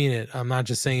truly mean it. I'm not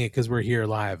just saying it because we're here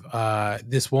live.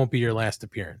 This won't be your last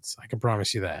appearance. I can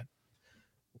promise you that.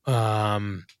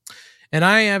 And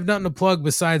I have nothing to plug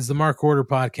besides the Mark Order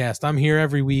podcast. I'm here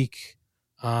every week.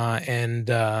 And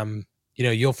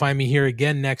you'll find me here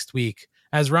again next week.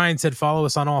 As Ryan said, follow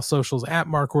us on all socials at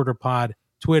Mark Order Pod,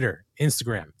 Twitter,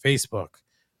 Instagram, Facebook,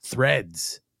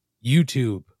 Threads,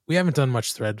 YouTube. We haven't done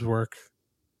much Threads work.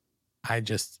 I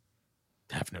just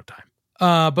have no time.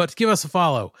 But give us a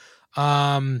follow.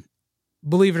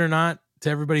 Believe it or not, to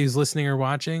everybody who's listening or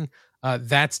watching,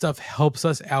 that stuff helps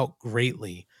us out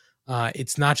greatly.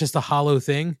 It's not just a hollow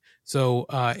thing. So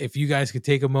if you guys could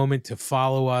take a moment to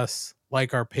follow us,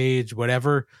 like our page,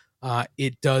 whatever,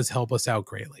 it does help us out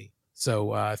greatly.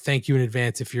 So thank you in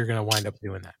advance if you're going to wind up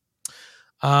doing that.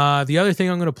 The other thing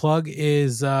I'm going to plug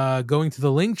is going to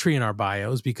the link tree in our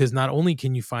bios, because not only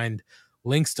can you find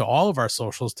links to all of our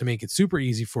socials to make it super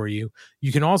easy for you,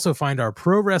 you can also find our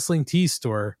Pro Wrestling Tees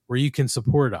store where you can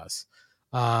support us.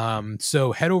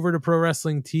 So head over to Pro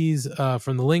Wrestling Tees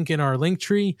from the link in our link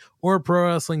tree, or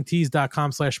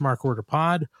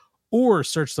prowrestlingtees.com/markorderpod, or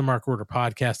search the Mark Order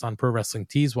Podcast on Pro Wrestling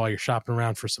Tees while you're shopping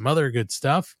around for some other good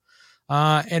stuff.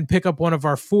 And pick up one of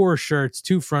our 4 shirts,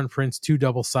 2 front prints, 2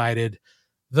 double-sided.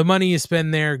 The money you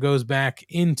spend there goes back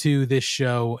into this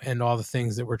show and all the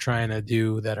things that we're trying to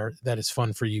do that is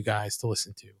fun for you guys to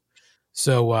listen to.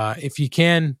 So if you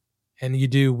can, and you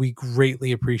do, we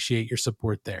greatly appreciate your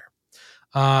support there.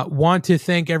 Want to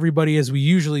thank everybody, as we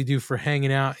usually do, for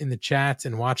hanging out in the chats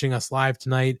and watching us live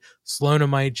tonight.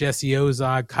 Sloanamite, Jesse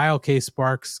Ozog, Kyle K.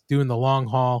 Sparks doing the long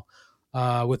haul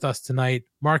with us tonight.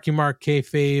 Marky Mark K.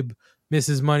 Fabe,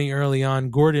 Mrs. Money early on,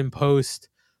 Gordon Post.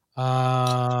 My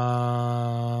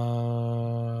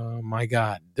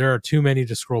God, there are too many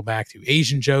to scroll back to.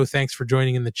 Asian Joe, thanks for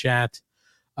joining in the chat.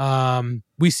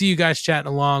 We see you guys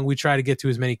chatting along. We try to get to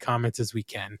as many comments as we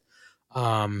can.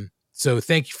 So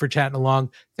thank you for chatting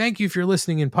along. Thank you if you're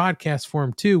listening in podcast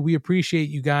form too. We appreciate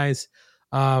you guys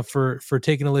for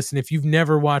taking a listen. If you've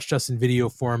never watched us in video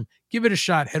form, give it a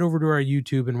shot. Head over to our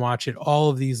YouTube and watch it. All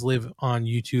of these live on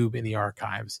YouTube in the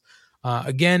archives.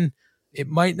 Again, it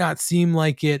might not seem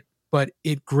like it, but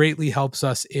it greatly helps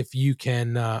us if you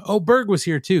can. Berg was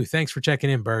here too. Thanks for checking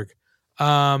in, Berg.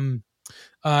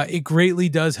 It greatly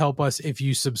does help us if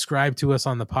you subscribe to us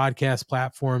on the podcast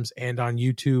platforms and on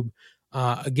YouTube.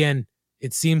 Again,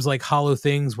 it seems like hollow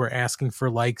things. We're asking for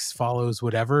likes, follows,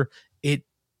 whatever. It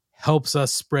helps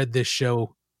us spread this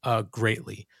show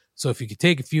greatly. So if you could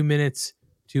take a few minutes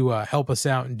to help us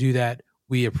out and do that,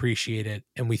 we appreciate it,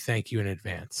 and we thank you in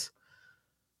advance.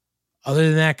 Other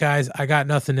than that, guys, I got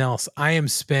nothing else. I am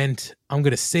spent. I'm going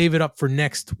to save it up for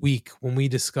next week when we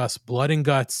discuss Blood and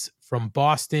Guts from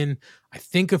Boston. I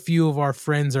think a few of our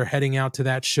friends are heading out to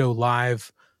that show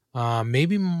live.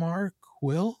 Maybe Mark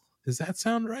will. Does that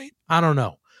sound right? I don't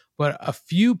know. But a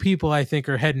few people I think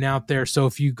are heading out there. So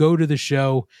if you go to the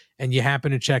show and you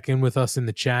happen to check in with us in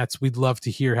the chats, we'd love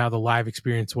to hear how the live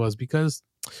experience was, because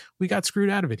we got screwed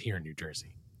out of it here in New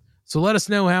Jersey. So let us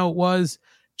know how it was.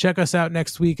 Check us out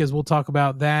next week as we'll talk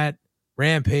about that.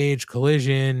 Rampage,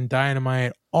 Collision,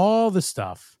 Dynamite, all the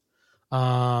stuff.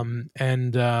 And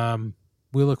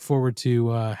we look forward to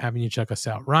having you check us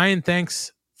out. Ryan,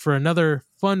 thanks for another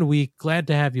fun week. Glad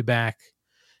to have you back.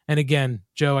 And again,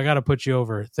 Joe, I got to put you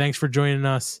over. Thanks for joining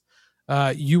us.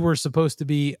 You were supposed to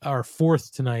be our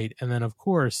 4th tonight. And then, of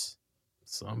course,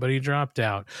 somebody dropped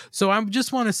out. So I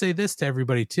just want to say this to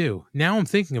everybody, too. Now I'm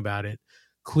thinking about it.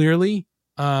 Clearly,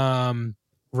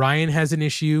 Ryan has an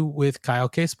issue with Kyle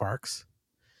K. Sparks.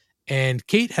 And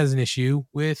Kate has an issue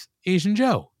with Asian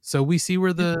Joe. So we see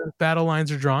where the battle lines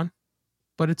are drawn.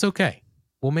 But it's okay.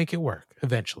 We'll make it work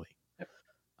eventually.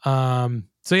 So,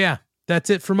 yeah, that's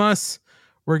it from us.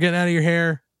 We're getting out of your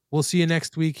hair. We'll see you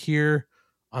next week here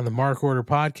on the Mark Order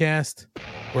Podcast,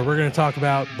 where we're going to talk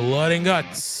about Blood and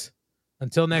Guts.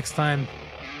 Until next time,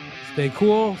 stay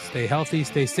cool, stay healthy,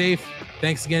 stay safe.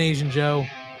 Thanks again, Asian Joe.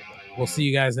 We'll see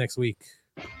you guys next week.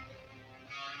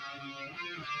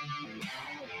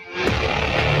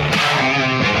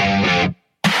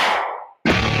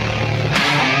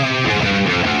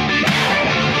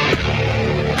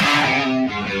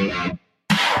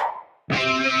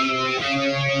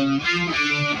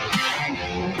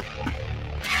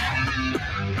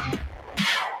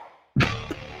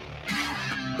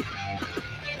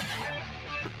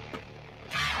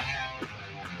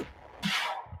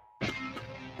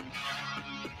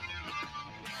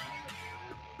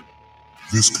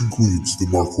 This concludes the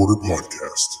Mark Order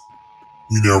Podcast.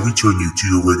 We now return you to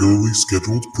your regularly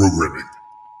scheduled programming.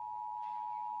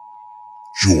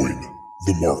 Join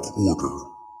the Mark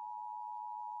Order.